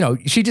 And,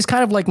 she just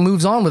kind of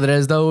moves on with it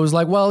as though it was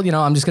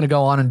I'm just going to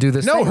go on and do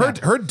this. No,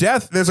 her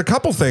death, there's a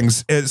couple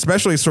things,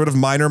 especially sort of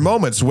minor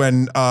moments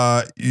when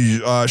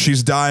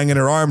she's dying in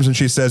her arms and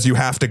she says, you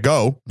have to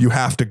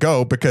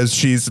go, because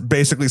she's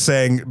basically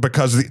saying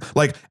because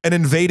an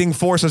invading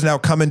force has now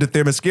come into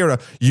Themyscira,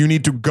 you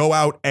need to go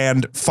out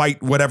and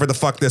fight whatever the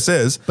fuck this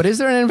is. But is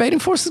there an invading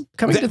force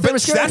coming to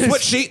Themyscira? That's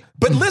what she.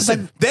 But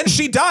listen, then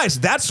she dies.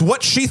 That's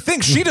what she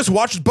thinks. She just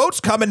watched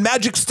boats come and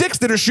magic sticks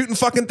that are shooting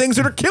fucking things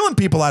that are killing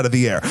people out of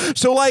the air.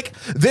 So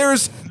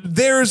there's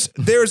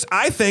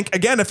I think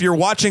again, if you're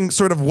watching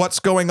sort of what's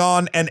going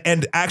on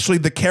and actually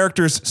the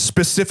character's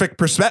specific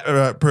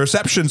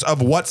perceptions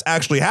of what's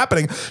actually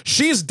happening,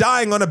 she's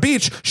dying on a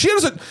beach.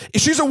 She's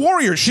a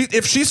warrior.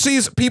 If she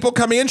sees people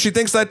coming in, she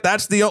thinks that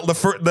that's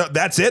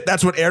that's it.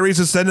 That's what Ares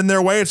is sending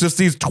their way. It's just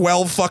these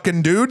 12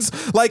 fucking dudes.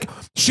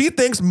 She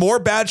thinks more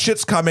bad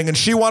shit's coming, and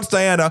she wants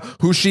Diana,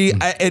 who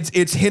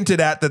it's hinted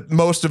at that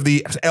most of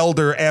the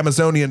elder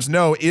Amazonians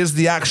know is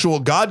the actual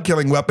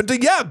god-killing weapon, to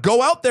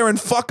go out there and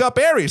fuck up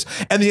Ares.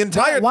 And the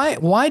entire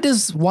why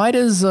does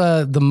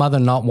the mother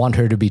not want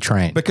her to be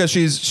trained? Because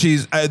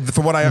she's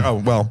from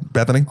what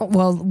Bethany.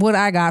 Well, what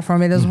I got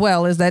from it as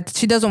well is that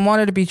she doesn't want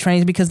her to be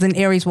trained because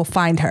then Ares will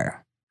find her.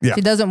 Yeah.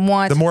 She doesn't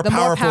want the more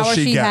power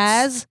she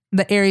has,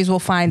 the Ares will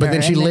find her. But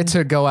then she lets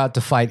her go out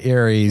to fight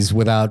Ares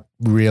without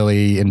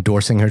really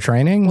endorsing her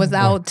training,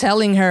 without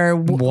telling her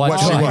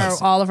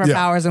all of her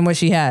powers and what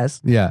she has.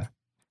 Yeah.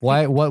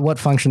 Why? What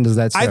function does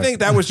that serve? I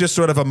think that was just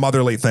sort of a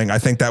motherly thing. I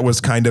think that was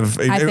kind of.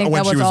 I think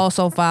that was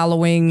also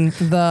following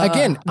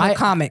the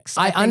comics.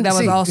 I think that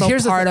was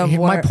also part of.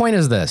 My point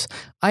is this: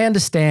 I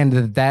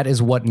understand that is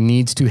what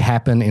needs to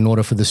happen in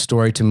order for the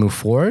story to move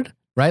forward.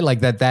 Right?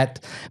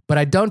 But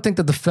I don't think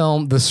that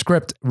the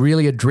script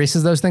really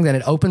addresses those things, and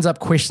it opens up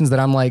questions that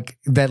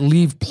that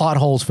leave plot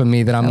holes for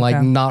me that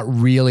I'm not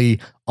really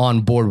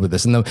on board with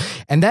this.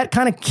 And that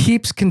kind of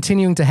keeps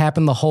continuing to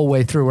happen the whole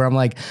way through, where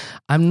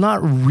I'm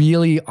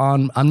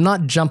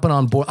not jumping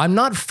on board. I'm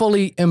not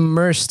fully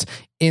immersed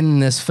in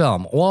this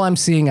film. All I'm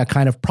seeing are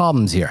kind of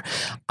problems here.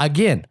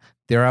 Again,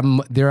 there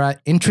are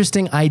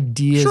interesting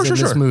ideas in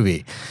this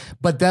movie,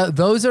 but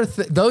those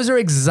are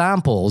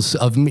examples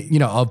of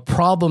of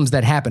problems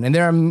that happen, and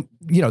there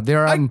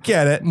are I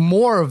get it.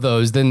 more of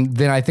those than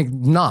I think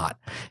not,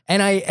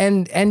 and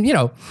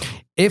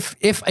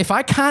If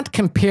I can't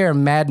compare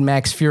Mad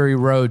Max Fury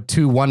Road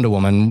to Wonder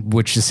Woman,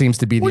 which seems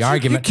to be the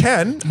argument, you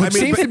can.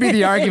 Seems to be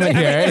the argument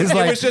here. Is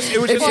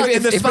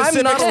if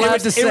I'm not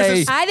allowed to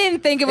say, I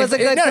didn't think it was a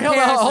good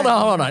comparison. Hold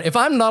on. If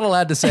I'm not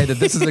allowed to say that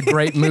this is a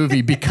great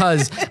movie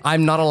because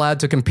I'm not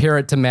allowed to compare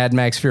it to Mad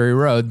Max Fury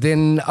Road,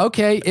 then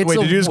okay. Did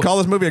you just call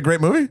this movie a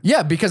great movie?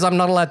 Yeah, because I'm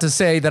not allowed to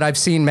say that I've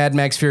seen Mad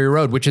Max Fury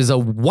Road, which is a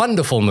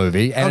wonderful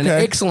movie and an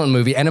excellent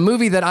movie, and a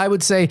movie that I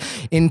would say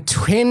in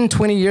 10,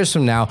 20 years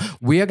from now,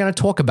 we are going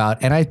to talk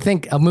about. And I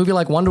think a movie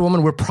like Wonder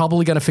Woman, we're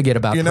probably going to forget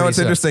about. It's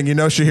interesting.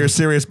 Shahir's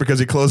serious because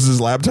he closes his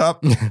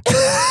laptop.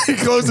 He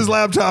closed his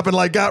laptop and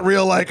got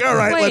real all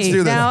right, let's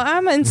do this. Now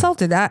I'm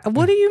insulted.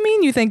 What do you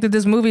mean you think that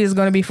this movie is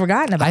going to be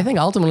forgotten about? I think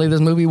ultimately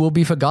this movie will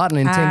be forgotten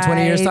in 10,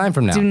 20 years time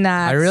from now.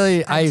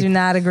 I do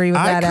not agree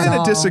with that at all. I kind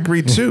of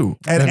disagree too.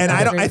 And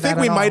I think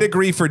we might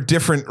agree for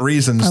different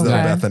reasons though,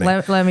 Bethany.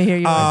 Let me hear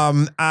you.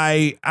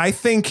 I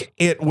think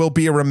it will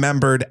be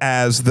remembered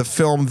as the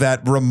film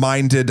that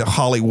reminded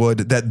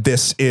Hollywood that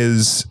this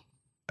is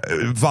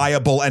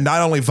viable, and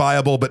not only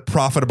viable but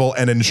profitable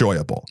and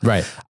enjoyable.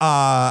 Right.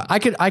 I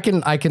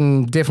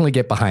can definitely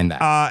get behind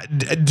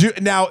that.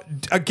 Now,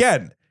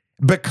 again,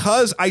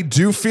 because I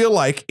do feel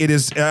like it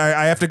is,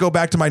 I have to go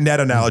back to my net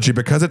analogy,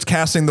 because it's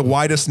casting the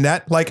widest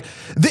net. Like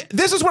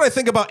this is what I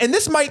think about, and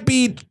this might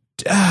be,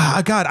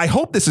 God, I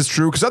hope this is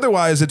true, because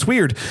otherwise it's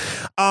weird.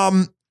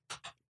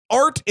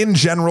 Art in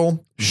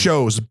general,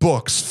 shows,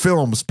 books,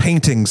 films,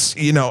 paintings,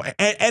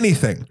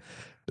 anything.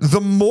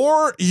 The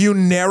more you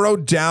narrow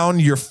down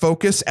your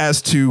focus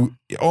as to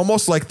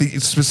almost like the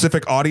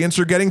specific audience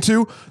you're getting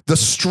to, the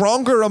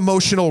stronger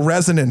emotional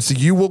resonance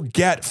you will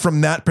get from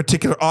that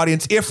particular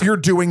audience if you're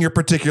doing your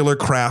particular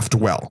craft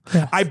well.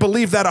 Yeah. I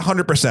believe that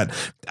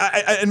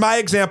 100%. In my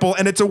example,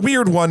 and it's a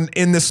weird one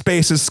in this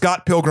space, is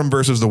Scott Pilgrim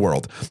versus the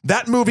World.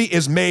 That movie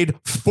is made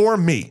for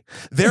me.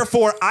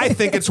 Therefore, I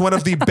think it's one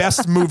of the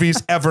best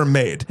movies ever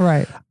made.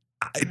 Right.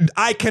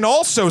 I can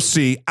also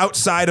see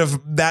outside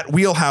of that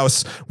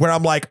wheelhouse where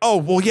I'm like, oh,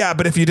 well, yeah,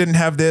 but if you didn't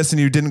have this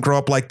and you didn't grow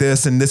up like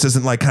this and this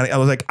isn't like kind of, I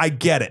was like, I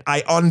get it.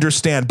 I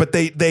understand. But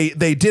they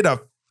did a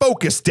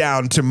focus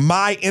down to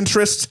my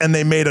interests, and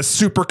they made a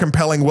super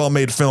compelling,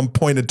 well-made film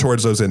pointed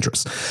towards those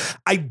interests.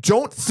 I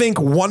don't think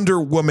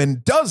Wonder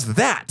Woman does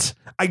that.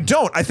 I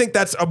don't. I think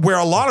that's where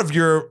a lot of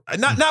your,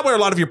 not where a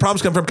lot of your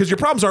problems come from, because your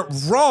problems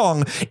aren't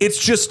wrong. It's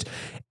just,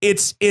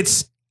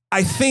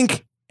 I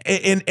think,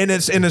 and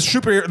it's in a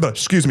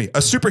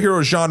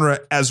superhero genre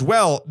as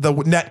well. The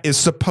net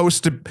is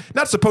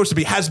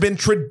has been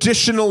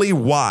traditionally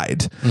wide.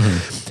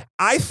 Mm-hmm.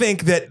 I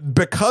think that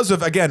because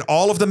of, again,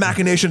 all of the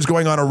machinations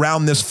going on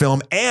around this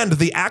film and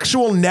the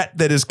actual net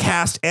that is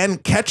cast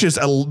and catches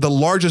the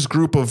largest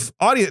group of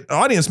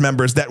audience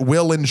members that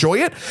will enjoy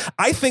it,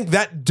 I think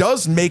that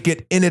does make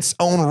it in its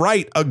own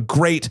right a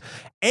great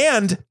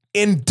and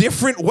in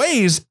different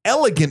ways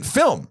elegant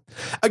film.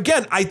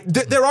 Again,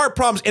 there are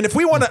problems, and if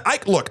we want to,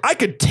 I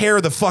could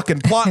tear the fucking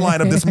plot line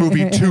of this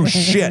movie to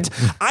shit.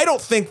 I don't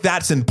think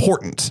that's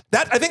important.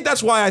 I think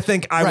that's why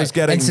I was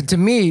getting. And so to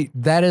me,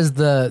 that is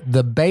the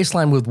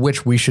baseline with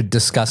which we should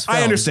discuss film.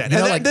 I understand,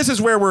 and this is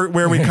where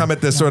we come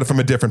at this sort of from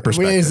a different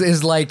perspective.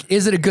 Is like,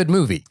 is it a good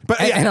movie? But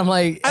and I'm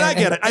like, and I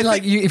get it.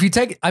 If you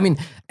take,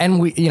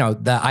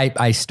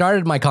 I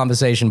started my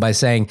conversation by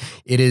saying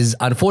it is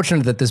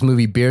unfortunate that this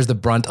movie bears the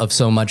brunt of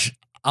so much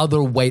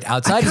other weight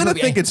outside. I kind of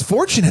think it's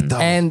fortunate though.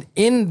 And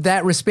in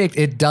that respect,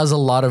 it does a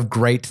lot of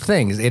great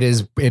things.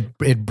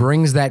 It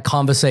brings that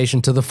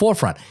conversation to the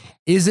forefront.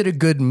 Is it a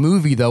good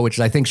movie though? Which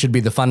I think should be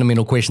the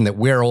fundamental question that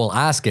we're all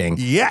asking.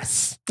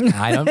 Yes.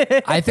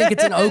 I think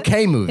it's an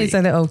okay movie. It's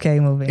an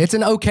okay movie. It's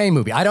an okay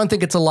movie. I don't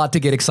think it's a lot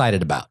to get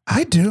excited about.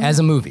 I do. As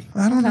a movie.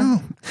 I don't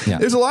know. Yeah.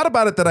 There's a lot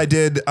about it that I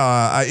did.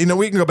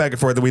 We can go back and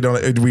forth.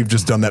 We've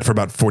just done that for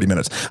about 40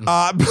 minutes.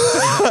 But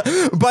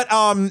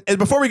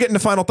before we get into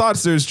final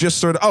thoughts, there's just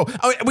sort of,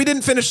 we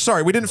didn't finish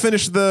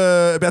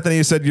the, Bethany,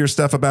 you said your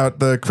stuff about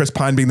the Chris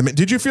Pine being the main.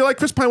 Did you feel like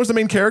Chris Pine was the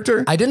main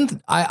character? I didn't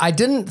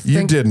think.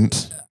 You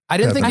didn't. I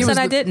didn't think he was.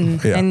 I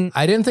didn't. Yeah. And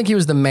I didn't think he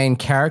was the main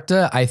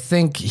character. I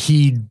think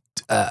he.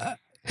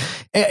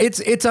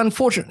 It's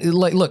unfortunate.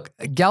 Like, look,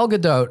 Gal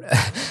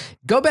Gadot.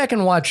 Go back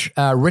and watch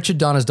Richard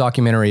Donner's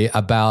documentary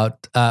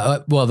about,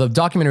 the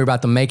documentary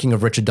about the making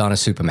of Richard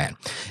Donner's Superman.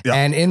 Yeah.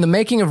 And in the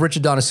making of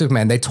Richard Donner's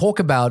Superman, they talk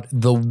about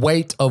the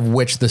weight of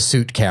which the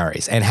suit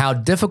carries and how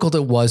difficult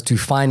it was to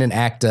find an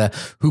actor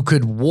who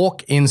could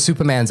walk in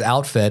Superman's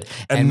outfit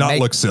and not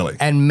look silly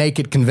and make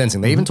it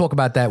convincing. They even talk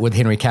about that with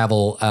Henry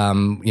Cavill,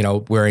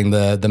 wearing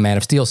the Man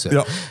of Steel suit.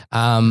 Yep.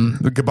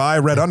 The goodbye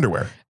red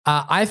underwear.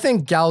 I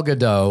think Gal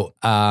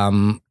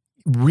Gadot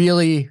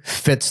really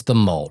fits the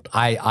mold.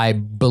 I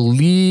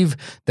believe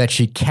that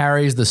she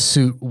carries the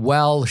suit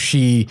well.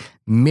 She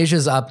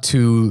measures up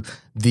to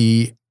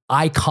the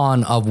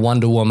icon of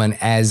Wonder Woman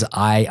as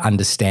I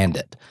understand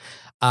it.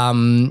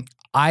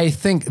 I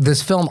think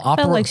this film I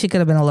felt like she could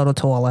have been a little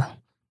taller.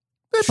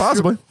 Yeah,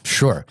 possibly.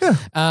 Sure.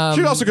 Yeah.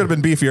 She also could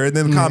have been beefier. And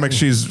in the comics,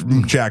 she's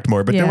jacked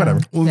more, but whatever.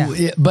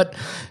 Yeah. But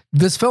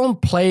this film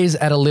plays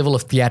at a level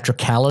of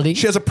theatricality.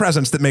 She has a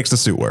presence that makes the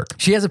suit work.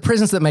 She has a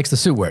presence that makes the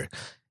suit work.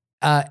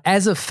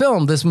 As a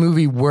film, this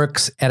movie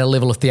works at a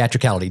level of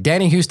theatricality.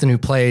 Danny Houston, who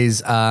plays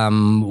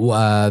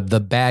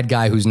the bad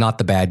guy who's not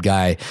the bad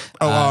guy.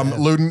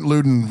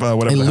 Luden,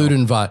 whatever.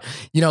 Ludendorff.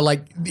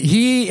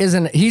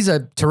 He's a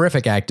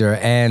terrific actor,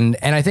 and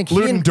I think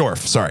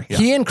Ludendorff.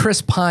 He and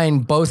Chris Pine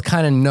both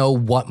kind of know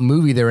what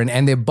movie they're in,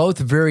 and they're both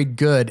very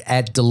good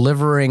at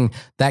delivering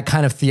that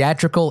kind of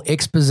theatrical,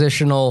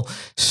 expositional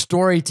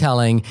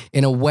storytelling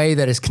in a way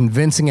that is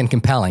convincing and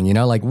compelling.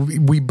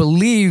 We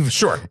believe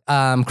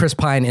Chris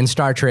Pine in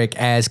Star Trek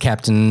as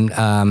Captain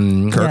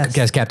Kirk.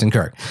 As Captain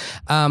Kirk.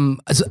 So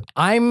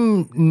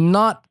I'm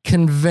not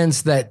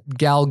convinced that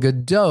Gal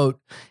Gadot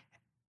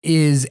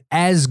is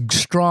as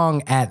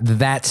strong at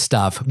that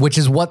stuff, which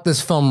is what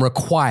this film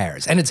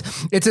requires. And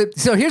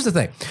so here's the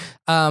thing.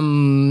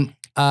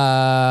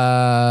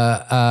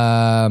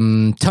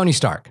 Tony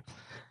Stark.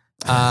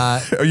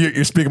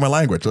 You're speaking my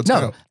language. Let's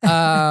No,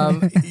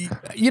 go.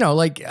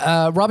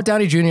 Robert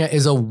Downey Jr.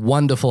 is a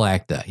wonderful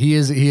actor. He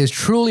is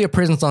truly a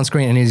presence on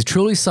screen, and he's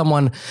truly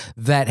someone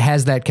that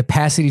has that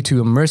capacity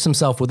to immerse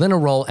himself within a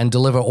role and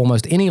deliver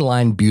almost any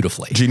line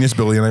beautifully. Genius,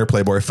 billionaire,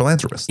 playboy,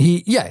 philanthropist.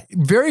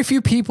 Very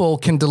few people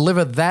can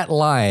deliver that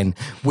line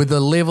with a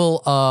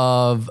level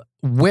of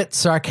wit,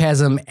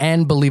 sarcasm,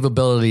 and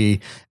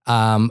believability.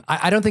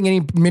 I don't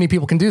think many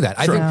people can do that.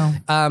 Sure.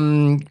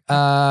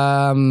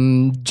 I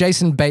think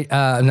Jason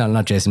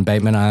not Jason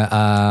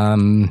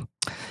Bateman.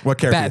 What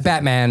character?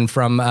 Batman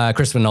from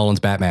Christopher Nolan's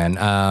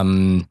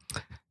Batman.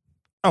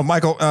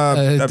 Michael.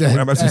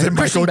 Christian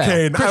Michael Bale.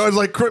 Caine. I was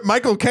like,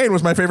 Michael Caine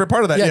was my favorite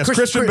part of that. Yes,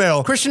 Christian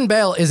Bale. Christian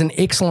Bale is an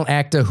excellent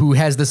actor who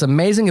has this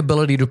amazing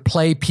ability to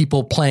play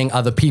people playing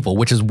other people,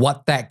 which is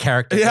what that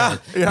character does.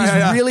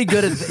 He's really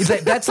good at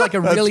that's like a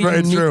really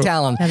unique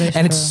talent,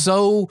 and it's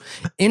so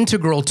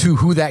integral to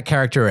who that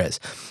character is.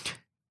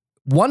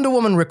 Wonder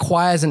Woman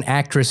requires an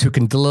actress who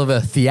can deliver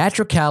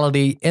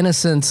theatricality,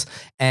 innocence,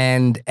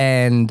 and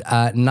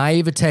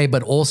naivete,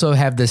 but also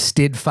have this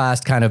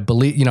steadfast kind of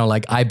belief,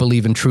 like I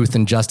believe in truth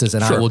and justice,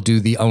 and I will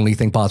do the only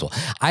thing possible.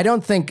 I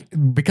don't think,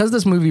 because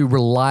this movie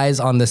relies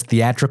on this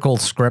theatrical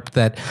script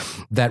that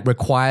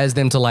requires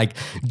them to like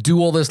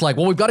do all this, like,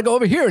 well, we've got to go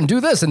over here and do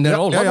this, and then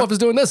Ludwig is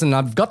doing this, and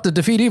I've got to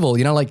defeat evil.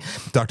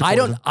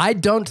 I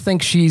don't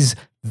think she's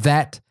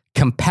that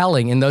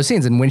compelling in those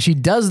scenes. And when she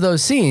does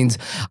those scenes,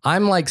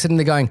 I'm like sitting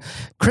there going,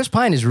 Chris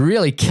Pine is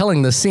really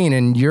killing the scene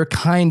and you're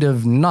kind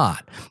of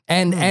not.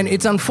 And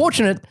it's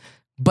unfortunate,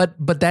 but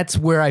that's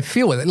where I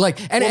feel with it. Like,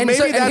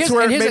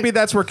 maybe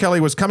that's where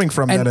Kelly was coming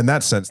from then in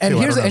that sense. And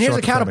too. here's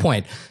a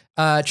counterpoint.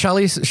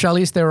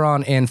 Charlize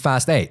Theron in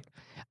Fast 8.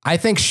 I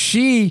think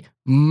she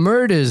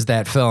murders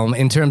that film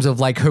in terms of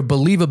like her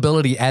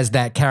believability as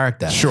that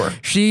character. Sure.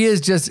 She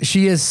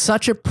is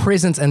such a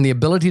presence and the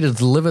ability to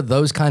deliver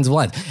those kinds of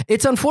lines.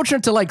 It's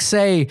unfortunate to like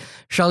say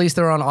Charlize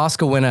Theron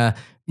Oscar winner,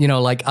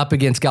 like up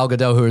against Gal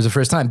Gadot, who was the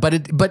first time.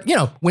 But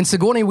when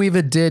Sigourney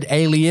Weaver did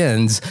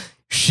Aliens,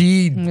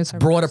 she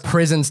brought a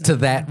presence to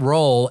that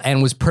role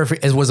and was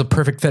perfect. It was a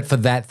perfect fit for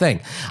that thing.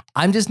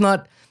 I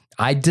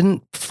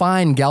didn't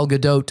find Gal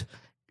Gadot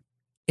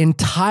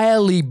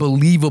entirely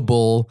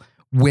believable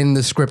when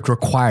the script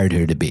required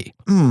her to be.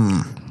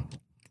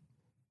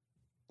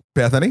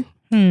 Bethany?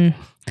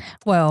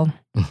 Well,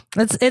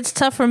 it's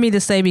tough for me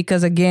to say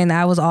because, again,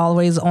 I was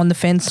always on the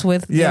fence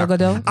with Gal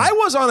Gadot. I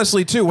was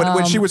honestly, too,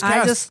 when she was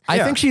cast.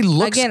 I think she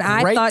looks great.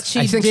 I thought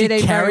she did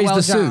a very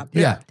well job.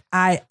 Yeah.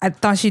 I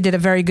thought she did a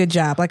very good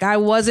job. Like, I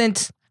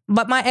wasn't...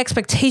 But my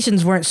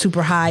expectations weren't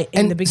super high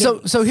in the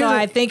beginning. So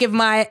I think if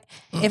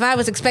I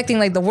was expecting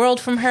like the world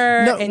from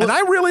her, and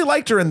I really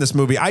liked her in this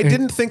movie. I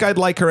didn't think I'd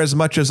like her as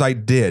much as I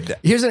did.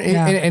 Here's an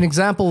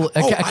example.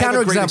 I have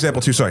a great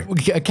example too. Sorry.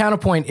 A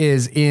counterpoint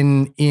is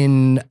in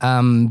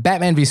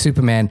Batman v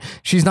Superman.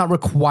 She's not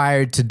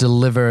required to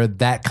deliver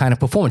that kind of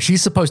performance.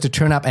 She's supposed to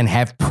turn up and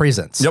have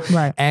presence. Yep.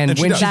 Right. And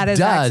when she that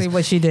is actually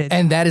what she did.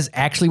 And that is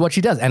actually what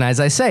she does. And as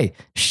I say,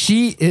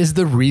 she is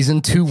the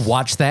reason to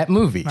watch that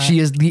movie. Right. She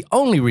is the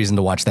only reason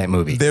to watch that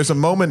movie. There's a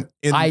moment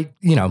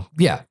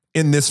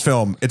in this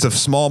film. It's a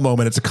small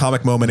moment. It's a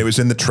comic moment. It was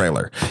in the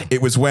trailer.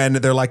 It was when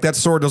they're like, that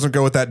sword doesn't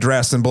go with that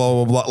dress and blah,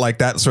 blah, blah. Like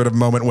that sort of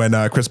moment when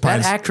Chris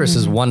Pine. That actress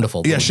is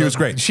wonderful. Yeah, she was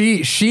great.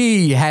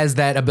 She has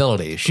that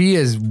ability. She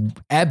is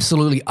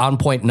absolutely on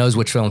point, knows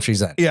which film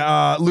she's in.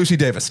 Yeah, Lucy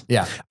Davis.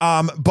 Yeah.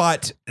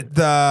 But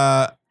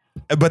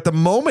the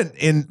moment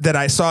in that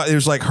I saw, it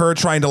was like her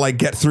trying to like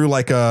get through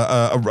like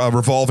a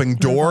revolving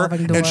door,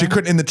 and she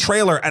couldn't in the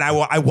trailer. And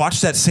I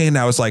watched that scene and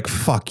I was like,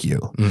 fuck you.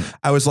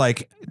 I was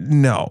like,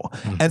 no.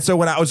 And so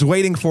when I was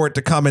waiting for it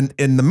to come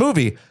in the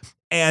movie,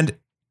 and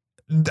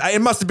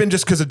it must have been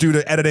just because of due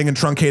to editing and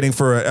truncating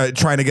for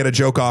trying to get a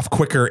joke off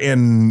quicker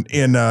in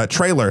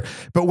trailer.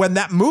 But when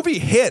that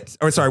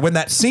when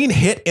that scene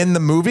hit in the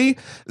movie,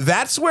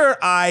 that's where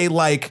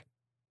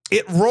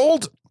it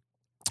rolled.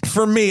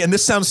 For me, and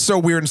this sounds so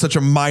weird in such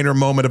a minor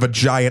moment of a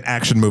giant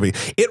action movie,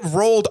 it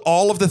rolled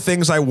all of the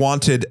things I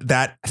wanted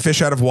that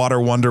fish out of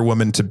water Wonder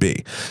Woman to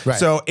be. Right.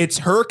 So it's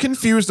her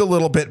confused a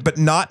little bit, but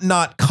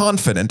not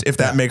confident, if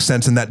that makes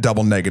sense in that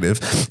double negative.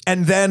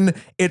 And then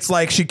it's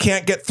like she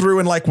can't get through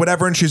and like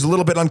whatever, and she's a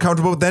little bit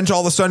uncomfortable. But then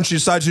all of a sudden she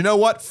decides, you know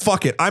what?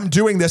 Fuck it. I'm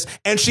doing this.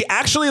 And she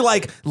actually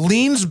like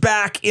leans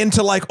back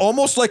into like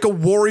almost like a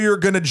warrior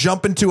gonna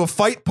jump into a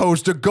fight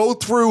pose to go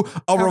through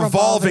a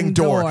revolving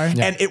door.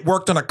 Yeah. And it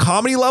worked on a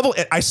comedy level.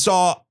 I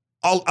saw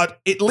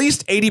at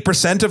least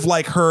 80% of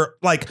like her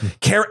like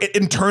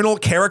internal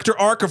character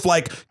arc of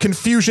like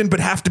confusion, but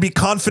have to be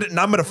confident, and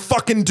I'm gonna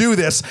fucking do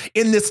this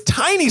in this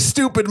tiny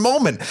stupid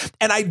moment.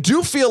 And I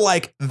do feel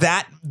like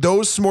that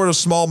those sort of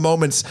small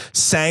moments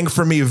sang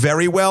for me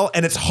very well,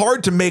 and it's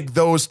hard to make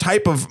those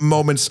type of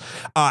moments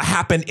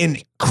happen in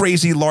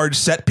crazy large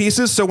set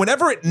pieces. So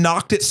whenever it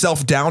knocked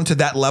itself down to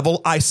that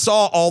level, I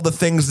saw all the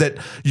things that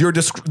you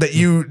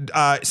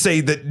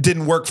say that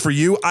didn't work for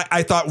you.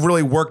 I thought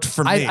really worked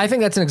for me. I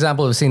think that's an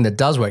example of a scene that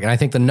does work, and I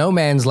think the No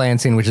Man's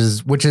Land scene, which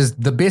is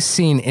the best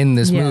scene in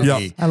this movie,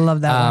 Yep. I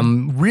love that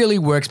one. really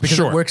works because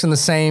Sure. it works in the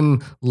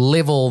same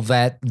level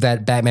that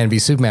Batman v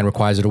Superman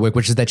requires it to work,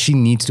 which is that she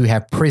needs to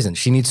have presence.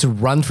 She needs to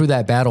run through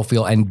that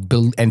battlefield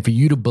and for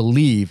you to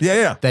believe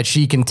that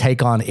she can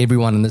take on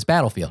everyone in this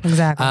battlefield.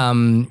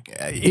 Exactly.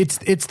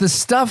 It's the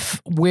stuff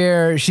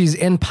where she's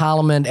in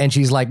Parliament and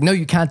she's like, no,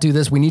 you can't do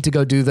this. We need to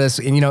go do this.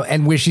 And,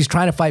 and where she's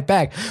trying to fight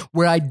back,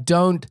 where I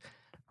don't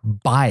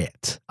buy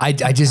it. I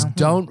just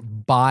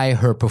don't buy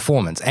her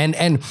performance. And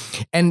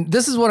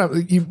this is what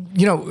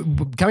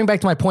coming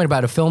back to my point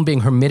about a film being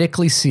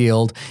hermetically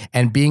sealed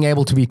and being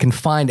able to be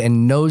confined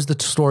and knows the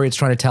story it's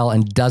trying to tell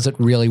and does it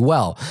really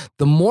well.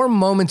 The more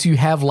moments you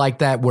have like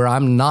that where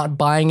I'm not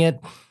buying it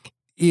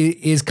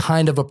is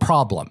kind of a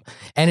problem.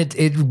 And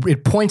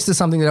it points to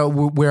something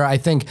where I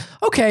think,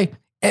 okay,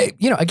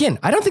 again,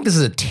 I don't think this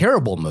is a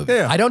terrible movie.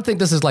 Yeah. I don't think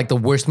this is like the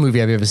worst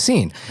movie I've ever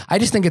seen. I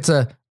just think it's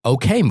a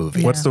okay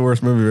movie. What's the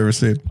worst movie you've ever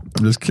seen?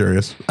 I'm just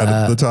curious.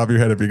 At the top of your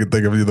head, if you could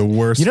think of the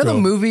worst. The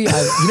movie.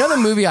 The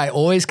movie I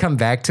always come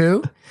back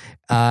to,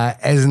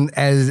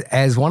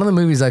 as one of the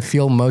movies I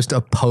feel most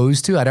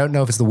opposed to. I don't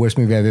know if it's the worst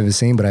movie I've ever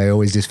seen, but I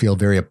always just feel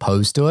very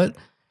opposed to it.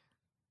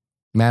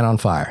 Man on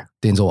Fire,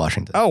 Denzel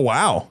Washington. Oh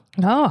wow.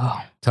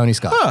 Oh. Tony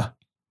Scott. Huh.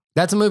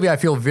 That's a movie I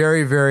feel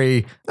very,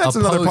 very That's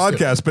opposed another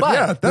podcast, to. but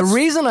yeah, the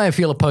reason I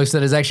feel opposed to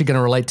that is actually going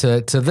to relate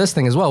to this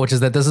thing as well, which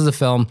is that this is a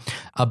film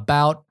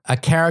about a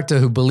character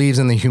who believes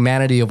in the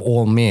humanity of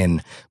all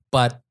men,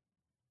 but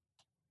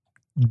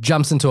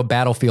jumps into a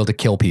battlefield to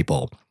kill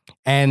people.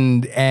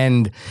 And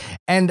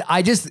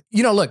I just,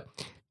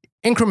 look,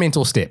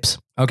 incremental steps.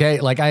 Okay.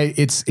 Like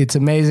it's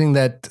amazing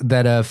that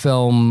a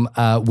film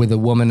with a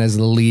woman as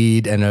the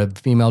lead and a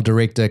female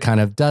director kind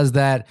of does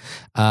that.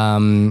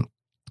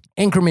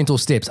 Incremental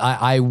steps.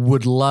 I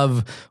would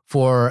love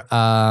for,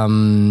 I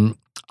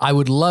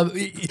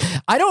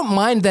don't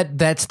mind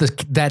that's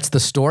the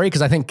story.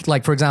 Cause I think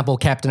like, for example,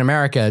 Captain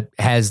America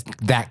has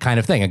that kind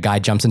of thing. A guy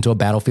jumps into a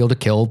battlefield to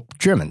kill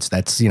Germans.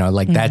 That's,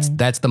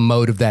 that's the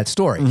mode of that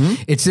story.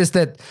 Mm-hmm. It's just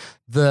that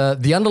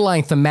the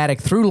underlying thematic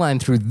through line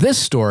through this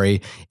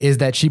story is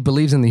that she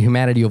believes in the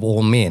humanity of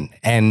all men.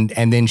 And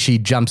then she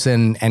jumps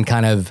in and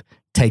kind of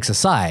takes a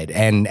side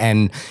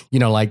and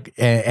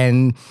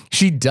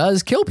she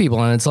does kill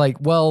people. And it's like,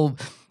 well,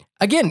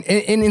 again,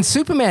 in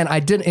Superman,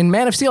 in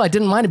Man of Steel, I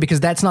didn't mind it because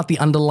that's not the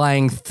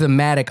underlying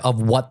thematic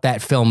of what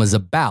that film is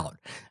about.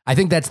 I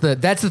think that's the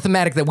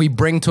thematic that we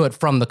bring to it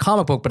from the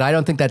comic book, but I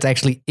don't think that's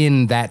actually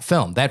in that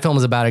film. That film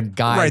is about a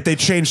guy. Right, they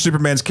changed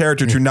Superman's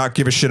character to not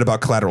give a shit about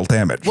collateral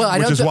damage,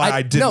 which is why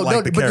I didn't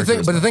like the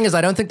character. But the thing is,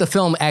 I don't think the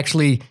film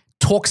actually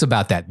talks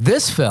about that.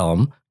 This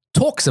film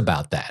talks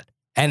about that.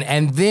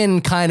 And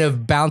then kind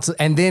of bounces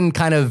and then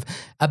kind of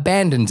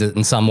abandons it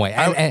in some way.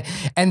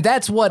 And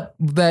that's what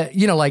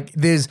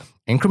there's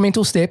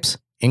incremental steps.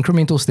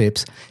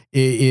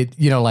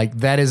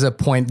 That is a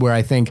point where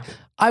I think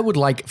I would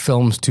like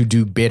films to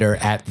do better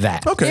at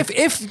that. Okay.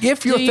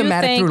 If you're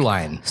thematic through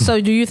line. So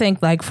do you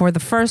think like for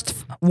the first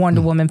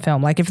Wonder Woman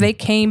film, like if they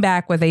came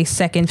back with a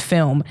second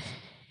film,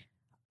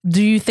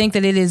 do you think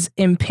that it is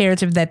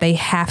imperative that they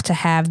have to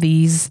have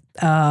these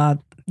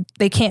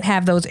they can't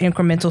have those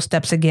incremental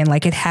steps again?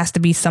 Like it has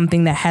to be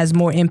something that has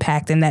more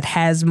impact and that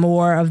has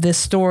more of this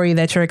story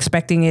that you're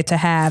expecting it to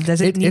have. Does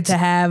it need to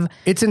have?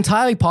 It's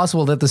entirely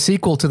possible that the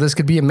sequel to this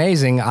could be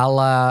amazing. A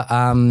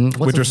la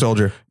Winter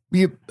Soldier.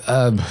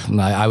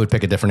 I would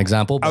pick a different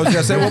example. I was going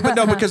to say, but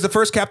no, because the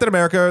first Captain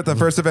America, the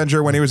first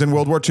Avenger, when he was in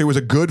World War II, was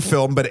a good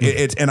film, but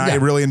I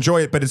really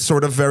enjoy it, but it's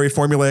sort of very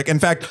formulaic. In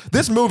fact,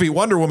 this movie,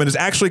 Wonder Woman, is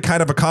actually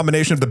kind of a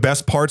combination of the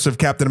best parts of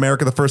Captain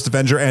America, the first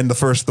Avenger, and the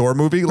first Thor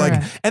movie.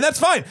 And that's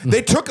fine.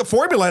 They took a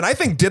formula and I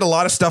think did a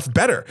lot of stuff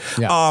better.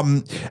 Yeah.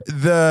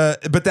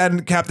 But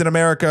then Captain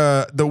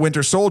America, the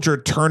Winter Soldier,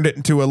 turned it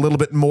into a little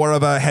bit more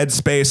of a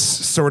headspace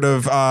sort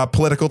of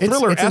political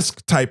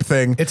thriller-esque type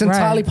thing. It's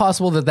entirely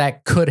possible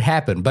that could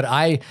happen, but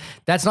I'm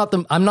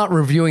not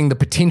reviewing the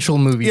potential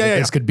movie that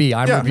this could be.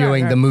 I'm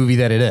reviewing the movie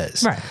that it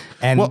is. Right.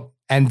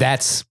 And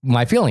that's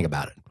my feeling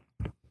about it.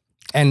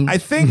 And I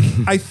think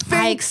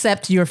I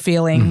accept your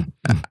feeling.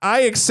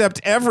 I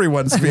accept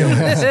everyone's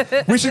feelings.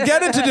 We should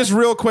get into just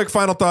real quick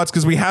final thoughts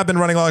because we have been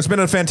running long. It's been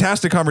a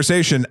fantastic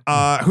conversation.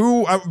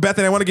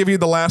 Bethany, I want to give you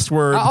the last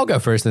word. I'll go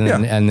first, and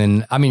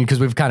then I mean, because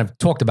we've kind of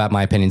talked about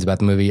my opinions about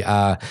the movie.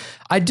 I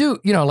do,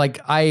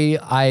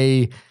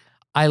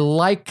 I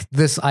like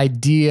this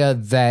idea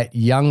that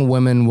young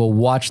women will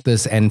watch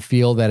this and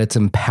feel that it's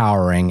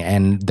empowering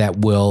and that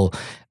will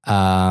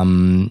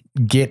wear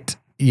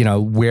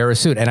a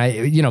suit. And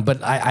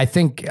I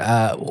think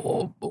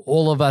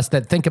all of us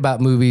that think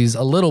about movies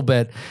a little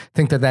bit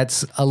think that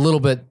that's a little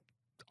bit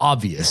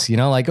obvious,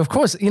 like, of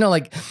course,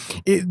 like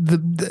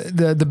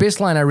the best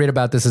line I read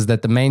about this is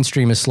that the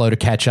mainstream is slow to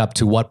catch up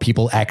to what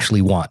people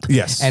actually want.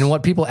 Yes. And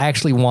what people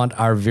actually want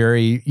are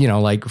very,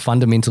 like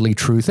fundamentally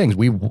true things.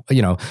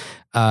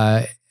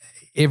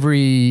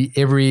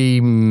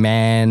 Every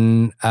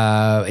man,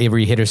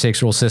 every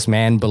heterosexual cis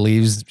man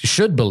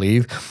should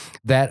believe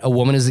that a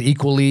woman is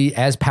equally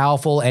as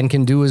powerful and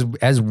can do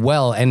as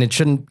well, and it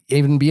shouldn't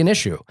even be an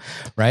issue,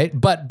 right?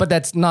 But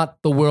that's not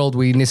the world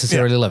we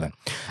necessarily live in.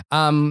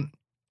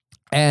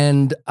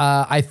 And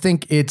I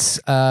think it's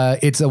a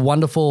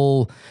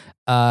wonderful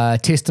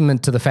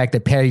testament to the fact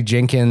that Patty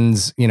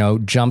Jenkins,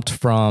 jumped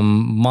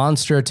from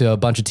Monster to a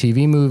bunch of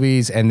TV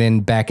movies and then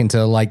back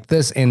into like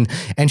this, and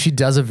she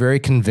does a very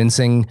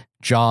convincing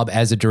job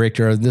as a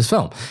director of this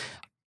film.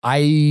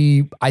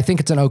 I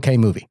think it's an okay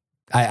movie.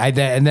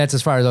 And that's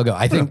as far as I'll go.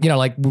 I think,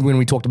 like when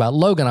we talked about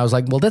Logan, I was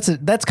like, well,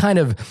 that's kind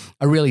of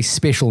a really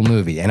special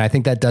movie. And I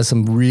think that does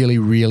some really,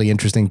 really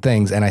interesting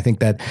things. And I think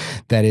that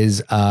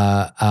is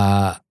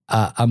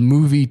a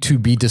movie to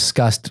be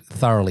discussed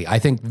thoroughly. I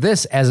think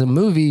this as a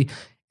movie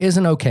is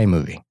an okay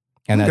movie.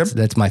 And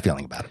that's my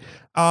feeling about it.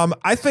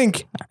 I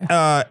think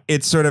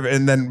it's sort of,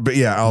 but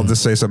yeah, I'll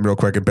just say something real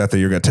quick, and Bethany,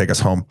 you're going to take us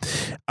home.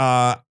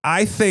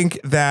 I think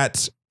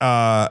that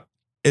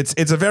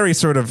it's a very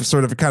sort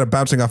of kind of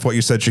bouncing off what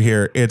you said,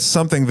 Shahir. It's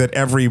something that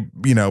every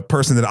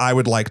person that I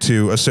would like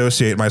to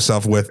associate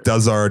myself with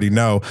does already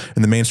know,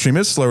 and the mainstream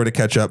is slower to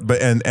catch up. But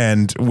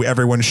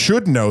everyone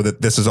should know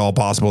that this is all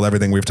possible.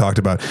 Everything we've talked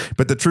about.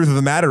 But the truth of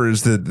the matter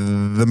is that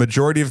the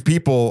majority of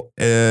people,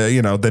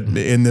 that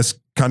in this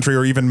country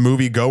or even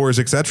movie goers,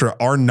 etc.,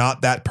 are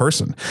not that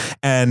person,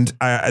 and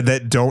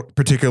that don't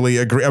particularly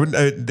agree,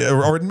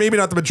 or maybe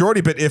not the majority,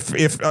 but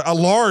if a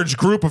large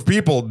group of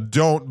people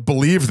don't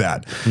believe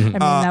that. I mean,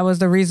 that was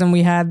the reason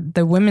we had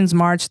the Women's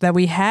March that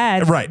we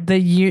had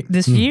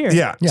this year.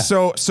 Yeah.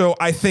 So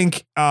I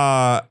think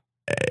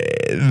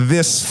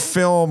this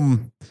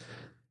film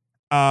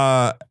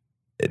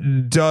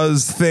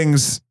does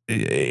things.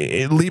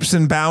 It leaps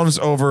and bounds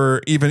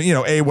over even,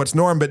 A, what's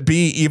norm, but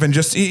B, even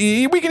just,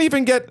 we can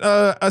even get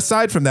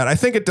aside from that. I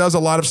think it does a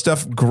lot of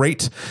stuff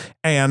great.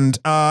 And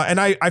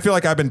I feel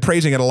like I've been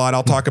praising it a lot.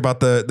 I'll talk about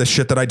the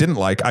shit that I didn't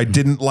like. I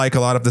didn't like a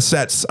lot of the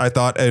sets. I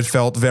thought it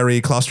felt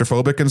very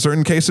claustrophobic in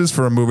certain cases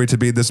for a movie to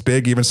be this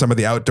big. Even some of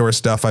the outdoor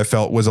stuff I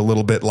felt was a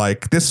little bit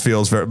like, this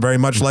feels very, very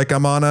much like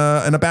I'm in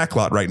a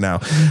backlot right now.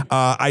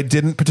 I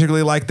didn't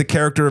particularly like the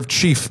character of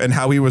Chief and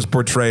how he was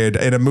portrayed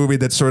in a movie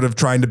that's sort of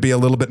trying to be a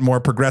little bit more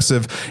progressive,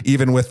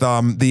 even with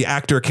the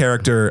actor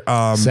character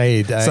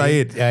Saeed.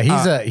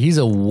 He's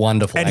a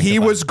wonderful and actor. He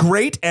was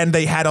great, and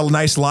they had a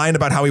nice line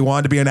about how he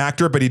wanted to be an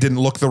actor, but he didn't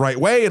look the right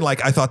way, and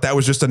like I thought that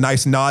was just a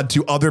nice nod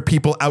to other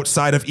people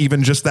outside of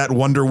even just that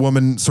Wonder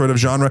Woman sort of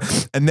genre.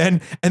 And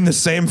then in the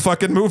same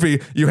fucking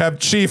movie, you have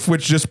Chief,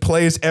 which just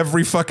plays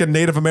every fucking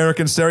Native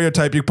American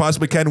stereotype you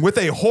possibly can with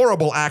a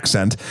horrible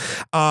accent.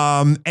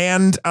 But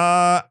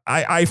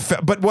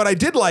what I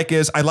did like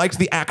is I liked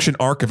the action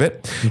arc of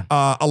it.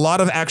 A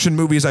lot of action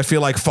movies I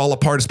feel like fall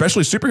apart,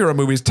 especially superhero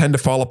movies tend to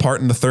fall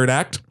apart in the third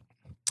act.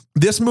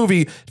 This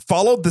movie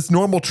followed this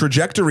normal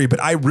trajectory, but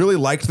I really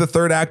liked the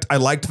third act. I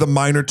liked the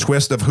minor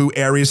twist of who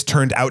Ares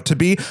turned out to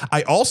be.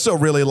 I also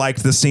really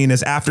liked the scene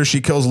as after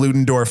she kills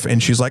Ludendorff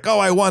and she's like, oh,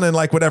 I won, and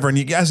like whatever.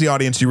 And as the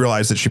audience, you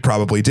realize that she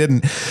probably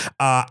didn't.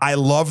 I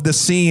love the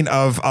scene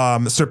of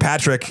Sir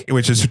Patrick,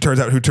 who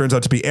turns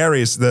out to be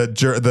Ares,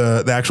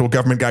 the actual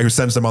government guy who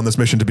sends them on this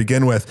mission to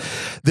begin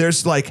with.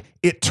 There's like,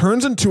 it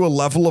turns into a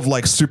level of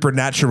like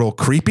supernatural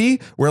creepy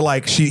where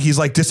like he's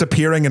like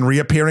disappearing and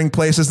reappearing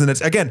places. And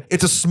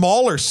it's a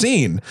smaller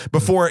scene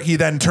before he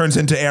then turns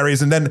into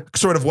Ares and then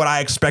sort of what I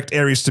expect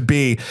Ares to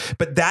be.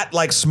 But that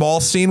like small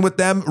scene with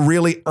them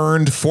really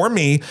earned for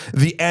me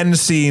the end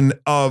scene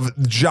of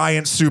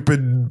giant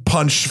stupid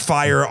punch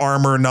fire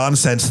armor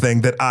nonsense thing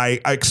that I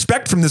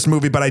expect from this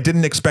movie, but I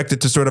didn't expect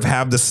it to sort of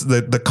have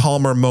the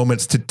calmer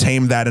moments to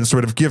tame that and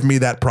sort of give me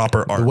that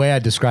proper arc. The way I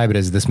describe it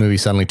is this movie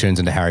suddenly turns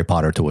into Harry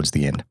Potter towards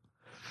the end.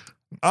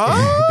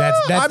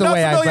 That's I'm the not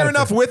way familiar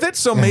enough with it,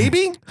 so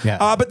maybe.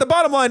 Yeah. But the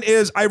bottom line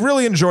is I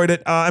really enjoyed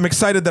it. I'm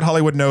excited that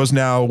Hollywood knows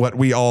now what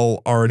we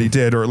all already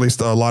did, or at least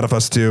a lot of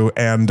us do.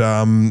 And,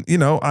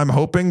 I'm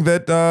hoping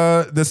that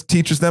this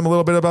teaches them a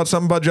little bit about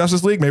something about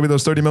Justice League. Maybe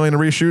those 30 million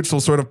reshoots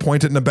will sort of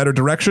point it in a better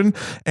direction.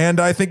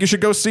 And I think you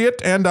should go see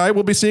it, and I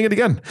will be seeing it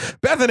again.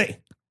 Bethany.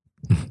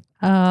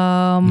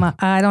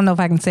 I don't know if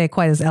I can say it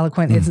quite as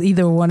eloquent as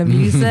either one of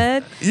you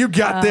said. You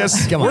got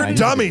this. We're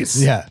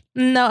dummies. Yeah.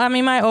 No, I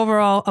mean, my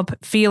overall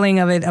feeling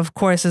of it, of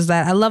course, is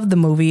that I loved the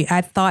movie. I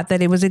thought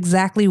that it was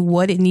exactly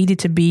what it needed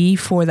to be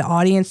for the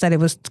audience that it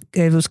was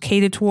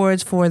catered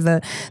towards, for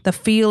the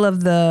feel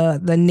of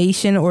the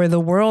nation or the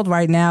world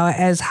right now,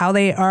 as how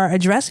they are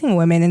addressing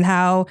women, and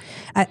how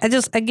I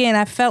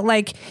felt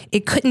like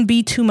it couldn't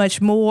be too much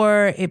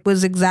more. It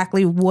was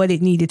exactly what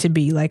it needed to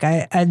be. Like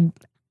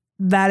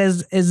that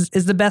is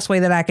the best way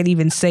that I could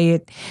even say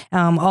it.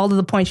 All of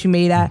the points you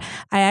made, I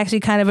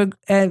actually kind of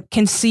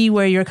can see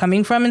where you're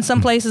coming from in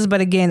some places, but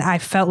again, I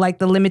felt like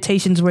the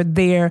limitations were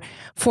there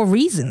for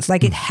reasons.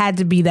 Like it had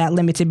to be that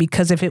limited,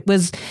 because if it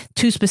was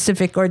too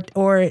specific or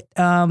it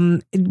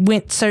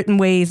went certain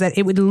ways, that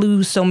it would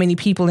lose so many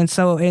people, and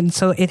so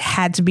it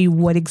had to be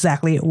what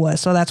exactly it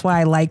was. So that's why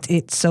I liked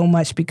it so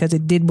much, because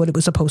it did what it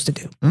was supposed to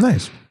do.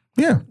 Nice.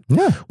 Yeah.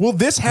 Well,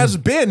 this has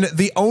been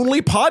the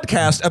only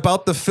podcast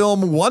about the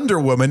film Wonder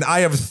Woman.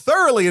 I have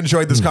thoroughly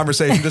enjoyed this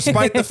conversation,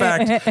 despite the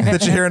fact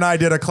that Shahir and I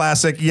did a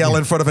classic yell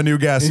in front of a new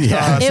guest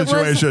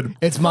situation.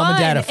 It's mom and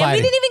dad are And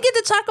fighting. we didn't even get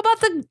to talk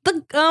about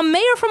the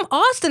mayor from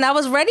Austin. I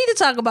was ready to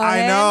talk about I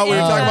him. know. We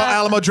were talking about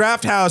Alamo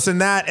Draft House and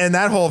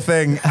that whole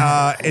thing.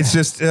 It's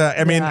just,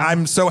 I mean,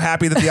 I'm so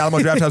happy that the Alamo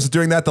Draft House is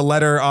doing that. The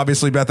letter,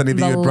 obviously, Bethany, that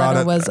The you had brought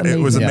letter it. was It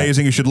was amazing.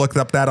 amazing. You should look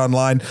up that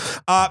online.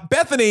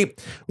 Bethany,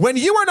 when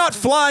you are not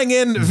flying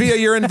in via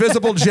your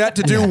invisible jet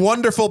to do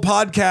wonderful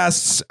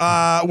podcasts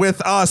with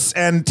us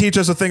and teach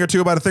us a thing or two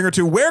about a thing or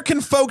two, where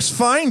can folks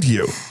find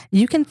you?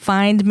 You can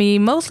find me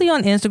mostly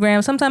on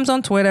Instagram, sometimes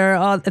on Twitter.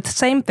 It's the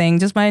same thing,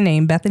 just my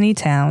name, Bethany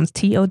Towns,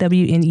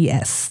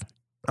 TOWNES.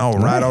 All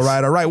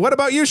right. What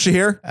about you,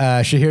 Shahir?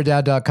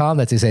 ShahirDaud.com.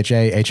 That's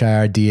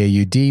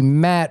SHAHIRDAUD.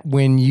 Matt,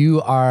 when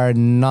you are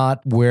not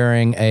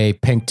wearing a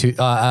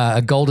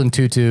a golden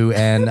tutu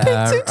and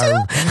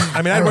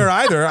I mean, I'd wear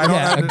either. I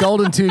don't a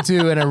golden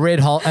tutu and a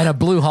red and a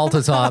blue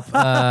halter top,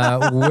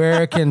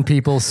 where can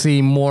people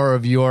see more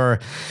of your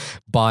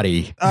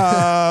body?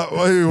 Wow.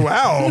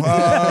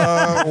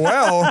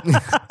 Well,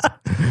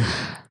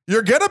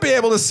 you're going to be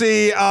able to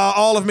see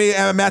all of me,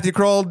 Matthew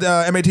Kroll,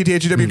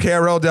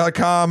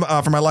 MATTHEWKRL.com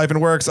for my life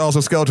and works. Also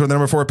Skeletor, the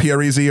number 4,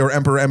 PREZ or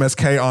Emperor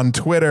MSK on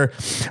Twitter.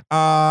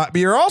 But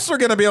you're also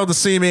going to be able to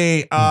see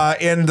me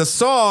in the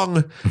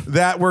song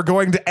that we're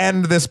going to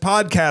end this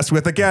podcast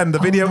with. Again, the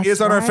video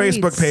is on our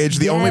Facebook page,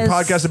 the only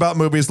podcast about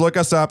movies. Look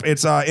us up.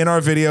 It's in our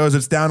videos.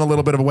 It's down a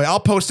little bit of a way. I'll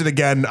post it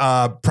again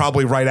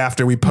probably right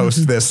after we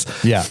post this.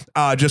 Yeah.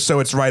 Just so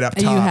it's right up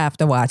top. You have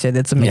to watch it.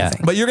 It's amazing.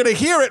 Yeah. But you're going to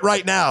hear it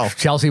right now.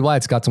 Chelsea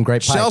White's got some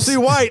great pipes. Chelsea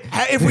White,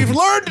 if we've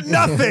learned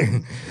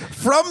nothing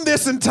from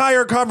this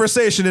entire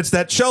conversation, it's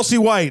that Chelsea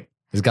White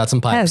has got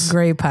some pipes. Has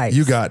great pipes.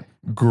 You got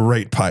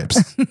great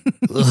pipes.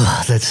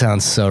 Ugh, that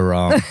sounds so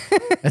wrong.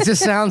 It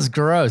just sounds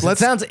gross. It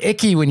sounds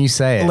icky when you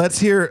say it. Let's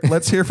hear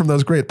from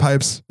those great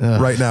pipes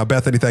right now.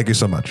 Bethany, thank you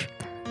so much.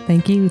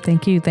 Thank you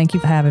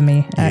for having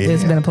me.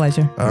 It's been a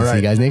pleasure. All See you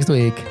right. guys next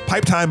week.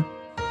 Pipe time.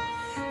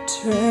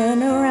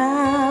 Turn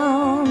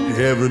around.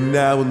 Every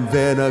now and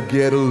then I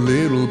get a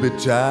little bit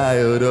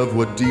tired of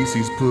what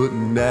DC's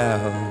putting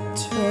out.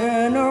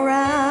 Turn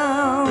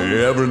around.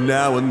 Every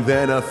now and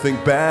then I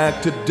think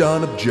back to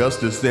Dawn of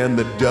Justice and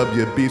the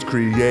WB's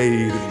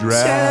creative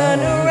drought. Turn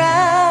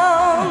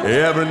around.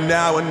 Every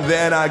now and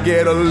then I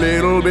get a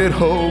little bit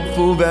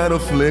hopeful that a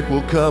flick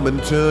will come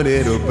and turn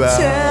it about.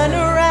 Turn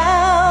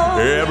around.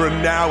 Every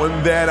now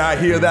and then I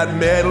hear that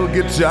metal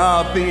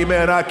guitar theme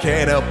and I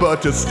can't help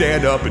but to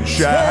stand up and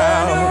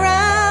shout. Turn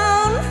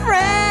around,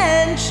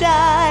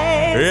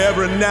 franchise.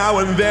 Every now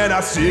and then I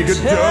see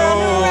Godot. Turn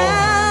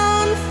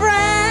around,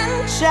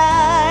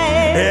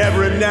 franchise.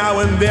 Every now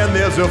and then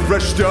there's a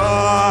fresh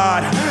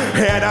start,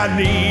 and I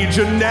need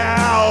you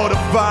now to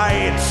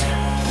fight.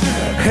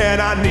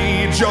 And I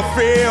need your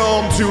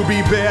film to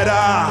be better,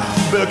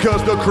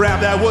 because the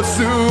crap that was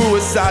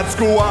Suicide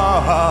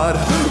Squad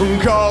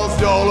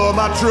caused all of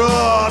my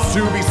trust to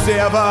be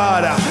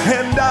severed.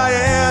 And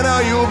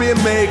Diana, you'll be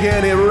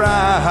making it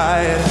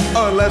right,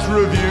 unless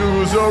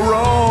reviews are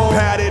wrong.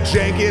 Patty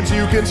Jenkins,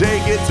 you can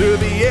take it to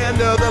the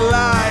end of the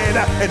line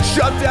and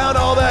shut down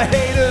all the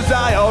haters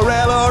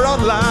IRL or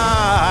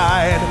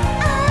online.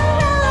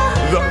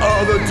 The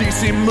other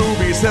DC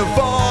movies have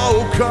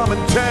all come and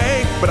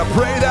tank, but I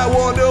pray that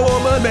Wonder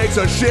Woman makes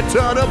a shit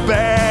ton of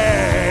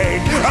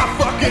bank. I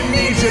fucking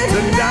need you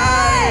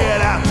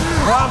tonight.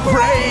 I'm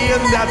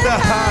praying that the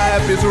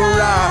hype is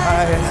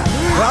right.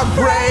 I'm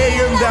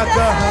praying that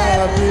the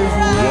hype is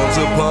right. Once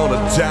upon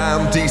a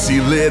time,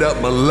 DC lit up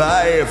my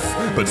life,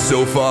 but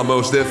so far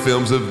most their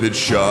films have been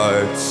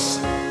charts.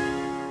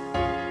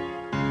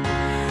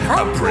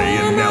 I'm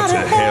praying now to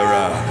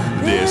Hera.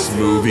 This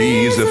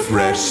movie's a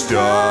fresh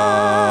start.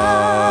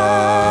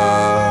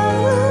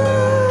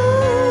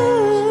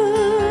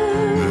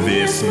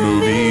 This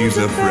movie's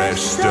a fresh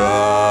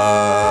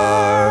start.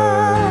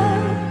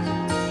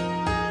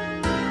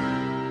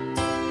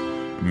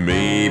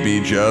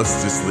 Maybe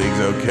Justice League's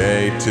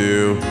okay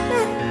too.